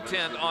 the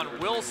goaltend on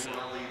Wilson.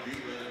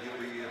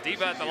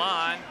 Deba at the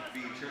line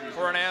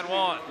for an and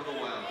one.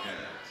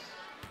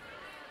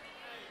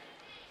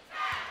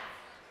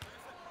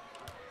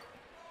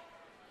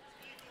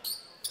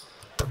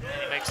 And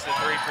he makes the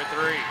 3 for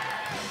 3.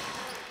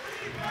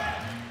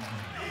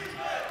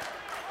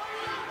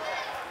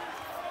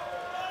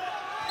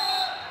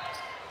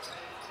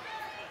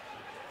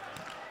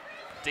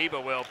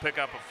 Deba will pick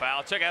up a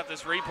foul. Check out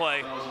this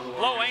replay.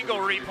 Low angle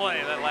replay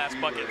of that last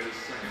bucket.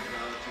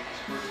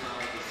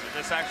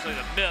 This actually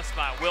the miss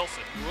by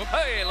Wilson.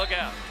 Hey, look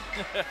out.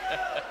 And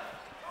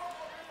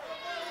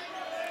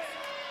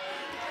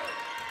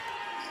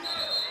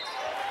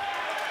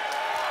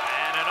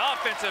an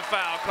offensive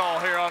foul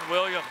call here on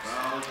Williams.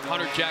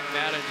 Hunter Jack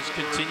Madden just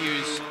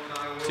continues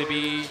to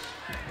be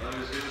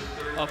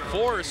a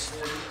force,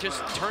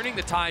 just turning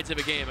the tides of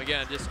a game.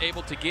 Again, just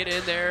able to get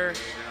in there,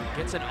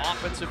 gets an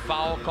offensive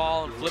foul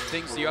call and flip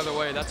things the other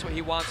way. That's what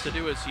he wants to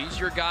do, is he's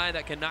your guy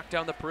that can knock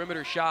down the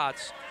perimeter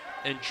shots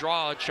and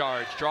draw a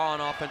charge, draw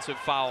an offensive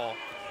foul,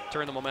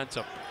 turn the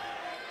momentum.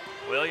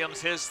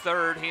 Williams, his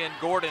third. He and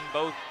Gordon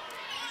both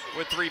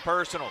with 3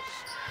 personals.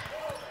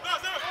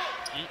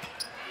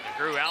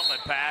 DeGrew outlet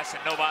pass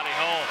and nobody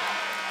home.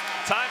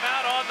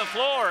 Timeout on the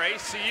floor.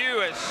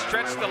 ACU has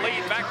stretched the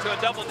lead back to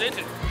a double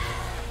digit.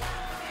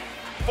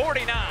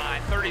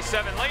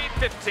 49-37 lead,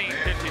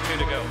 15:52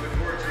 to go.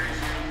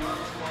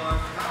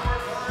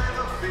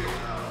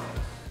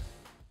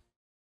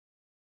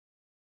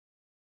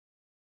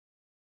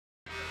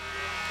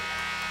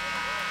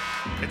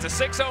 It's a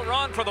 6-0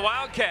 run for the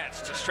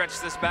Wildcats to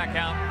stretch this back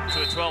out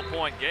to a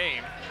 12-point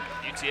game.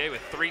 UTA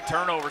with 3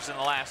 turnovers in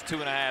the last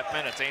 2.5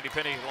 minutes. Andy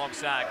Penny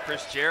alongside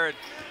Chris Jarrett.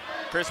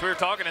 Chris, we were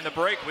talking in the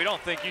break. We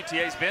don't think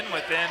UTA's been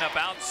within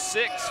about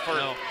 6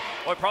 for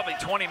probably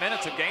 20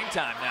 minutes of game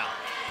time now.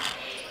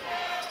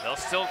 They'll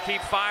still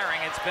keep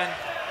firing. It's been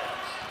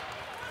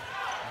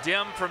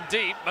dim from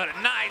deep, but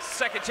a nice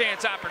second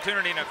chance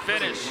opportunity to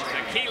finish.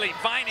 Keeley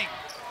Vining.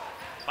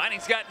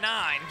 Vining's got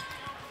 9.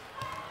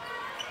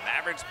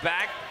 Mavericks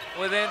back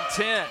within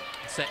 10.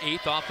 It's the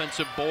 8th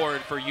offensive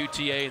board for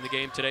UTA in the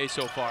game today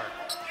so far.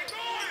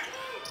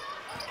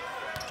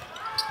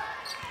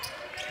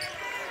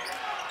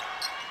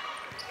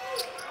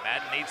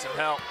 Madden needs some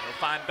help. He'll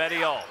find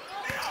Betty All.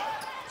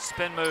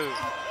 Spin move.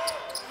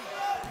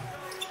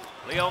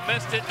 Leo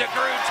missed it.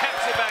 DeGrew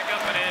taps it back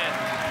up and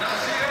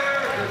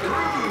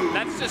in.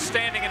 That's just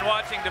standing and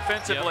watching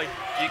defensively.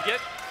 Yep. You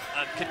get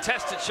a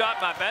contested shot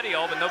by Betty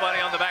All, but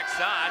nobody on the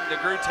backside.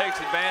 DeGrew takes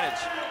advantage.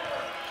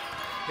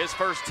 His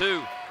first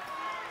 2.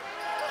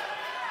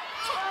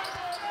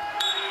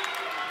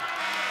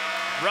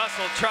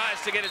 Russell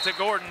tries to get it to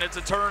Gordon. It's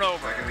a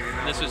turnover.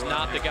 And this is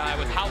not the guy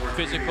with how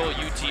physical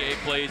UTA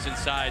plays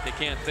inside. They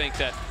can't think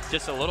that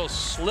just a little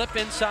slip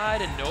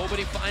inside and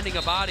nobody finding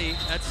a body.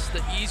 That's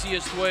the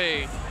easiest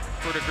way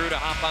for DeGrew to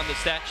hop on the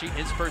stat sheet.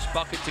 His first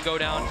bucket to go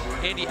down.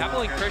 Andy,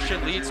 Abilene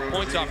Christian leads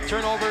points off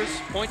turnovers,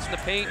 points in the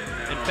paint,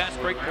 and fast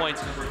break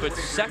points. But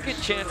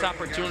second chance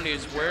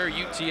opportunities where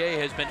UTA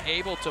has been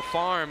able to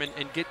farm and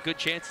get good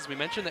chances. We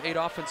mentioned the 8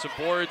 offensive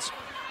boards,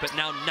 but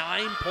now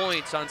 9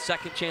 points on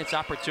second chance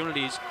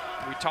opportunities.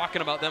 We're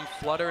talking about them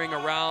fluttering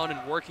around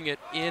and working it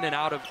in and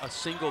out of a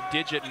single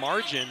digit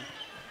margin.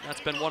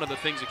 That's been one of the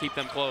things that keep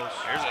them close.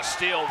 Here's a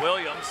steal,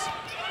 Williams.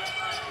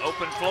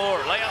 Open floor,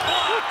 layup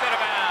blocked out of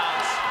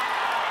bounds.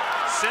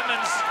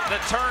 Simmons,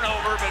 the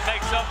turnover, but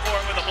makes up for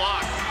it with a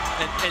block.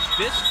 And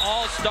this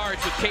all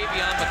starts with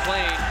Kavion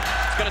McLean.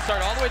 It's gonna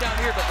start all the way down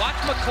here, but watch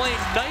McLean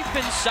knife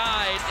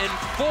inside and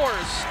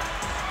force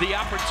the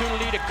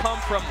opportunity to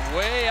come from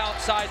way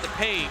outside the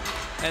paint,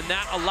 and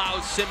that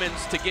allows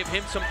Simmons to give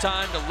him some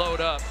time to load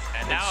up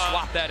and now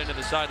swap that into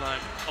the sideline.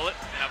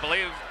 I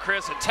believe,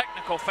 Chris, a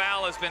technical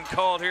foul has been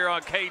called here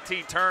on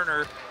KT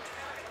Turner.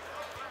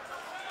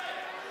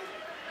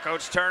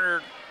 Coach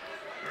Turner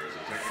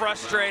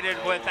frustrated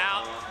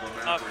without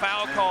a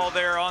foul call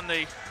there on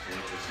the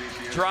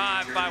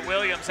drive by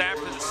Williams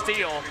after the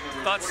steal.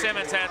 Thought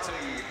Simmons had some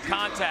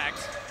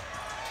contact.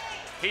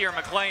 He or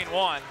McLean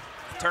won.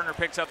 Turner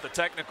picks up the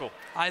technical.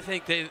 I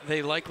think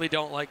they likely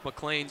don't like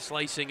McLean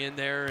slicing in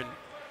there, and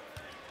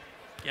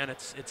again,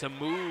 it's a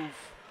move.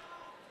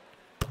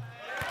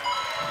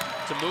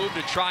 It's a move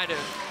to try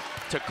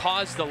to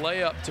cause the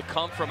layup to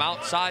come from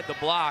outside the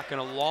block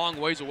and a long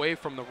ways away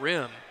from the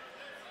rim.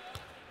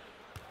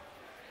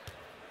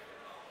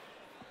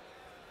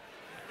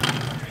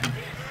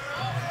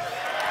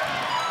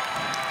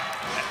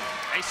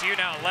 ACU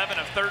now 11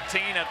 of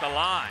 13 at the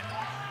line,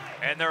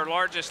 and their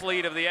largest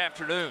lead of the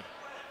afternoon.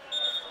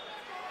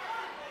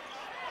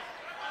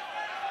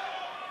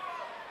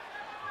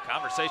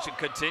 Conversation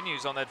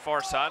continues on that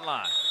far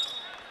sideline.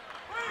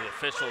 The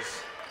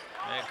officials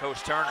and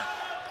Coach Turner.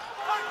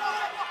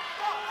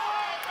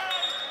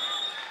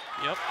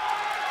 Yep.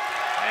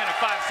 And a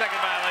 5-second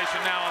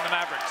violation now on the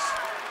Mavericks.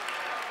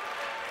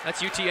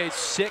 That's UTA's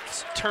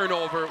 6th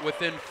turnover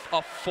within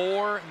a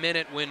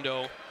 4-minute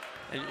window.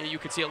 And you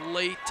can see a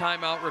late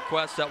timeout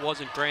request that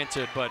wasn't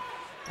granted, but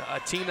a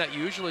team that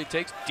usually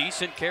takes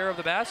decent care of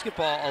the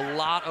basketball, a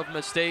lot of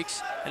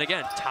mistakes. And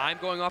again, time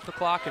going off the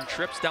clock and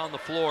trips down the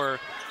floor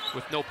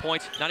with no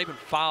points, not even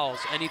fouls,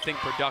 anything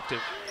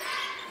productive.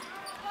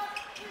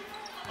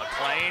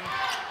 McLean,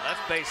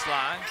 left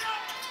baseline.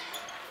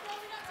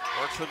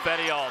 Works with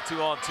Betty All,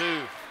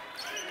 2-on-2.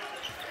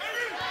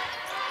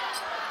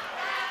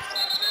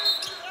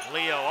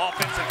 Leo,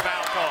 offensive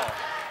foul call.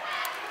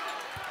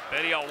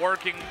 Betty All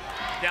working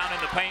down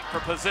in the paint for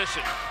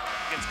position.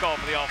 Gets called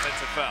for the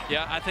offensive foul.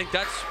 Yeah, I think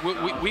that's,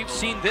 we've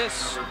seen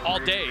this all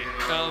day.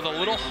 The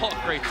little hook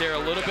right there, a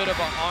little bit of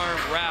an arm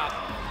wrap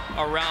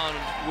around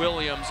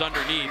Williams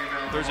underneath.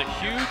 There's a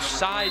huge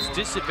size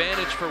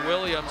disadvantage for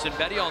Williams, and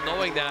Betty All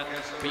knowing that,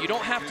 but you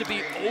don't have to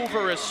be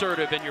over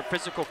assertive in your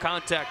physical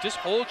contact. Just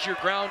hold your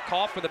ground,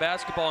 call for the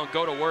basketball, and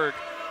go to work.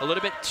 A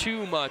little bit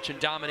too much in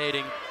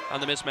dominating on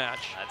the mismatch.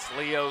 That's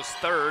Leo's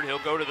 3rd. He'll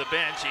go to the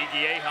bench.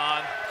 Iggy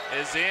Ahan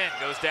is in,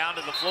 goes down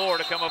to the floor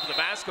to come up with the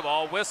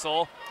basketball.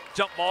 Whistle,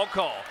 jump ball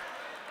call.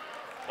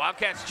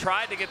 Wildcats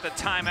tried to get the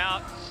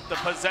timeout, the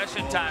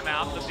possession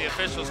timeout that the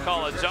officials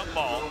call a jump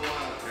ball.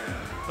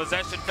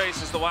 Possession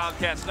faces the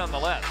Wildcats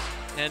nonetheless.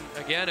 And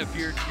again, if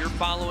you're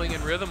following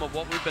in rhythm of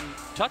what we've been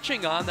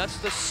touching on, that's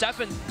the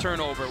 7th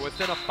turnover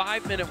within a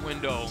 5-minute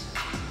window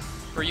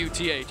for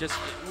UTA. Just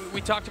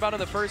we talked about in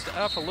the first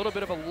half a little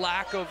bit of a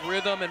lack of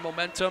rhythm and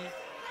momentum,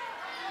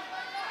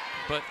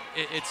 but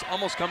it's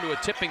almost come to a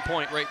tipping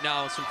point right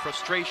now. Some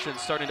frustration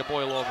starting to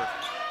boil over.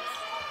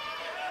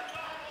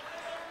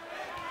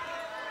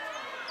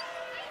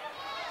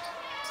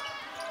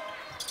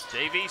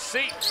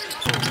 JVC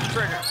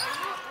trigger.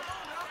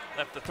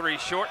 Left the 3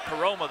 short.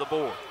 Caroma the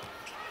board.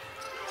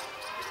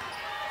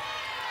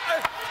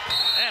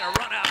 And a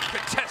run out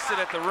contested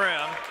at the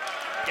rim.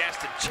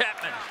 Gaston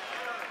Chapman.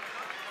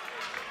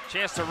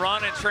 Chance to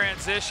run in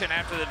transition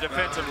after the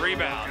defensive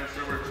rebound.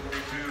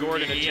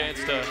 Gordon a chance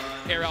to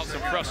air out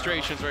some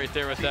frustrations right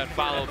there with that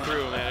follow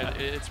through, man.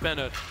 It's been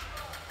a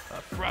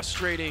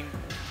frustrating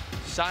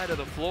side of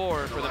the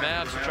floor for the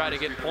Mavs to try to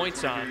get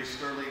points on. It's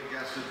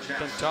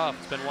been tough.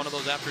 It's been one of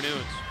those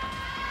afternoons.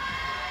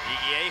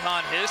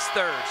 Yehan his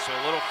 3rd, so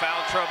a little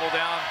foul trouble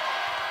down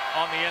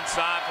on the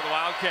inside for the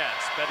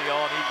Wildcats.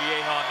 Bettiol and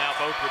Yehan now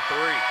both with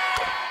 3.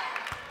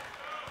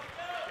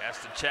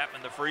 Gaston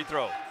Chapman the free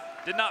throw.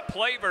 Did not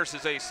play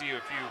versus ACU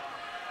a few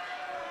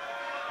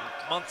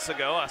months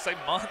ago. I say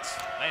months,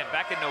 man,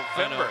 back in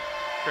November.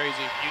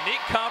 Crazy.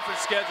 Unique conference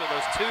schedule,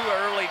 those 2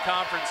 early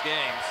conference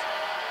games,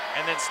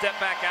 and then step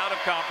back out of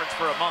conference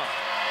for a month.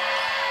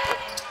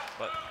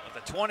 But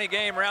with a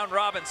 20-game round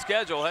robin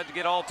schedule, had to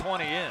get all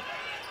 20 in.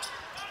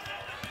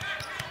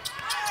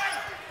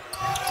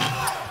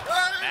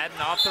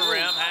 Madden off the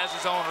rim, has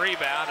his own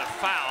rebound, a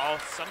foul.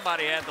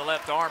 Somebody had the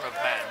left arm of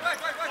Madden.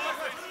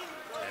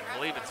 I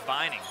believe it's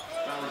Vining.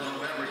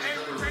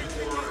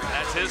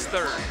 That's his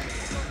 3rd.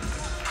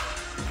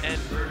 And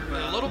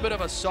a little bit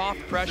of a soft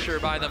pressure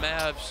by the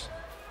Mavs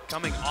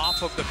coming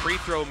off of the free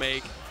throw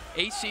make.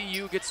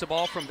 ACU gets the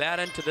ball from that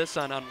end to this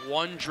end on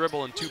 1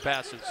 dribble and 2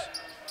 passes.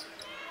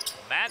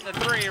 Madden the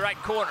 3, right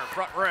corner,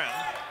 front rim.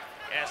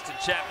 Gaston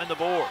Chapman the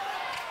board.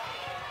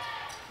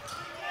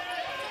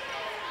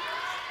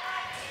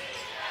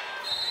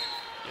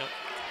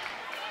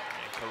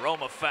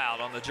 Caroma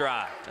fouled on the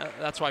drive.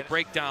 That's why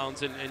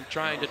breakdowns and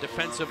trying to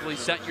defensively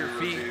set your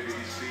feet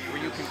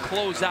where you can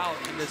close out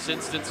in this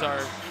instance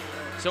are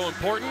so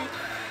important.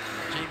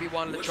 JV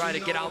wanted to try to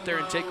get out there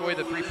and take away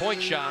the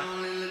 3-point shot.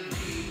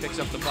 Picks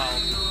up the foul.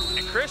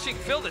 And Chris, you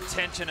can feel the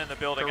tension in the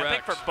building. Correct. I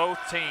think for both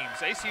teams.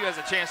 ACU has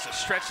a chance to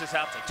stretch this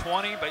out to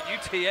 20, but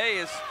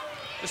UTA is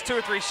just 2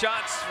 or 3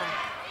 shots from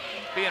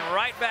being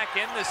right back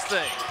in this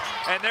thing.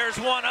 And there's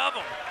one of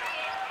them.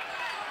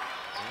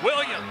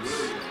 Williams.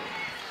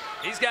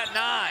 He's got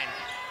 9.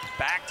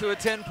 Back to a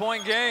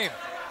 10-point game.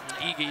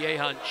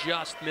 Yehan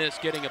just missed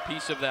getting a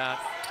piece of that.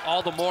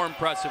 All the more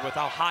impressive with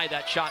how high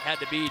that shot had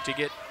to be to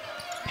get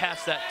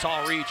past that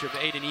tall reach of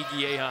Aiden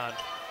Yehan.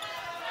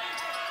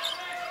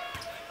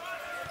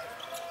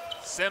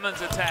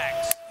 Simmons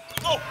attacks.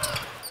 Oh!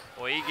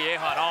 Boy,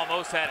 Yehan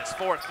almost had his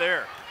 4th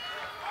there.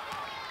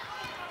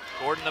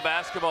 Gordon the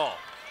basketball.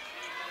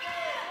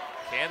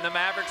 Can the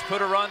Mavericks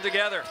put a run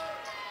together?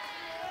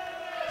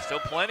 Still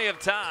plenty of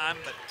time,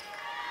 but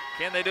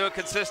can they do it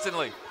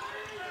consistently?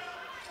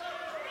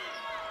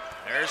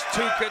 There's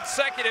 2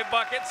 consecutive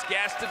buckets.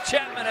 Gaston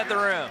Chapman at the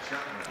rim.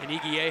 And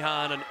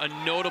Yehan, a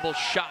notable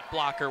shot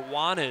blocker,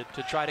 wanted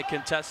to try to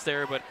contest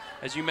there, but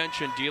as you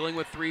mentioned, dealing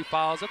with 3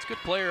 fouls, that's good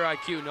player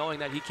IQ, knowing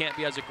that he can't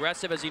be as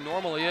aggressive as he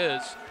normally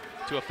is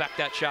to affect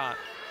that shot.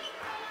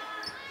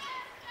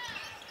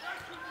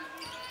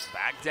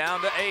 Back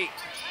down to 8.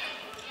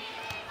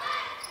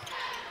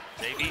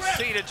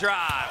 JVC to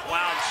drive.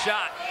 Wild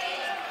shot.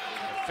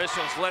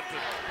 Officials let the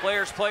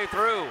players play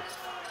through.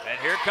 And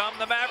here come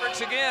the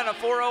Mavericks again, a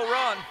 4-0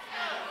 run.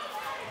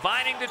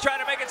 Vining to try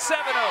to make it 7-0.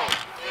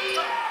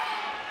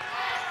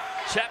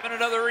 Chapman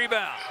another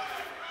rebound.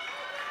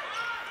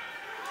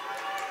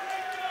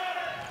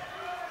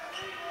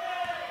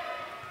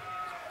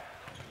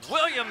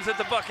 Williams at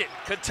the bucket,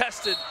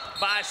 contested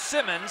by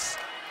Simmons.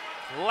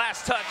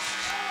 Last touch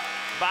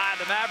by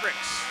the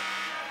Mavericks.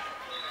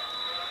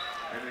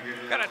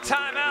 Got a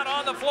timeout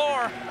on the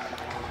floor.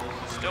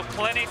 Still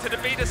plenty to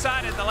be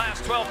decided in the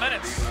last 12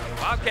 minutes.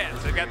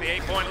 Wildcats have got the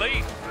 8-point lead.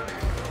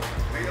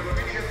 We have a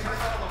media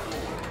timeout on the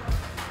floor.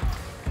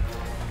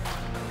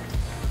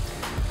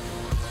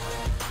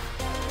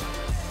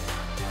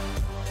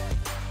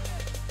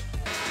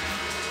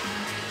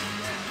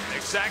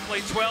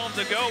 Exactly 12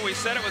 to go. We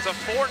said it was a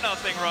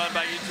 4-0 run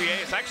by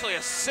UTA. It's actually a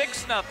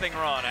 6-0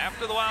 run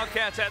after the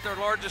Wildcats had their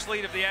largest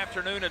lead of the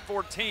afternoon at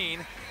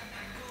 14.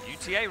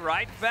 UTA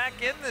right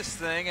back in this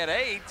thing at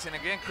 8. And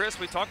again, Chris,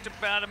 we talked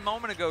about a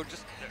moment ago,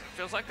 just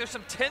feels like there's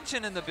some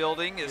tension in the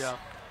building. Is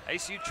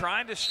ACU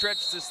trying to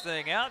stretch this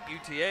thing out?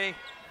 UTA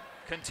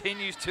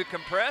continues to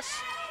compress.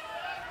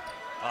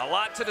 A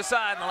lot to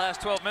decide in the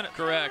last 12 minutes.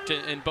 Correct,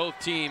 and both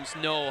teams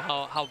know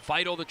how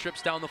vital the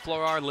trips down the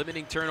floor are,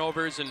 limiting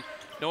turnovers and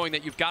knowing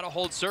that you've got to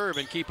hold serve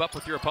and keep up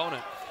with your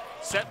opponent.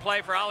 Set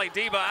play for Ali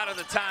Deba out of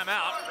the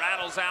timeout.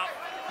 Rattles out.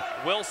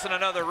 Wilson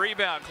another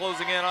rebound,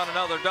 closing in on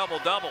another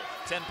double-double.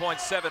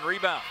 10.7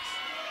 rebounds.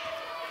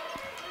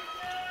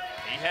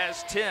 He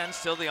has 10,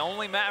 still the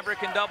only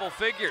Maverick in double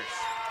figures.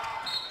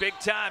 Big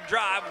time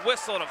drive,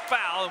 whistle and a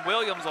foul, and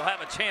Williams will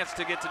have a chance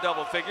to get to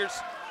double figures.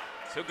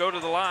 So he'll go to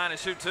the line and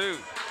shoot 2.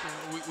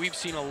 We've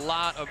seen a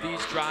lot of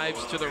these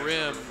drives to the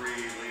rim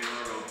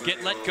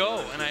get let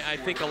go, and I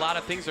think a lot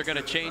of things are going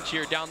to change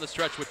here down the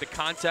stretch with the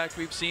contact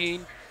we've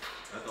seen.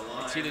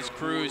 You see this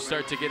Cruz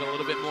start to get a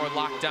little bit more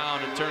locked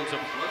down in terms of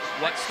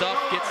what stuff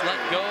gets let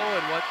go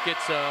and what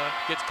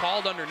gets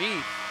called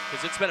underneath,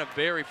 because it's been a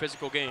very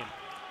physical game.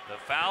 The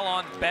foul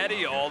on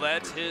Bettiol,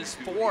 that's his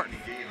 4th.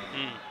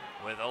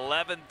 With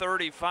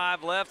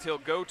 11:35 left, he'll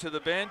go to the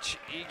bench.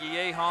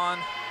 Igiehan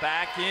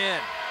back in.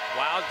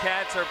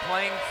 Wildcats are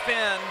playing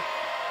Finn.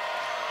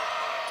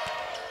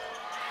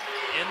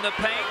 In the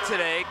paint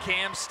today,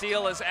 Cam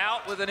Steele is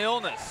out with an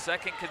illness.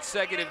 Second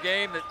consecutive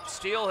game that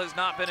Steele has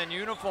not been in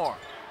uniform.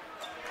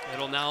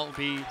 It'll now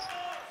be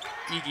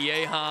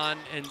Igiehan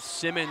and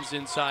Simmons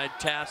inside,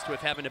 tasked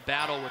with having to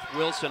battle with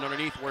Wilson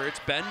underneath, where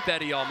it's been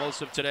Bettiol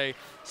most of today.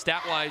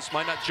 Stat-wise,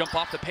 might not jump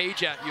off the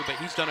page at you, but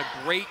he's done a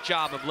great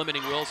job of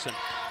limiting Wilson.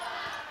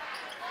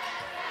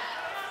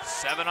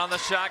 7 on the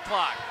shot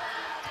clock.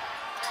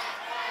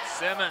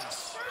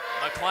 Simmons,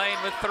 McLean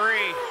with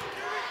 3.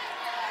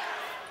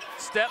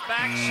 Step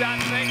back, shot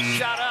fake,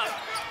 shot up.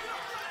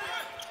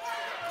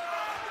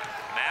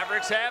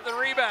 Mavericks have the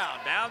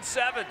rebound, down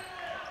 7.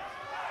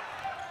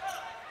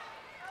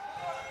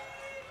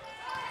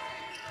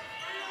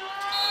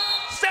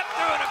 Step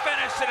through and a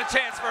finish and a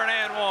chance for an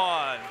and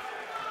 1.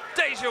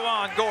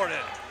 Dejuan Gordon.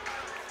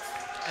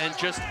 And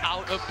just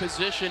out of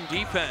position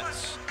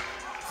defense.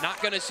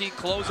 Not going to see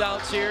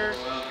closeouts here.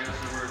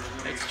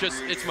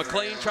 It's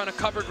McLean trying to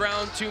cover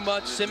ground too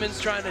much. Simmons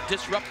trying to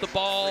disrupt the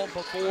ball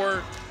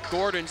before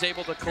Gordon's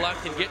able to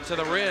collect and get to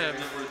the rim.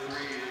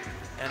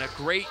 And a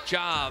great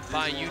job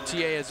by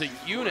UTA as a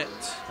unit,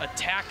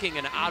 attacking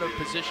an out of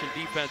position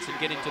defense and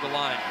getting to the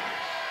line.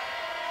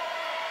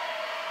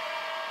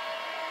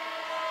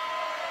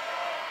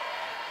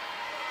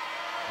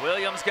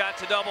 Williams got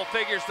to double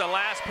figures the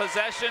last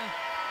possession.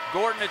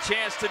 Gordon a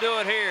chance to do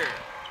it here.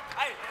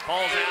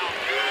 Falls out.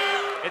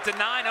 It's a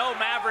 9-0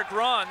 Maverick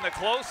run, the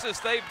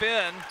closest they've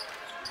been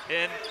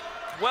in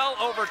well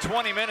over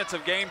 20 minutes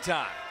of game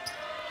time.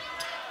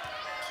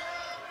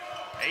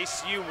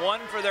 ACU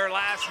won for their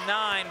last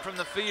 9 from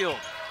the field.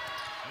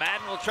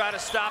 Madden will try to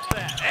stop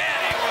that,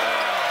 and he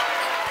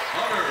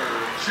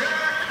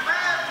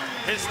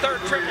will. His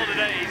 3rd triple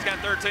today, he's got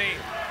 13.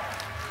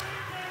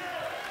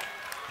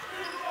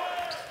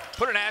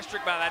 Put an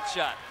asterisk by that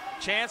shot.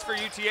 Chance for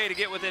UTA to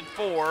get within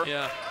 4.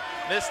 Yeah.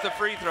 Missed the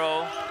free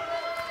throw.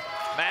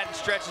 Madden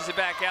stretches it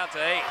back out to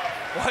 8.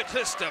 What,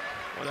 just a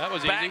that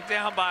was back easy.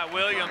 Down by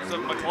Williams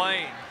of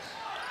McLean.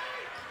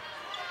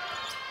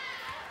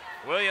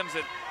 Williams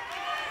at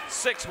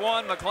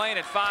 6'1", McLean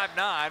at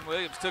 5'9".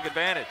 Williams took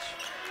advantage.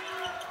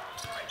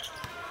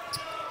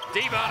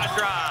 Deep on a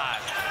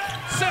drive.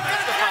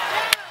 Simmons the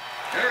foul.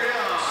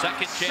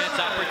 Second chance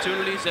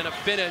opportunities and a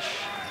finish.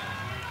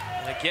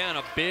 And again,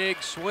 a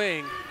big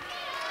swing.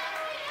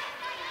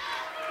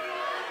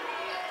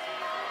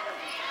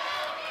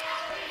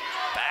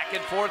 Back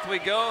and forth we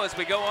go as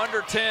we go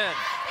under 10.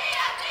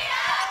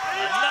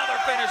 Another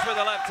finish with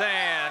the left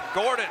hand.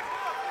 Gordon.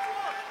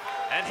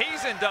 And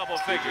he's in double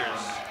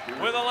figures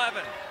with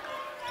 11.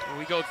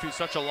 We go through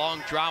such a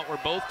long drought where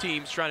both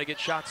teams trying to get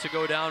shots to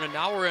go down, and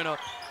now we're in a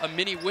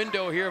mini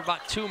window here of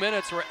about 2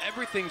 minutes where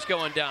everything's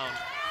going down.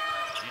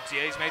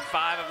 UTA's made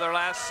 5 of their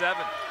last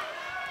 7.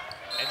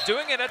 And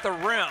doing it at the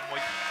rim.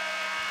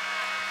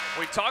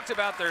 We talked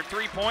about their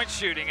three-point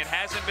shooting. It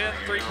hasn't been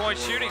three-point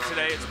shooting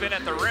today. It's been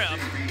at the rim.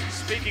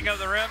 Speaking of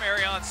the rim,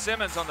 Arion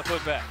Simmons on the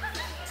putback.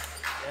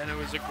 And it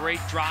was a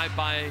great drive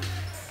by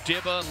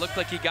Dibba. Looked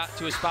like he got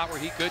to a spot where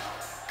he could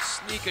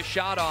sneak a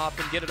shot off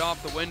and get it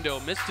off the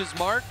window. Missed his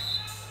mark.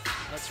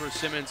 That's where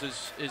Simmons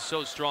is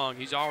so strong.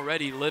 He's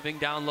already living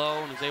down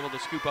low and is able to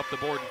scoop up the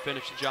board and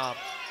finish the job.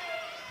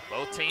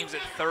 Both teams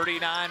at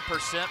 39%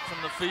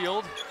 from the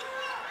field.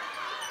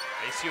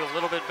 ACU a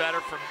little bit better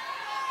from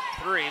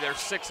 3. They're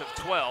 6 of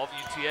 12.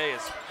 UTA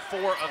is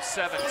 4 of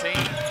 17.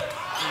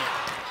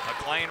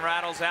 McLean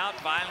rattles out,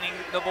 finding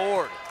the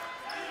board.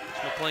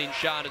 McLean's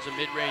shot is a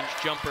mid-range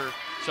jumper,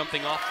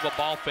 something off of a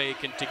ball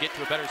fake, and to get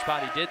to a better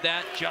spot, he did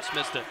that, just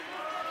missed it.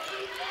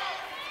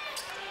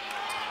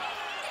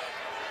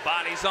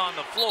 Bodies on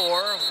the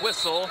floor,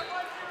 whistle.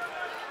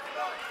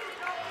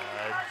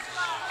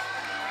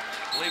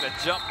 I believe a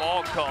jump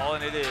ball call,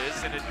 and it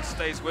is, and it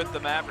stays with the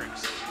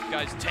Mavericks.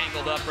 Guys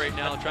tangled up right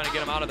now, trying to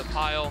get him out of the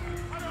pile.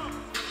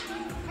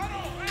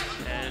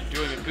 And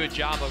doing a good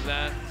job of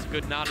that. It's a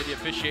good nod to the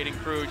officiating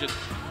crew, just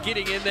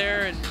getting in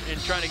there and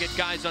trying to get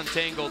guys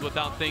untangled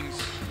without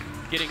things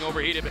getting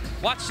overheated. But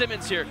watch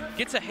Simmons here,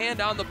 gets a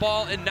hand on the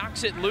ball and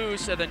knocks it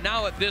loose, and then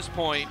now at this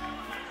point,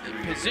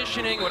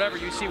 positioning, whatever,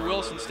 you see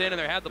Wilson standing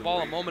there, had the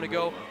ball a moment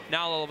ago.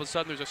 Now all of a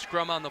sudden there's a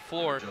scrum on the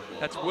floor.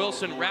 That's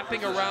Wilson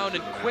wrapping around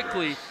and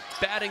quickly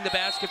batting the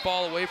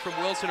basketball away from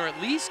Wilson, or at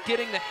least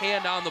getting the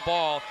hand on the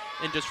ball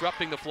and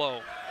disrupting the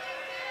flow.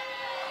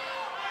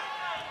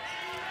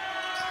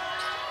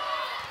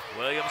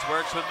 Williams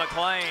works with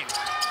McLean,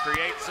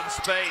 creates some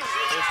space,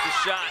 missed the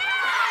shot.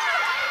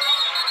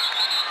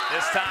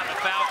 This time a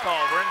foul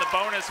call. We're in the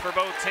bonus for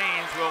both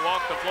teams. We'll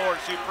walk the floor,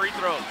 shoot free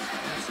throws.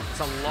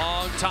 It's a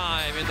long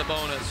time in the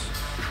bonus.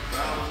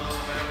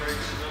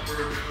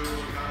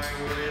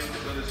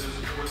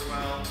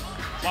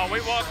 While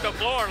we walk the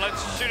floor,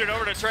 let's shoot it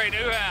over to Trey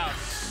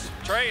Newhouse.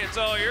 Trey, it's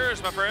all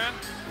yours, my friend.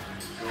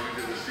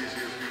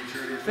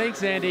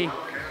 Thanks, Andy.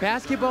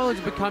 Basketball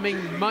is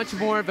becoming much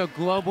more of a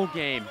global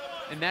game,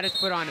 and that is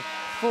put on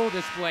full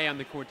display on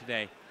the court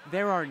today.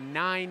 There are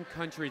 9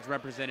 countries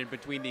represented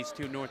between these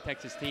two North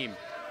Texas teams.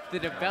 The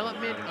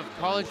development of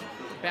college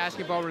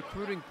basketball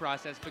recruiting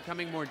process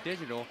becoming more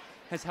digital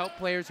has helped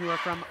players who are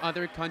from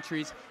other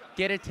countries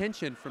get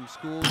attention from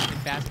schools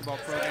and basketball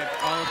programs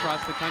all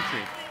across the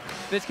country.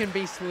 This can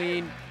be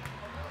seen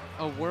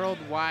a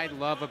worldwide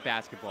love of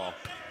basketball.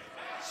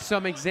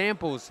 Some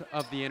examples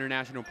of the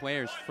international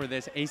players for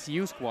this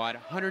ACU squad: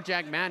 Hunter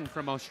Jack Madden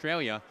from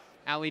Australia,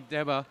 Ali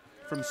Deba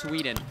from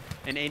Sweden,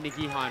 and Aiden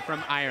Gihan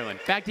from Ireland.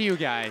 Back to you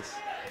guys.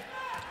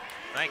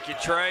 Thank you,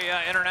 Trey.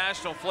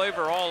 International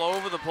flavor all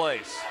over the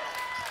place.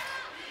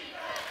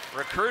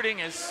 Recruiting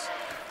is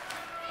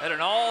at an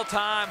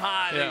all-time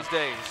high these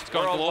days. It's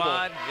gone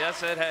worldwide. global.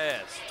 Yes, it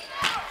has.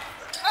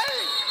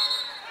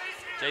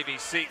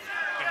 JVC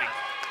can be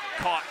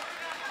caught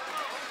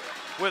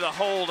with a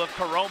hold of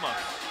Karoma.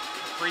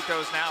 Free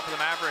throws now for the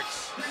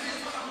Mavericks.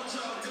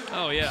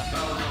 Oh, yeah.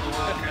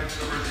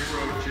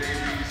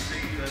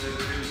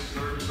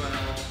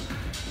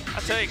 I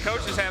tell you,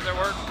 coaches have their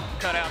work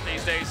cut out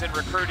these days in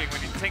recruiting.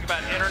 When you think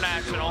about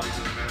international,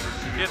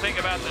 you think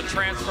about the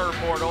transfer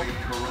portal,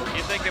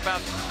 you think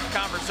about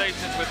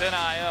conversations with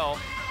NIL,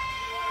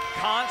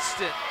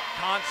 constant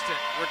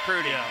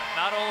recruiting,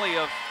 not only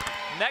of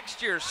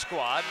next year's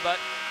squad, but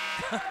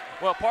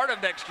well, part of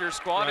next year's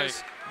squad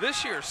is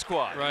this year's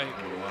squad. Right.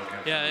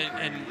 Yeah,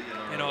 and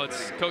you know,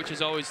 it's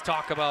coaches always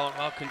talk about,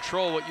 well,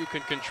 control what you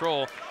can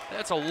control.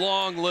 That's a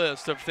long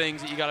list of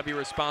things that you got to be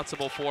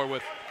responsible for,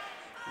 with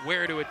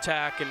where to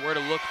attack and where to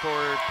look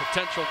for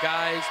potential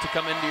guys to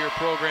come into your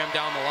program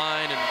down the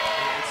line, and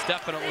it's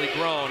definitely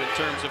grown in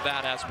terms of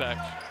that aspect.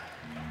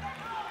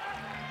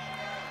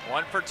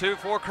 1 for 2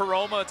 for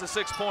Karoma. It's a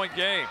 6-point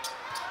game.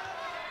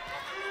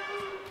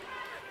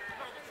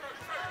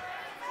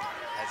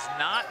 Has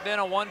not been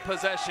a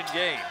one-possession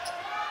game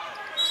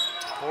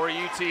for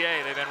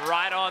UTA. They've been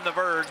right on the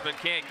verge, but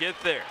can't get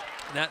there.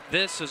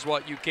 This is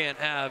what you can't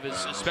have,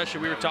 is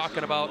especially we were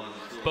talking about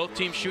both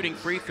teams shooting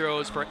free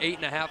throws for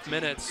 8.5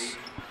 minutes.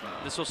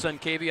 This will send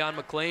Kavion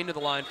McLean to the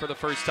line for the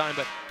first time,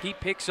 but he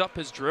picks up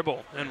his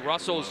dribble, and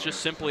Russell is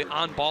just simply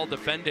on ball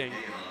defending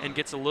and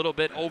gets a little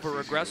bit over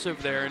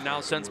aggressive there, and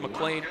now sends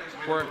McLean,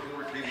 where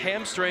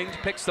hamstringed,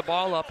 picks the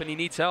ball up, and he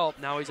needs help.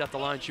 Now he's at the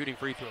line shooting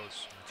free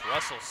throws. It's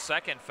Russell's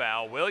second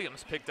foul.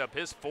 Williams picked up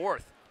his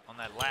 4th on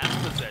that last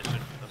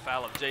possession, the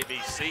foul of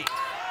JVC.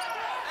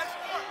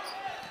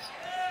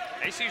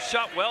 ACU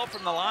shot well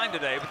from the line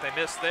today, but they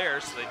missed there,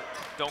 so they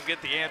don't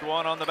get the and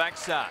one on the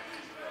backside.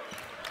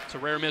 It's a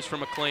rare miss from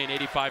McLean,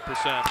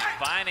 85%.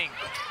 Vining,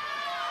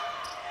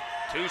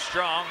 too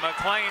strong.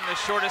 McLean, the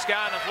shortest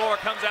guy on the floor,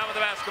 comes out with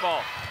the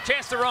basketball.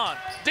 Chance to run.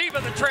 Deep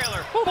in the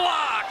trailer.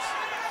 Blocks.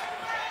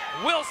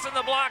 Wilson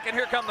the block, and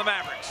here come the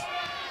Mavericks.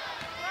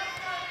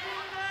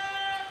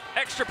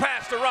 Extra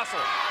pass to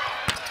Russell.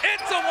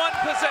 It's a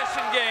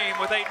one-possession game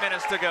with 8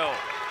 minutes to go.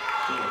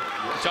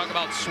 Talk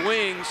about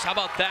swings. How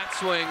about that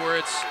swing where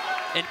it's,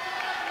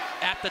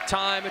 at the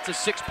time, it's a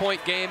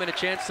 6-point game and a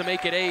chance to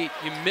make it 8.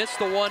 You miss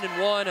the 1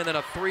 and 1, and then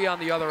a 3 on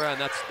the other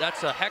end.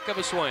 That's a heck of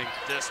a swing.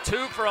 Just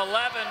 2 for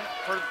 11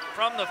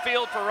 from the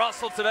field for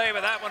Russell today,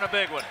 but that one a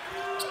big one.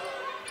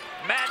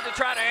 Madden to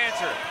try to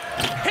answer.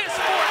 His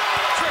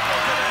 4th triple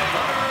today.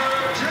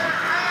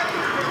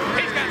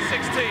 He's got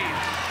 16.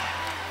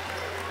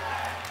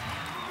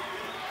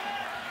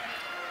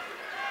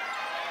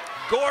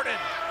 Gordon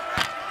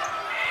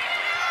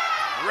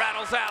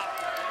rattles out.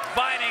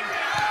 Vining.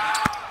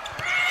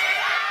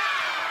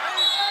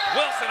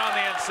 Wilson on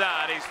the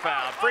inside. He's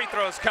fouled. Free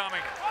throws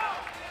coming.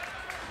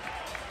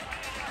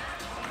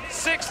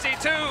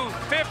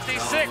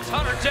 62-56.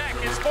 Hunter Jack,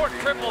 his 4th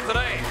triple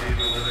today.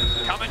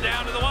 Coming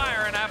down to the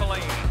wire in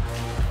Abilene.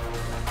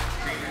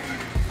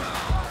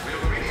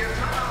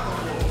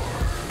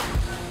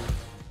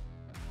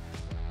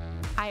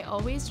 I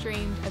always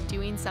dreamed of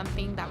doing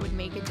something that would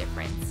make a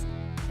difference,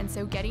 and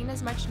so getting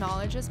as much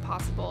knowledge as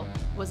possible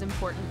was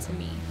important to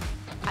me.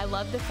 I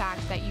love the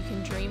fact that you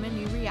can dream a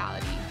new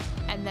reality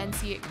and then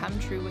see it come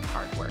true with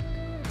hard work.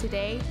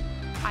 Today,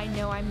 I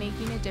know I'm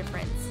making a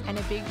difference, and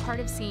a big part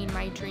of seeing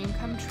my dream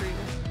come true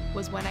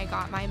was when I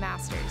got my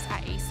master's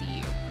at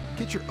ACU.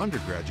 Get your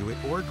undergraduate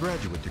or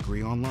graduate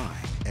degree online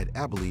at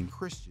Abilene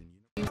Christian.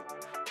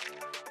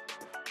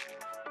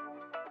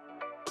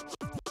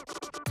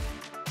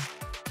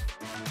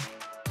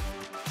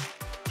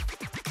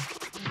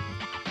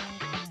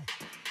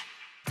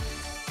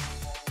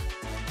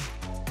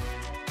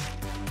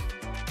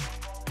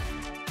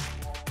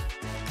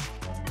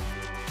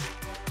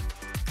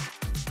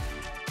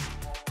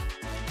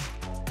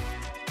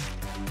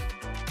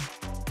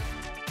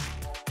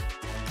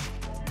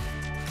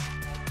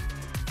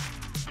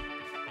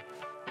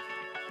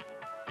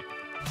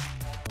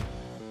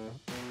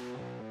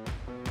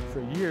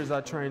 For years,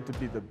 I trained to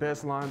be the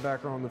best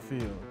linebacker on the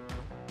field.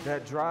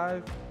 That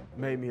drive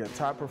made me a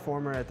top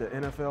performer at the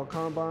NFL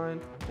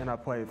Combine, and I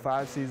played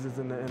 5 seasons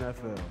in the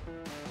NFL.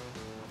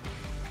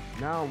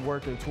 Now I'm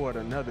working toward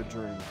another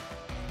dream,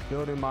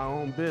 building my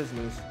own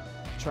business,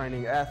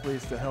 training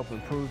athletes to help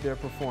improve their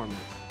performance.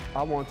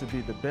 I want to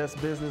be the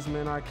best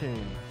businessman I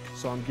can,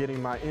 so I'm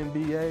getting my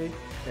MBA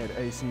at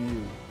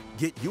ACU.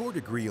 Get your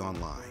degree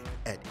online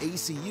at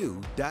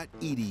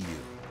acu.edu.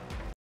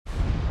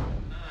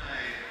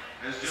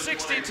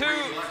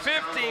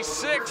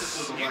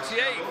 62-56,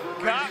 UTA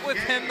got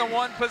within the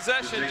one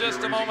possession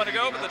just a moment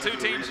ago, but the two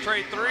teams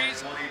trade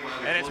threes,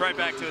 and it's right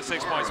back to a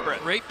 6-point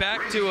spread. Right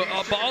back to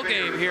a ball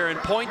game here, and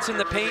points in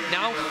the paint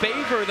now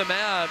favor the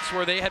Mavs,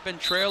 where they had been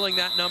trailing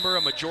that number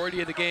a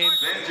majority of the game,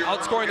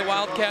 outscoring the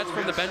Wildcats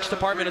from the bench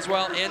department as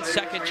well, and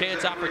second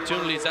chance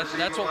opportunities.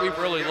 That's what we've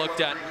really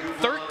looked at.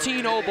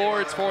 13-0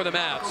 boards for the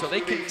Mavs, so they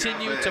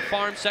continue to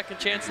farm second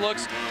chance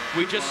looks.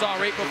 We just saw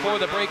right before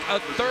the break a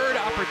third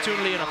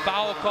opportunity and a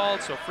foul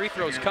called, so free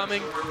throws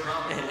coming,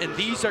 and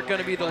these are going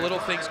to be the little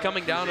things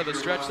coming down to the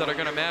stretch that are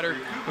going to matter.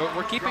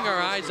 We're keeping our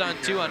eyes on,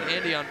 too, on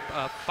Andy on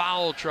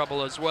foul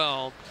trouble as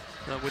well,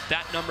 with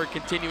that number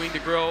continuing to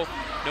grow.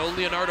 No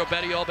Leonardo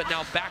Bettiol, but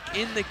now back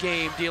in the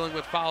game dealing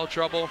with foul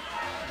trouble.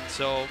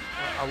 So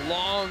a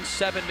long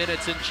 7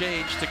 minutes and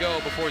change to go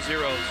before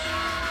zeros.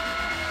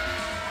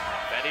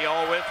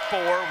 Bettiol with 4.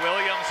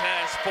 Williams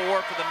has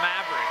 4 for the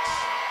Mavericks.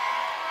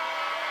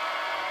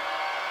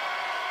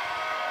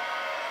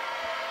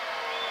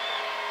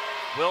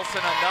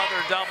 Wilson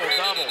another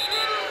double-double.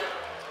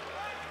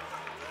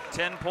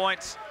 10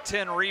 points,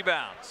 10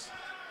 rebounds.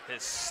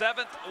 His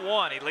 7th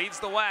one. He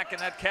leads the WAC in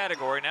that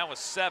category now with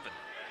 7.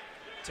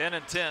 10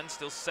 and 10,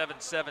 still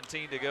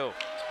 7:17 to go.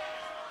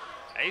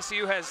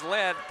 ACU has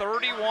led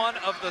 31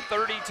 of the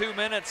 32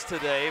 minutes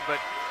today, but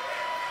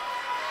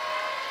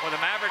the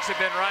Mavericks have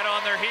been right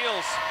on their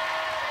heels.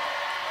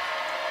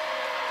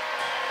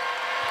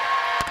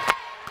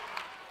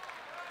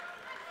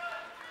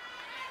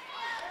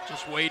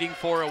 Just waiting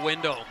for a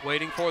window,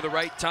 waiting for the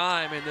right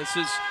time, and this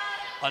is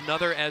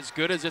another as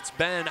good as it's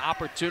been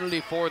opportunity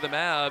for the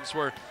Mavs,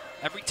 where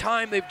every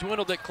time they've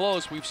dwindled it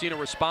close, we've seen a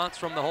response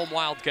from the home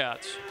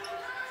Wildcats.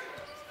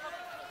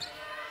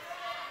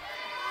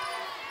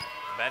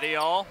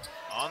 Bettiol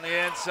on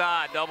the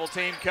inside, double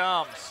team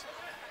comes.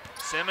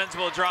 Simmons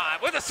will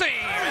drive with a seam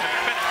and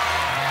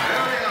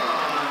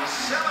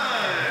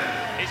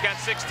finish. He's got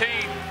 16.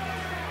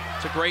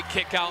 It's a great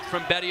kick out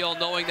from Bettiol,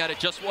 knowing that it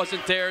just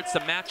wasn't there. It's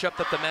the matchup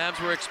that the Mavs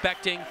were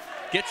expecting.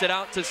 Gets it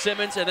out to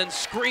Simmons and then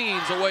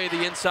screens away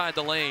the inside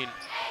the lane.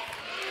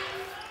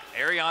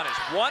 Ariana's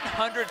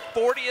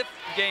 140th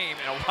game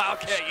in a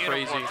Wildcat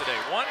uniform today.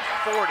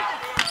 140.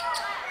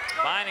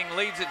 Vining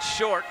leads it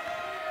short.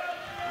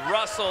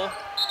 Russell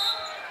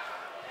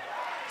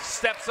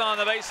steps on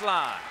the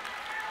baseline.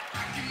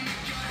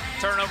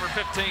 Turnover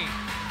 15.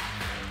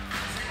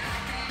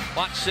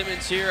 Watch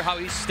Simmons here, how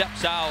he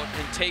steps out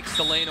and takes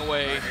the lane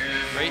away.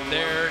 Right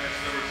there.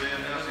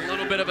 A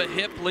little bit of a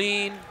hip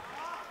lean.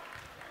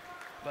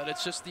 But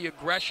it's just the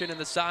aggression and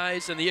the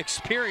size and the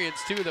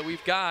experience, too, that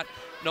we've got,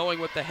 knowing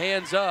with the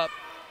hands up,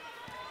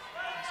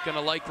 it's going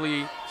to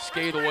likely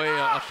skate away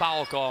a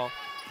foul call.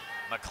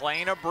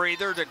 McLean a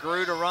breather,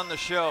 DeGrew to run the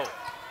show.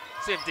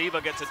 See if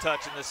Deba gets a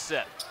touch in this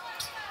set.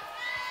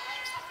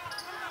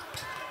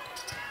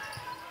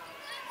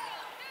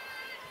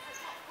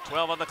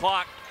 On the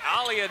clock.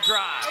 Alia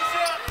drive.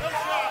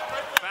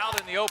 Fouled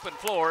in the open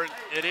floor.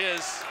 It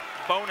is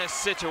bonus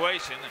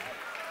situation.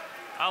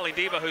 Ali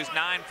Deba, who's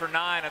 9 for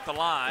 9 at the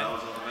line,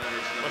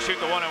 will shoot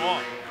the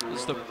 1-and-1.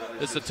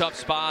 It's the tough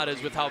spot,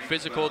 is with how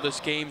physical this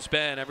game's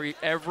been.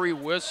 Every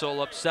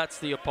whistle upsets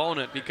the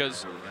opponent,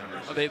 because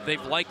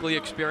they've likely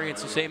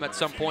experienced the same at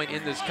some point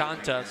in this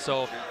contest.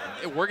 So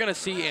we're going to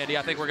see, Andy,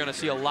 I think we're going to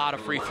see a lot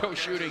of free throw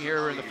shooting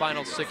here in the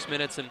final 6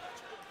 minutes, and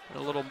a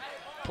little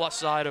plus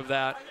side of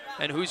that.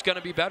 And who's going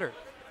to be better?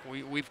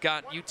 We've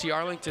got UT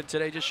Arlington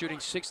today just shooting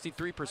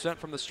 63%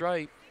 from the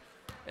stripe,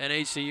 and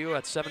ACU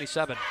at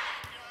 77.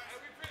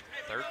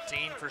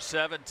 13 for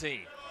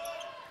 17.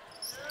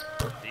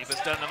 Deba's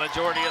done the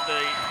majority of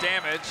the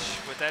damage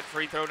with that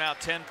free throw, now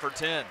 10 for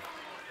 10.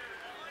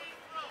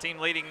 Team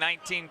leading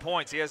 19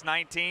 points. He has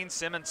 19,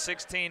 Simmons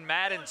 16,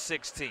 Madden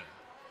 16.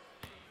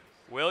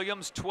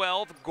 Williams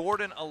 12,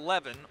 Gordon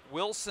 11,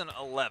 Wilson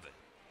 11.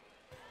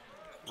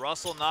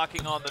 Russell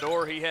knocking on the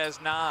door, he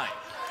has 9.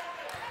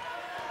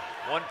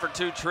 1 for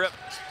 2 trip.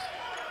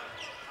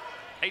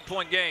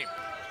 8-point game.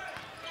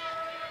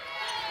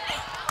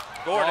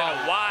 Gordon,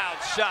 a wild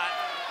shot.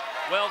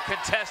 Well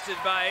contested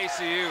by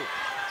ACU.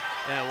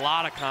 And a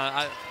lot of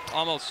I'm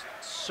almost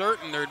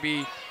certain there'd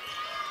be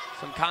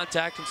some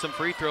contact and some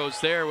free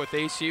throws there, with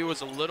ACU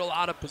was a little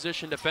out of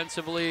position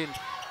defensively, and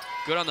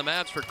good on the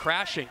Mavs for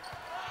crashing.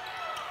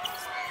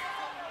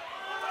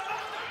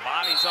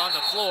 Bodies on the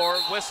floor,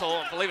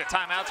 whistle, I believe a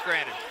timeout's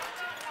granted.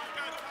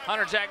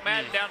 Hunter Jack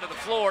Madden down to the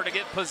floor to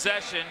get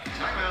possession.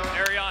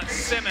 Arion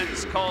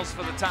Simmons calls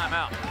for the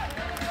timeout.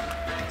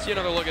 See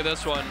another look at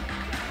this one.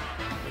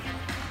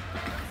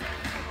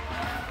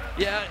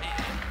 Yeah,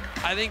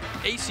 I think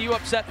ACU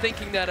upset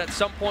thinking that at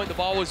some point the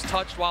ball was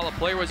touched while a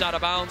player was out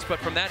of bounds, but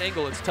from that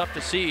angle it's tough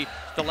to see.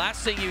 The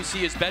last thing you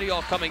see is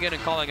Bettyall coming in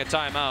and calling a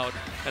timeout,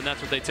 and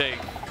that's what they take.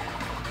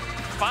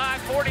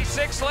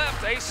 5:46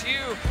 left.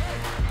 ACU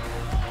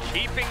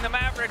keeping the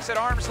Mavericks at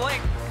arm's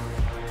length.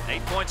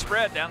 8-point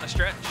spread down the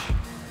stretch.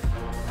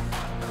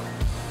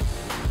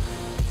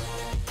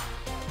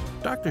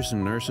 Doctors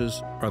and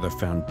nurses are the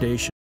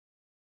foundation.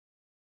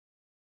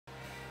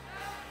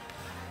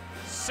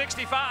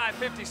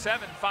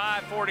 65-57,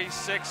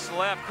 5:46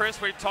 left.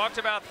 Chris, we've talked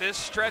about this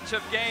stretch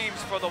of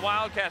games for the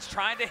Wildcats,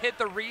 trying to hit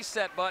the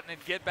reset button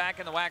and get back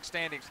in the WAC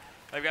standings.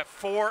 They've got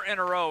 4 in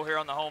a row here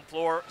on the home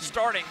floor,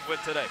 starting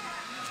with today.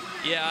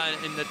 Yeah,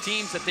 and the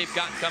teams that they've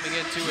gotten coming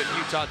into it,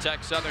 Utah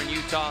Tech, Southern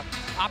Utah,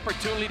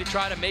 opportunity to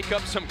try to make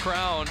up some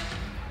ground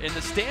in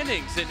the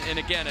standings. And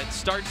again, it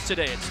starts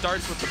today. It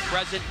starts with the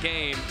present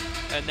game,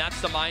 and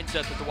that's the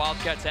mindset that the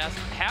Wildcats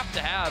have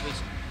to have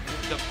is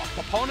the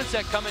opponents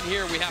that come in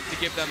here, we have to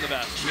give them the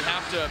best. We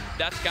have to,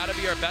 that's got to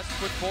be our best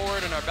foot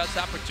forward and our best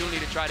opportunity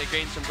to try to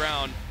gain some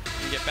ground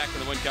and get back to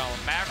the win column.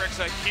 Mavericks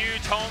a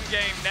huge home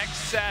game next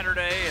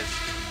Saturday as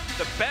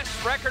the best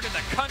record in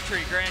the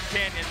country, Grand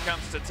Canyon,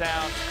 comes to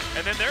town,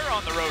 and then they're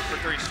on the road for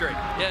 3 straight.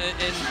 Yeah,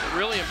 and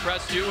really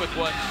impressed too with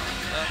what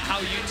how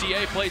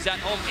UTA plays at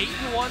home.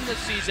 8-1 this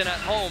season at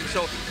home,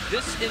 so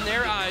this in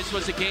their eyes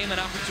was a game, an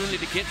opportunity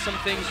to get some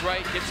things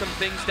right, get some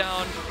things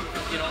down,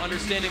 you know,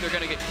 understanding they're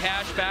going to get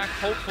cash back,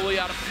 hopefully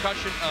out of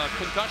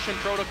concussion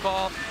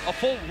protocol, a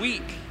full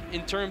week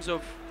in terms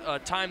of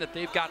time that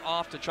they've got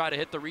off to try to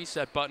hit the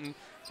reset button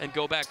and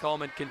go back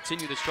home and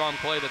continue the strong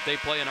play that they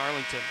play in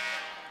Arlington.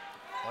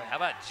 Boy, how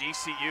about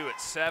GCU at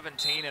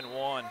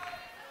 17-1?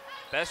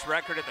 Best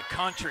record in the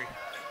country.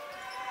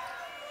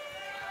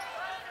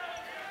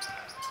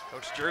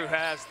 Coach Drew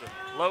has the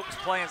Lokes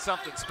playing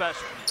something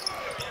special.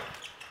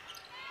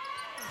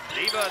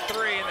 Diva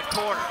 3 in the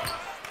corner.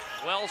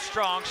 Well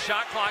strong,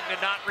 shot clock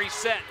did not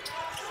reset.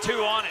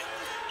 2 on it.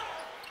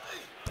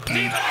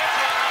 Diva gets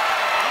one.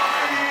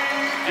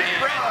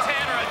 And Brett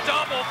Tanner, a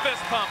double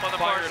fist pump on the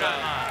far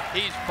sideline.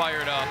 He's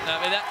fired up.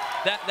 I mean,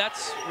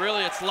 that's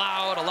really, it's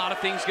loud, a lot of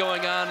things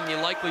going on, and you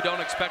likely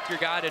don't expect your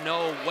guy to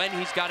know when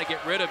he's got to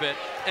get rid of it,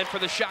 and for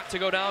the shot to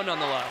go down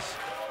nonetheless.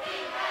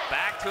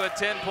 Back to a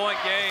 10-point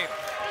game.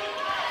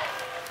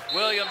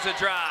 Williams a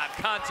drive,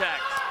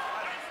 contact.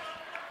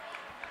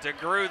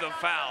 DeGrew the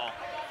foul.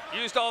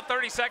 Used all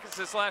 30 seconds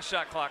this last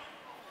shot clock.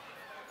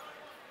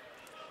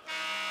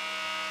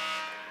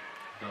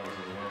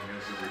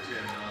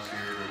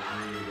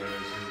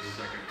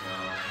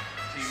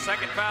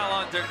 Second foul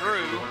on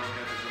DeGrew.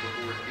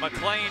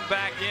 McLean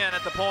back in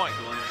at the point.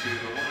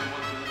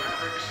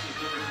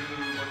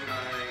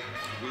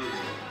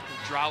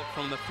 Drought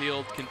from the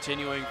field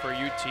continuing for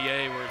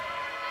UTA, where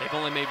they've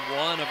only made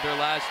 1 of their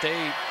last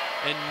 8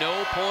 and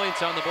no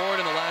points on the board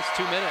in the last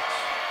 2 minutes.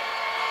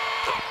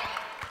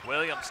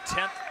 Williams'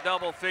 10th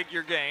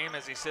double-figure game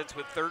as he sits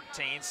with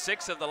 13.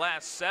 6 of the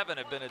last 7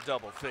 have been in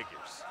double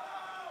figures.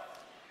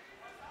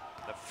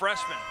 The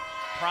freshman,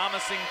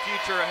 promising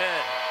future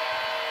ahead.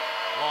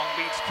 Long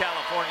Beach,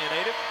 California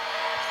native.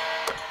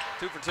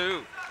 2 for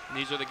 2. And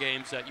these are the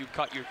games that you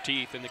cut your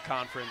teeth in the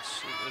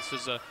conference. This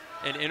is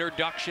an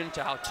introduction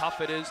to how tough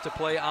it is to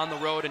play on the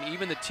road, and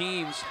even the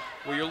teams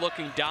where you're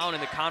looking down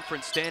in the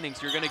conference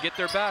standings, you're going to get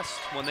their best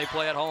when they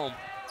play at home.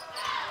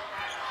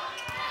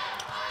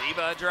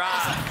 Diva drive,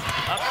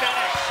 a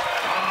finish.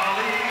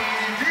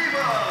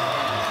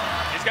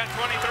 He's got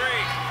 23.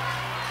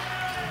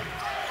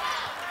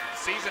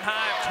 Season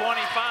high of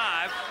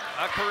 25,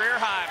 a career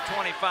high of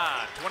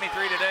 25,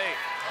 23 today.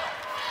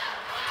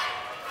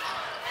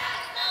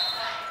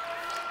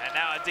 And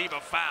now a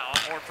Diva foul,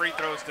 more free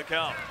throws to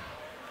come.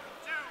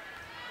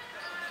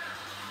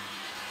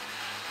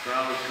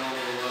 Foul is called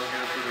on the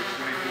Wildcats for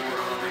 24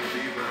 on the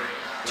Diva.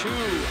 2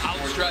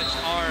 outstretched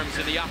arms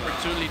and the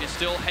opportunity to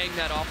still hang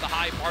that off the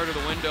high part of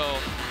the window.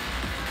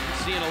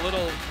 You're seeing a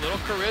little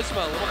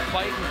charisma, a little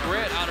fight and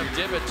grit out of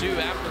Diva too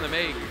after the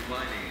make.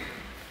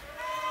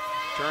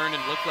 Turned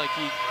and looked like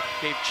he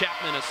gave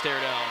Chapman a stare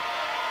down.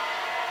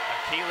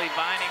 Keely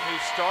Vining, who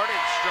started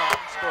strong,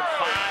 scored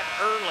 5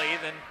 early,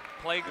 then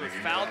plagued with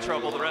foul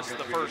trouble the rest of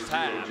the first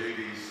half.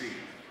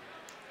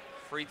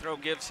 Free throw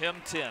gives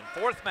him 10.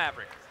 4th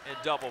Maverick in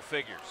double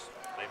figures.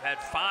 They've had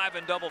 5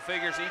 in double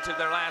figures each of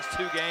their last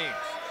 2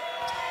 games.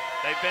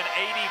 They've been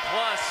 80+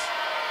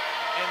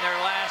 in their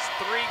last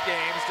 3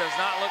 games. Does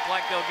not look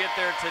like they'll get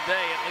there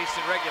today, at least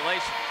in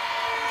regulation.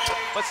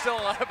 But still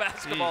a lot of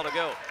basketball to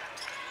go.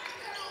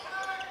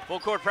 Full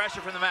court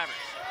pressure from the Mavericks.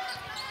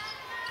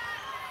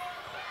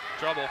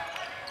 Trouble.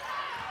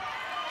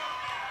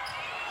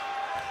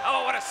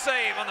 Oh, what a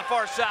save on the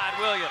far side,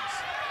 Williams.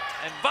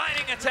 And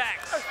Vining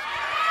attacks.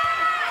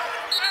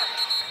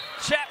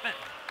 Chapman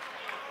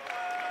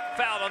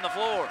fouled on the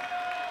floor.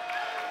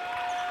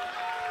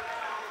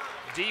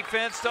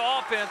 Defense to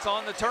offense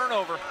on the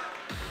turnover.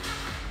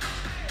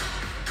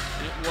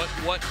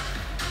 What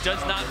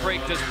does not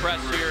break this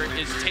press here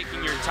is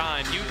taking your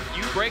time.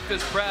 You break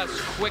this press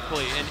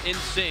quickly and in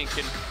sync,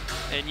 and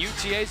And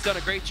UTA's done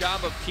a great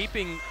job of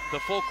keeping the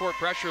full court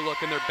pressure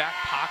look in their back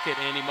pocket,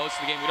 Andy, most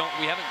of the game.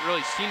 We haven't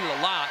really seen it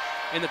a lot.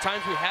 In the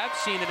times we have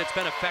seen it, it's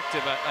been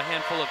effective a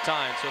handful of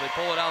times. So they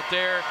pull it out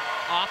there,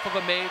 off of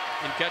a make,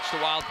 and catch the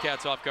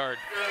Wildcats off guard.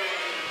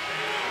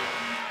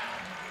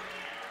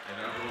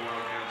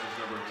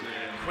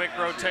 Quick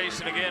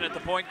rotation again at the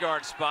point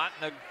guard spot.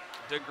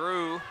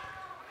 DeGrew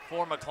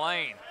for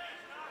McLean.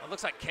 It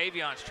looks like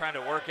Kavion's trying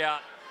to work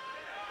out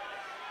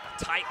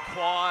a tight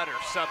quad or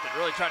something,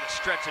 really trying to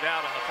stretch it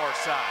out on the far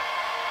side.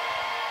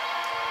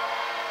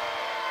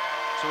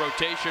 It's a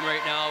rotation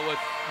right now with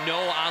no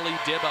Ali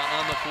Dibba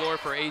on the floor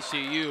for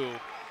ACU,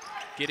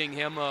 getting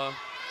him a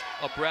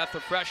breath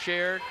of fresh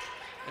air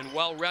and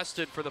well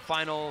rested for the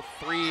final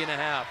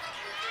 3.5.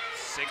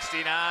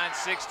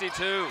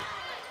 69-62.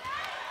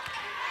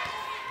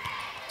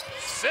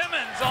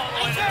 Simmons all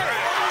the way to the track.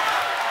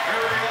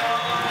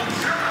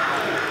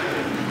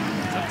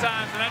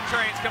 Sometimes when that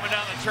train's coming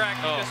down the track,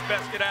 you just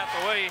best get out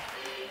the way.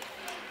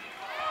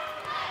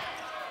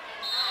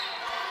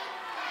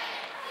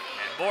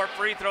 And more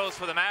free throws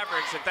for the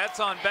Mavericks. If that's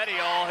on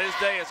Bettiol, his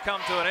day has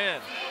come to an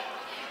end.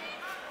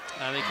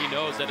 I think he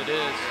knows that it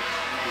is.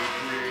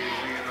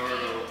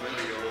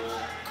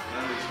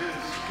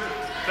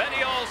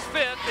 Bettiol's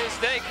fifth. His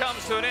day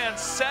comes to an end.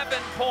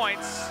 7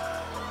 points.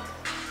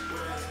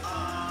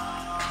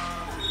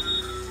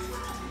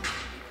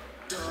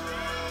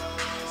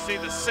 See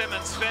the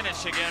Simmons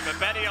finish again, but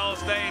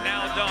Bettiol's day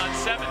now done.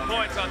 7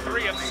 points on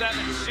 3 of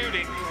 7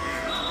 shooting.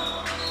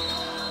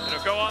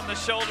 It'll go on the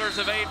shoulders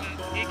of Aiden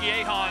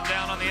Igiehan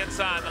down on the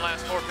inside in the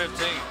last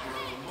 4:15.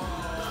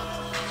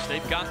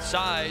 They've got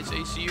size.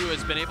 ACU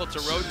has been able to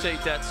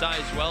rotate that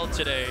size well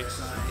today.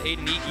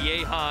 Aiden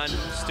Igiehan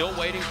still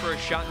waiting for a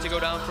shot to go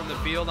down from the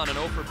field on an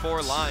 0 for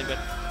 4 line, but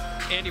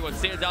Andy, what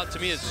stands out to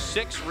me is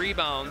 6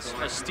 rebounds,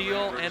 a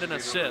steal, and an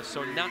assist.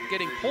 So not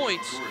getting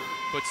points,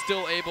 but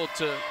still able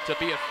to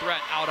be a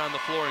threat out on the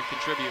floor and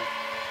contribute.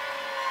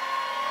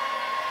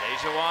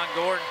 Dejuan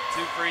Gordon,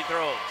 2 free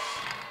throws.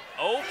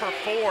 0 for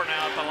 4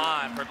 now at the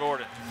line for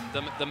Gordon.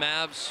 The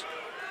Mavs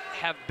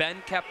have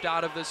been kept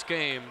out of this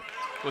game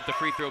with the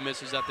free throw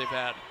misses that they've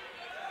had.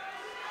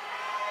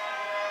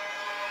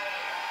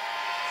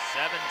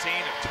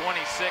 17 of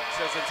 26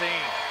 as a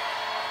team.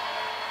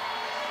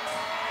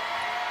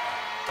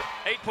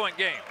 8-point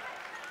game.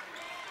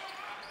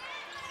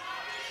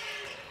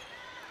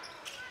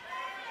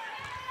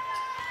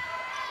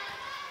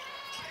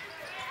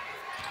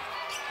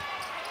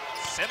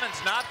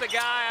 Simmons not the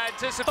guy I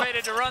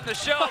anticipated to run the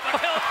show, but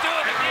he'll do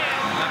it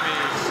again.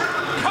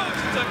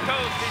 Coast to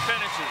coast he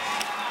finishes.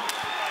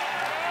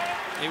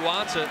 He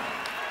wants it.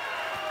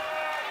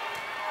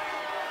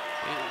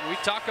 We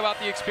talk about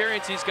the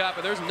experience he's got,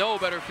 but there's no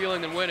better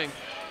feeling than winning.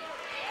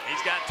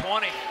 He's got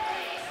 20.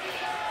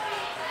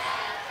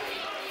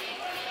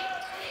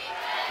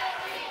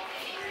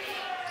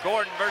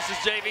 Gordon versus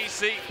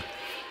JVC.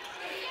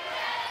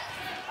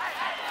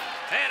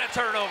 And a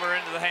turnover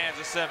into the hands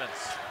of Simmons.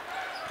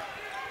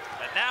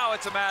 And now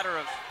it's a matter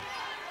of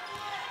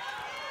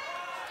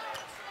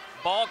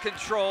ball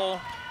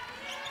control,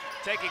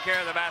 taking care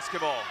of the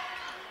basketball,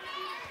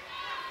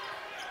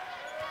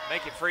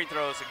 making free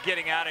throws and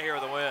getting out of here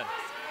with a win.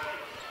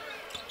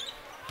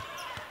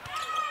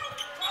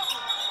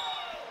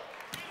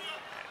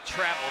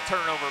 Travel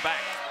turnover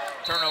back.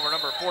 Turnover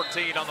number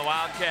 14 on the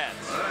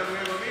Wildcats.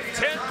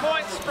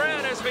 10-point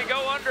spread as we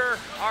go under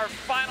our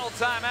final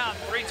timeout.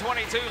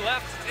 3:22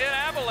 left in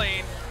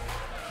Abilene.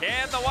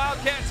 Can the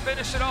Wildcats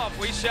finish it off?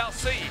 We shall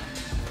see.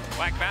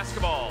 WAC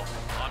basketball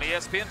on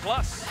ESPN+.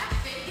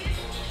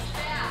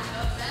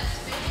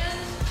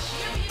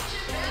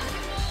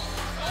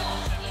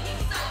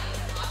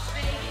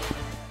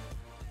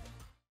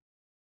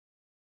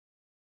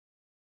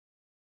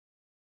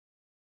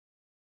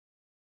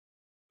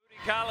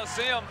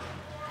 Coliseum.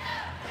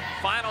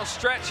 Final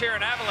stretch here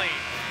in Abilene.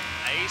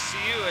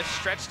 ACU has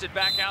stretched it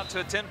back out to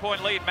a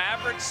 10-point lead.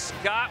 Mavericks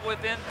got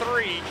within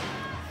 3.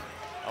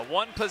 A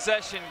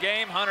 1-possession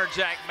game. Hunter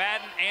Jack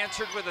Madden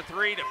answered with a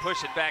 3 to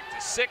push it back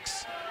to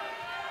 6.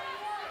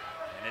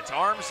 And it's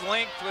arm's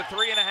length with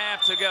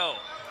 3.5 to go.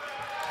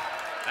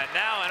 And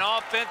now an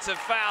offensive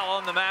foul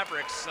on the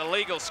Mavericks. A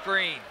legal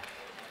screen.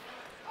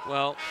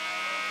 Well,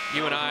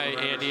 you and I,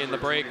 Andy, in the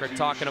break are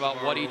talking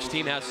about what each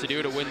team has to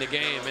do to win the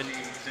game. And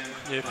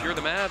if you're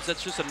the Mavs,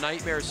 that's just a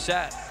nightmare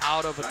set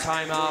out of a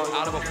timeout,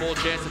 out of a full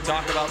chance to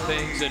talk about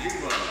things. And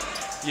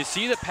you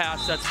see the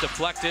pass that's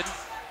deflected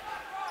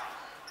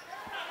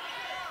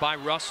by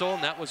Russell,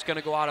 and that was going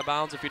to go out of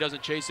bounds if he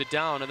doesn't chase it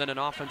down, and then an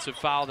offensive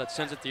foul that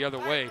sends it the other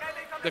way.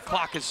 The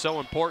clock is so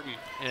important,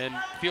 and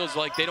feels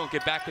like they don't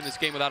get back in this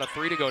game without a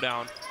 3 to go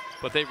down,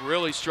 but they've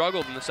really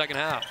struggled in the second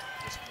half.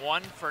 Just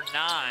 1 for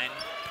 9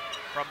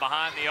 from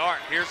behind the arc.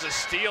 Here's a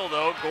steal,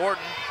 though.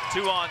 Gordon,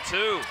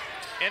 2-on-2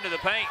 into the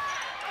paint.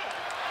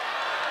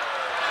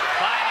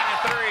 Finding a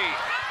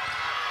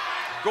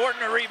 3.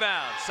 Gordon a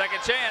rebound.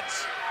 Second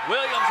chance.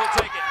 Williams will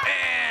take it,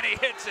 and he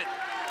hits it.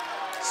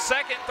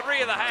 Second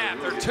 3 of the half.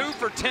 They're 2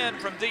 for 10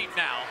 from deep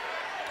now.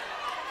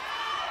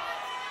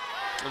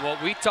 And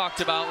what we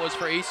talked about was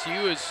for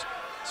ACU is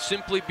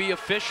simply be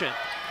efficient.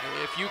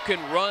 If you can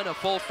run a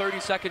full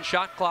 30-second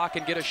shot clock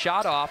and get a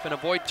shot off and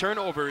avoid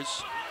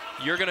turnovers,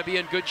 you're going to be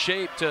in good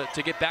shape to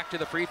get back to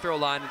the free throw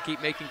line and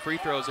keep making free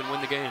throws and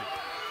win the game.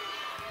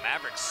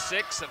 Mavericks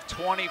 6 of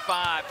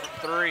 25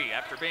 from 3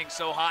 after being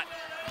so hot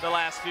the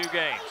last few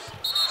games.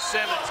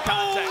 Simmons,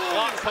 contact,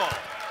 block call.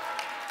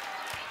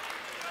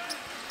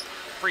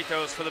 Free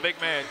throws for the big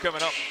man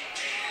coming up.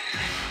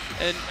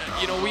 And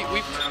you know,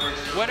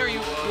 when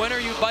are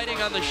you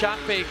biting on the shot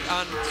fake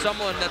on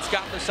someone that's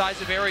got the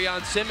size of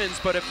Arion Simmons?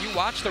 But if you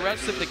watch the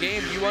rest of the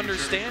game, you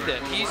understand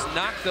it. He's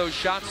knocked those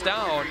shots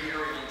down,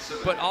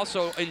 but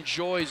also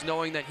enjoys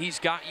knowing that he's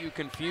got you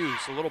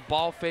confused. A little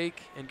ball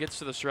fake and gets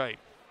to the stripe.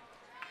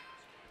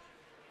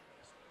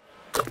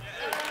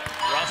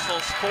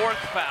 Russell's 4th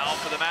foul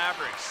for the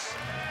Mavericks.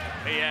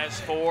 He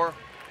has 4.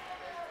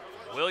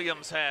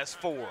 Williams has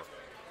 4. Yeah,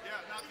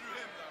 not through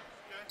him, though,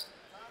 okay?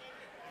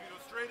 You go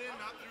straight in,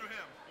 not through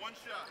him. One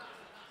shot.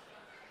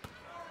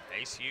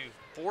 ACU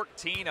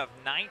 14 of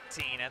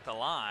 19 at the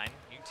line.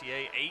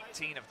 UTA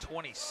 18 of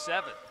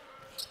 27.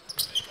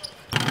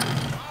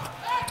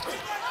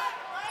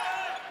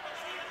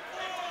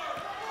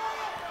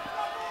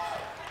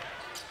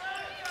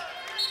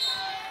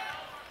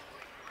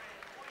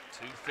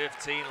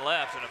 .2:15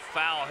 left and a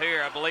foul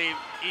here. I believe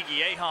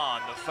Iggy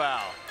Ahan the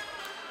foul.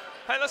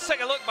 Hey, let's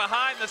take a look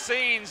behind the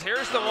scenes.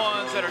 Here's the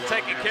ones that are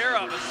taking care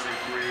of us.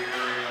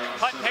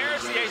 Hutton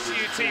Harris, the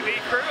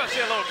ACUTV crew. I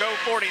see a little Go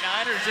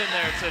 49ers in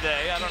there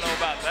today. I don't know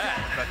about that,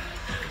 but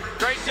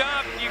great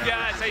job, you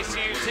guys,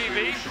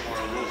 ACUTV.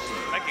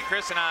 Making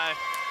Chris and I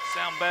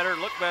sound better,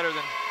 look better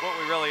than what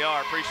we really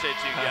are. Appreciate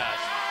you guys.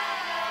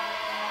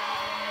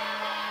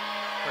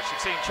 Of course,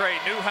 you've seen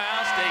Trey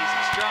Newhouse,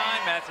 Daisy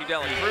Strine, Matthew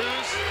Dela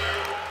Cruz,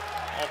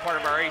 all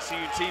part of our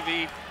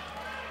ACUTV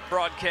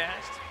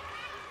broadcast.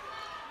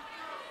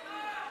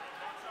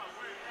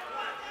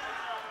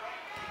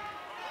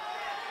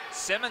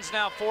 Simmons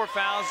now 4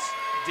 fouls,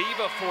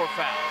 Diva 4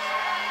 fouls.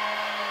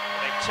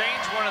 They've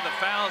changed one of the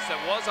fouls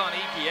that was on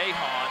Iggy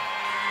Ahan.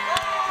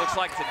 Looks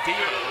like to Diva,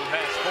 who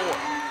has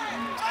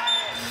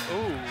 4.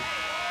 Ooh,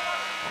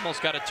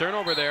 almost got a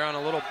turnover there on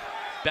a little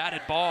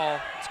batted ball.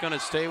 It's going to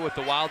stay with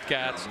the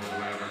Wildcats.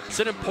 It's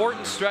an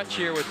important stretch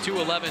here with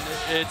 2:11.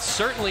 It's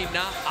certainly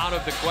not out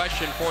of the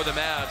question for the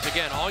Mavs.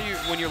 Again,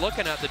 when you're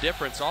looking at the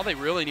difference, all they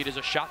really need is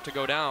a shot to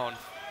go down.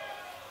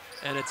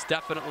 And it's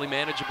definitely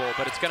manageable,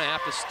 but it's going to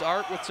have to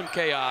start with some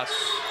chaos.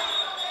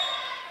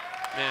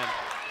 Man.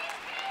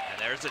 And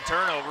there's a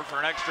turnover for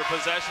an extra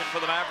possession for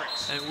the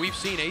Mavericks. And we've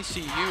seen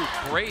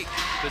ACU break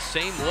the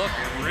same look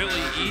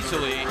really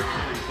easily.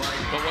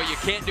 But what you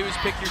can't do is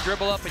pick your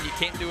dribble up, and you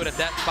can't do it at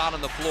that spot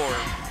on the floor.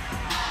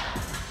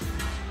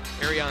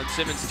 Arion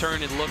Simmons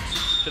turned and looked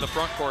to the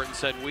front court and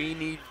said, we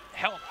need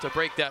help to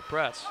break that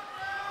press.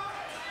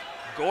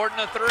 Gordon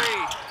a 3.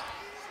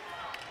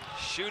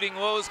 Shooting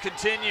woes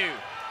continue.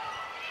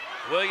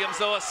 Williams,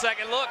 though, a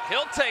second look.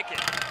 He'll take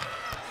it.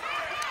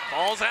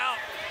 Falls out.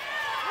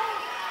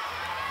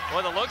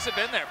 Well, the looks have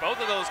been there. Both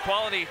of those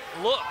quality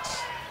looks.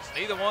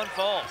 Neither one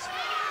falls.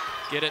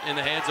 Get it in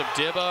the hands of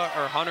Dibba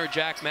or Hunter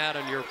Jack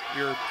Madden, your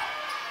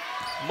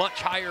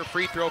much higher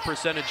free throw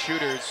percentage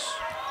shooters,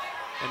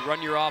 and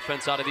run your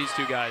offense out of these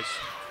two guys.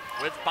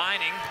 With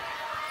Binding.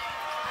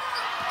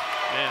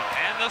 Man.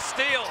 And the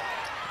steal.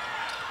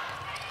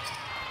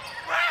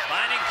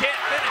 Binding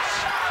can't finish.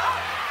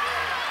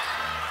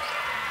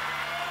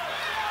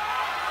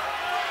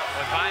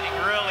 With Binding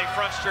really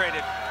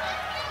frustrated.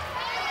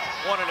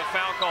 Wanted a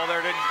foul call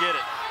there, didn't get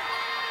it.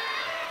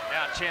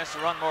 Now a chance to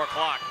run more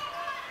clock.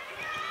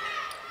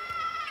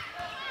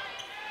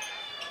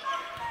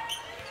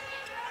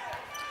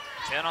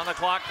 .10 on the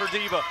clock for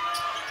Diva.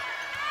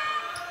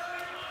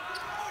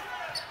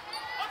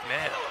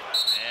 Man,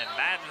 and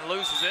Madden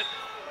loses it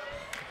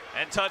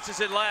and touches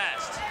it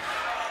last.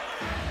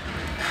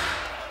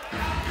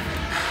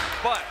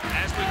 But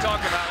as we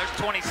talk about, there's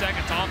 20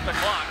 seconds off the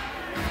clock.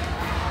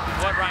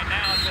 What right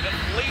now is at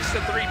least a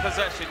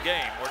 3-possession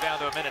game. We're down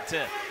to a minute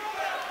 10.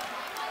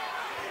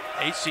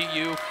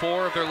 ACU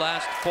 4 of their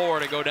last 4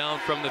 to go down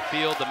from the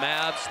field. The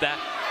Mavs, that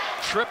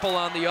triple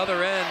on the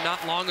other end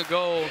not long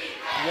ago,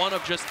 1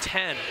 of just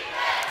 10.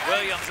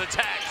 Williams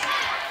attacks.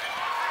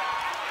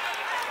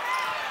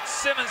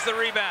 Simmons the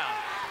rebound.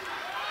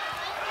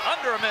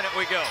 Under a minute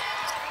we go.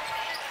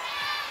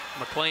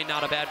 McClain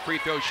not a bad free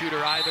throw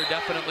shooter either.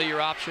 Definitely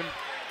your option.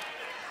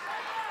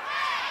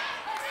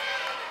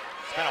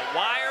 It's been a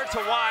wire to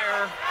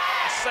wire.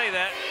 I say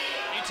that.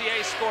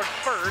 UTA scored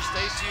first.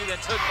 ACU then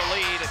took the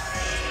lead and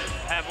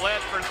have led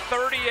for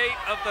 38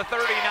 of the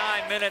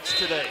 39 minutes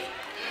today.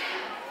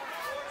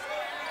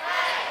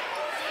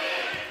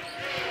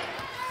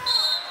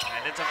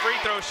 And it's a free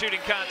throw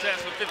shooting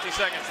contest with 50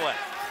 seconds left.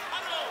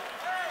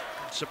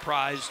 I'm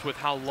surprised with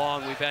how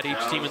long we've had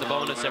each team in the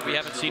bonus that we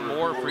haven't seen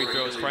more free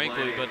throws,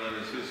 frankly, but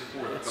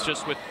it's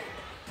just with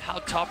how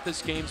tough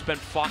this game's been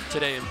fought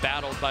today and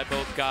battled by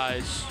both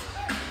guys.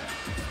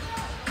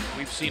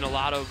 We've seen a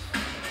lot of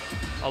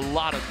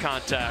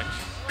contact.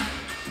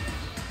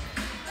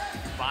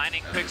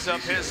 Vining picks up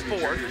his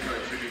fourth.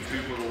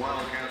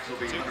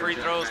 2 free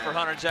throws for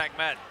Hunter Jack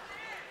Madden.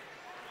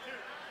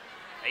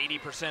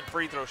 80%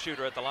 free throw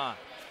shooter at the line.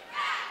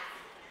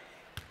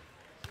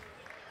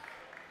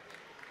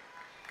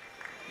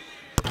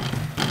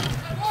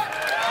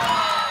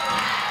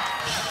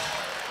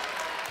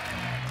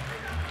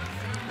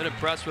 Been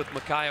impressed with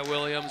Micaiah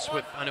Williams.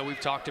 I know we've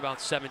talked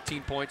about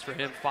 17 points for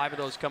him, 5 of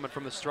those coming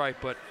from the stripe,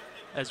 but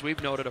as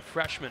we've noted, a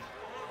freshman,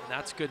 and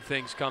that's good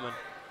things coming.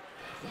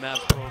 The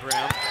Mavs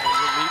program, and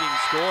your leading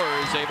scorer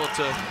is able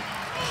to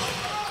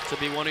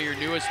be one of your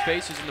newest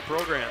faces in the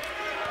program.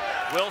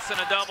 Wilson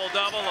a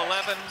double-double,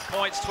 11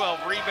 points,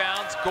 12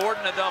 rebounds.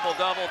 Gordon a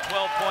double-double,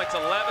 12 points,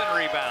 11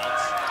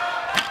 rebounds.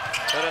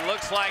 But it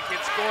looks like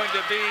it's going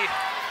to be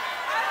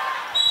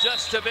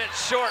just a bit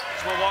short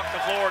as we'll walk the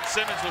floor, and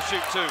Simmons will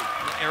shoot 2.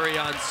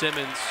 Arion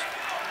Simmons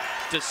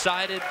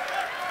decided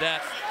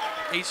that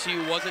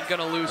ACU wasn't going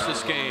to lose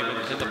this game,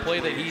 and the play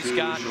that he's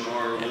got,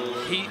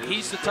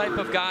 he's the type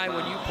of guy,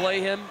 when you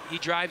play him, he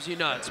drives you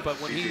nuts. But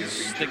when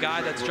he's the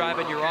guy that's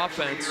driving your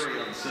offense,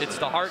 it's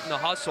the heart and the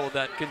hustle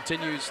that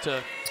continues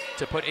to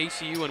put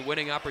ACU in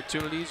winning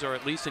opportunities, or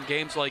at least in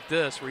games like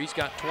this where he's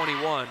got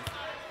 21.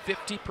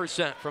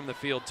 50% from the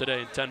field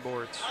today and 10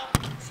 boards.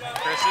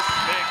 Chris, this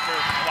is big for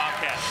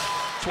Wildcats.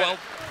 12,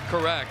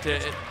 correct.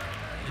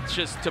 It's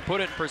just, to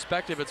put it in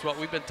perspective, it's what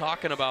we've been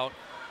talking about.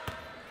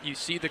 You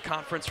see the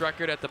conference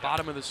record at the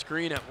bottom of the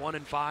screen at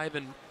 1-5,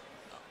 and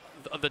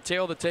the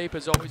tail of the tape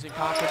is always in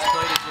conference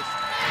play to just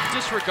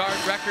disregard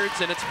records,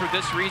 and it's for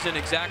this reason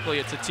exactly.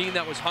 It's a team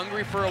that was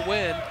hungry for a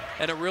win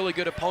and a really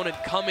good opponent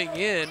coming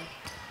in,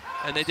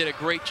 and they did a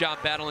great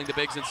job battling the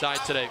bigs inside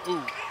today.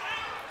 Ooh.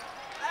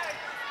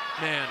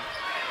 Man.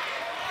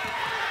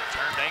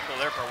 Turned ankle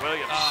there for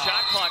Williams.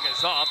 Shot clock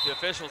is off. The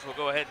officials will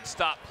go ahead and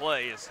stop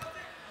play as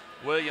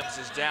Williams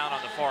is down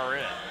on the far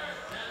end.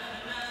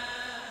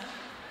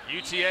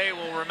 UTA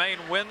will remain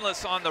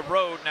winless on the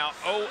road, now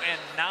 0-9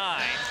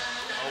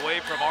 away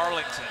from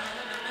Arlington.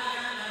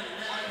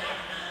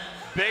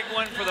 Big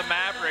one for the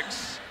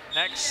Mavericks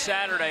next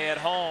Saturday at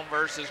home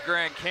versus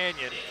Grand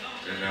Canyon.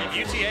 And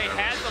UTA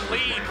had the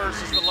lead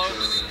versus the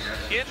Lobos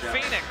in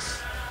Phoenix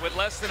with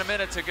less than a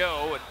minute to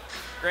go, and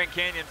Grand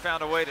Canyon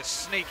found a way to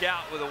sneak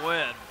out with a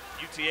win.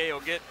 UTA will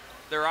get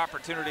their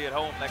opportunity at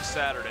home next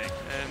Saturday.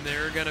 And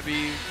they're going to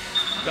be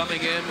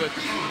coming in with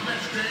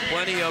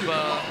plenty of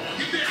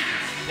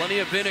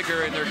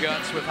vinegar in their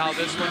guts with how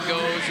this one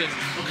goes, and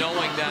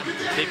knowing that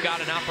they've got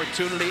an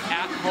opportunity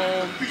at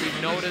home.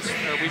 We've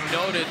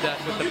noted that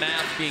with the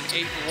Mavs being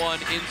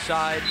 8-1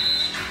 inside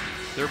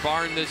their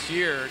barn this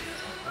year,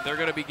 they're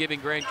going to be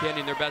giving Grand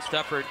Canyon their best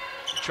effort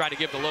to try to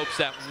give the Lopes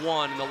that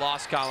 1 in the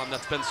loss column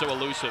that's been so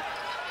elusive.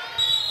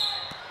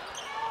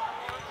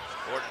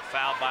 Gordon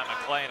fouled by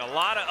McClain. A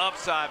lot of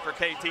upside for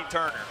KT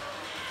Turner.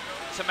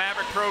 It's a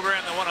Maverick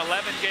program that won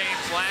 11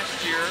 games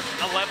last year,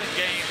 11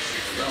 games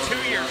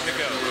 2 years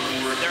ago.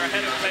 They're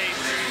ahead of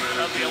pace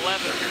of the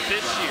 11th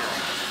this year.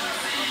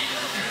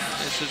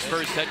 It's his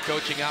first head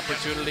coaching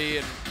opportunity,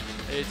 and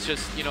it's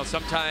just, you know,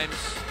 sometimes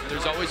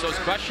there's always those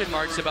question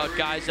marks about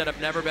guys that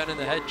have never been in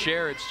the head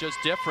chair. It's just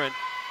different,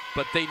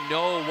 but they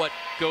know what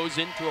goes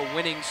into a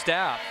winning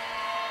staff.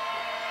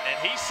 And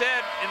he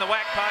said in the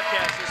WAC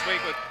podcast this week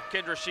with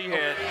Kendra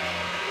Sheehan,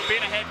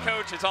 being a head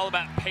coach is all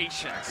about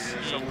patience.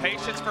 So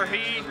patience for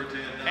he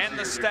and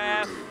the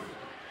staff,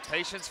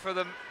 patience for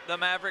the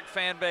Maverick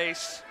fan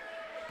base.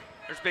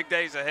 There's big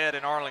days ahead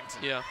in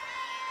Arlington. Yeah.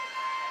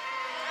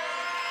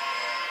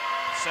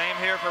 Same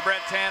here for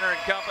Brett Tanner and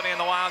company and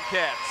the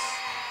Wildcats.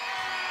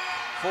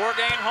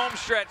 4-game home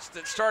stretch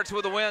that starts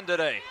with a win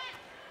today.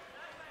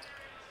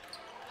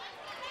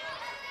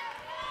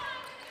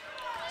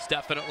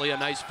 Definitely a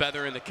nice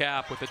feather in the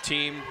cap with a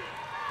team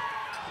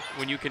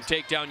when you can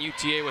take down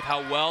UTA with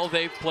how well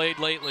they've played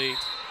lately.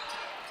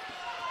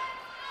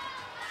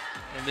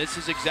 And this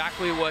is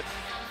exactly what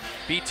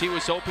BT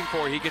was hoping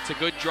for. He gets a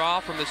good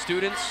draw from the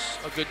students,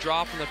 a good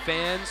draw from the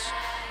fans,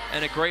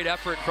 and a great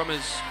effort from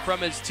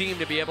his team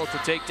to be able to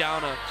take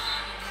down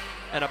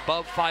an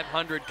above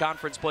 500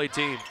 conference play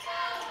team.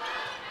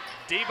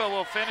 Debo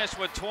will finish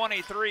with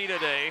 23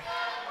 today.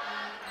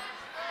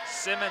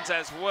 Simmons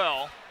as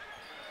well.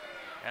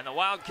 And the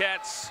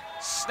Wildcats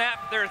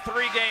snap their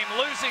 3-game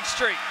losing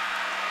streak.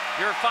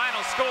 Your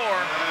final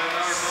score,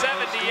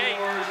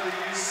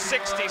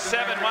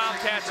 78-67.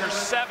 Wildcats are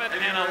 7-11,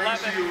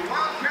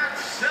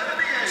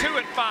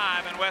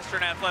 2-5 in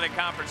Western Athletic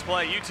Conference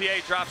play.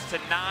 UTA drops to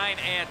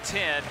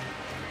 9-10,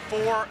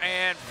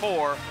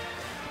 4-4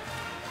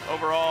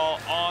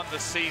 overall on the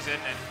season.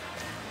 And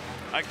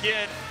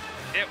again,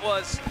 it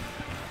was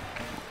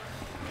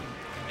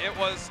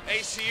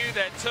ACU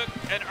that took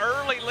an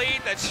early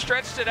lead that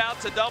stretched it out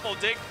to double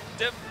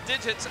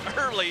digits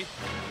early,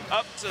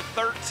 up to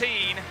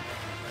 13.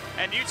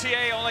 And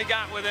UTA only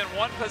got within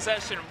one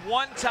possession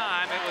one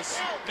time. It was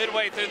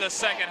midway through the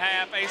second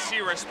half.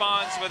 ACU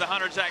responds with a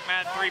Hunter Jack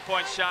Madden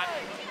 3-point shot.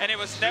 And it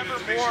was never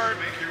more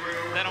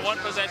than been a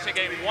one-possession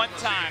game one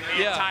time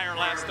the entire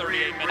last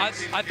 38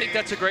 minutes. I think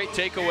that's a great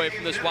takeaway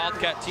from this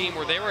Wildcat team,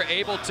 where they were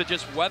able to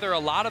just weather a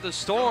lot of the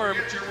storm.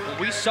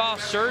 We saw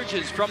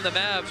surges from the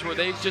Mavs where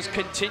they just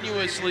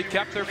continuously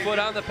kept their foot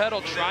on the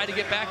pedal, try to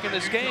get back in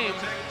this game.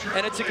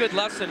 And it's a good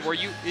lesson where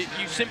you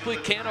simply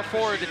can't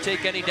afford to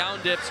take any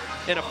down dips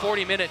in a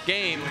 40-minute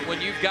game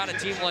when you've got a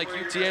team like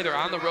UTA. They're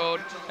on the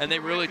road, and they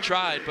really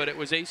tried, but it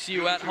was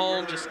ACU at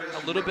home, just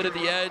a little bit of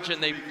the edge,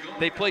 and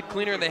they played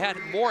cleaner, and they had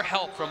more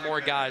help from more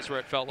guys where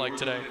it felt like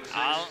today.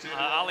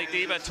 Ali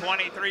Diva,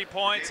 23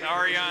 points.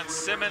 Ariane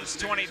Simmons,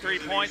 23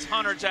 points.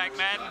 Hunter Jack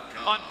Madden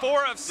on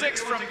 4 of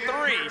 6 from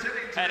 3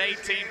 at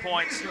 18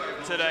 points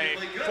today.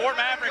 4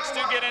 Mavericks do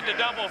get into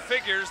double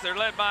figures. They're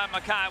led by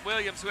Makai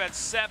Williams, who had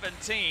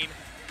 17.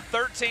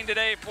 13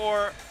 today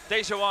for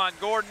Dejawan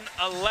Gordon,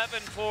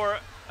 11 for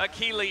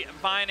Akili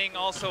Vining,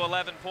 also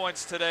 11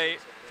 points today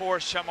for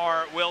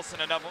Shamar Wilson.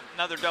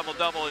 Another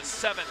double-double, his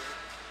 7th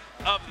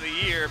of the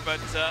year, but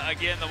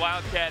again, the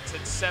Wildcats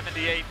at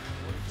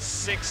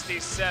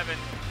 78-67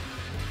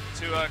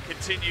 to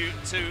continue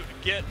to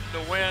get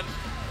the win,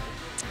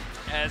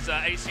 as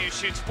ACU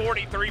shoots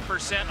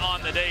 43%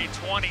 on the day,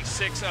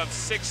 26 of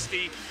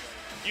 60.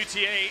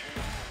 UTA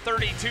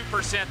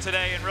 32%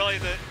 today, and really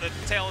the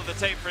tail of the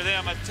tape for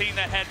them, a team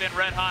that had been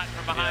red hot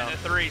from behind the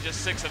three,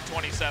 just 6 of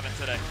 27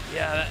 today.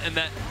 Yeah, and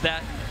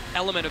that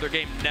element of their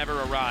game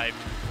never arrived.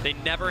 They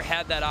never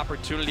had that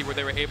opportunity where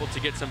they were able to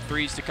get some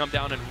threes to come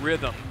down in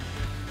rhythm,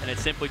 and it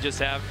simply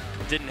just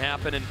didn't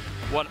happen. And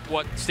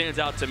what stands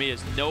out to me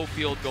is no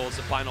field goals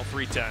the final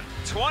 3:10.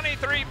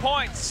 23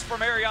 points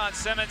from Ariane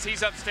Simmons.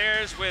 He's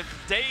upstairs with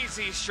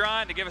Daisy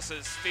Strine to give us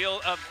his feel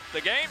of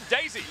the game.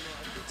 Daisy,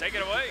 take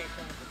it away.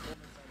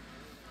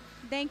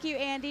 Thank you,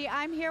 Andy.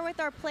 I'm here with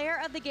our player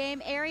of the game,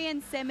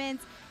 Ariane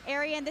Simmons.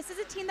 Ariane, this is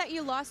a team that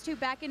you lost to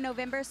back in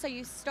November, so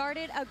you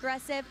started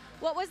aggressive.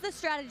 What was the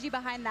strategy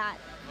behind that?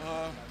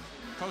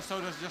 Coach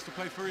told us just to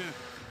play free and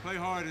play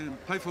hard and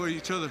play for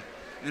each other,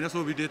 and that's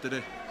what we did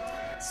today.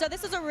 So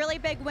this is a really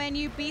big win.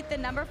 You beat the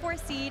 #4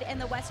 seed in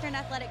the Western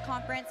Athletic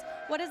Conference.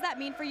 What does that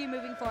mean for you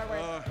moving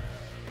forward?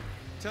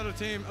 Tell the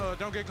team,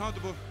 don't get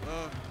comfortable.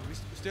 We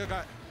still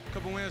got a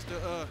couple wins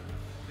to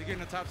get in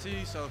the top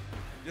seed, so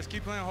just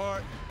keep playing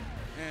hard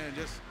and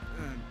just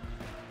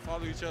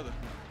follow each other.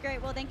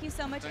 Great. Well, thank you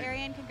so much,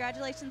 Ariane.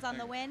 Congratulations on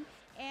the win.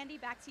 Andy,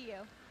 back to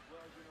you.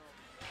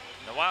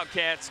 The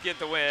Wildcats get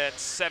the win,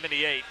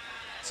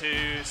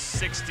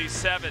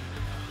 78-67.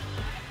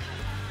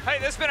 Hey,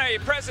 this has been a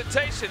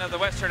presentation of the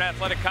Western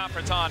Athletic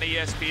Conference on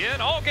ESPN.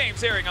 All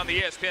games airing on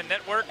the ESPN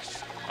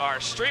networks are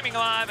streaming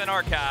live and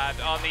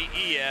archived on the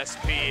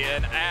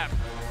ESPN app.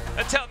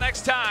 Until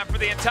next time, for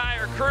the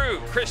entire crew,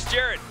 Chris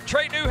Jarrett,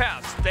 Trey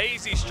Newhouse,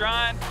 Daisy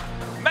Strine,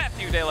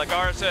 Matthew De La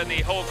Garza, and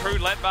the whole crew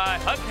led by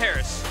Hutton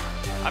Harris,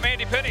 I'm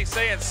Andy Penny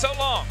saying so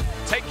long,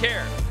 take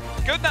care,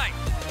 good night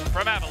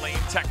from Abilene,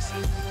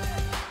 Texas.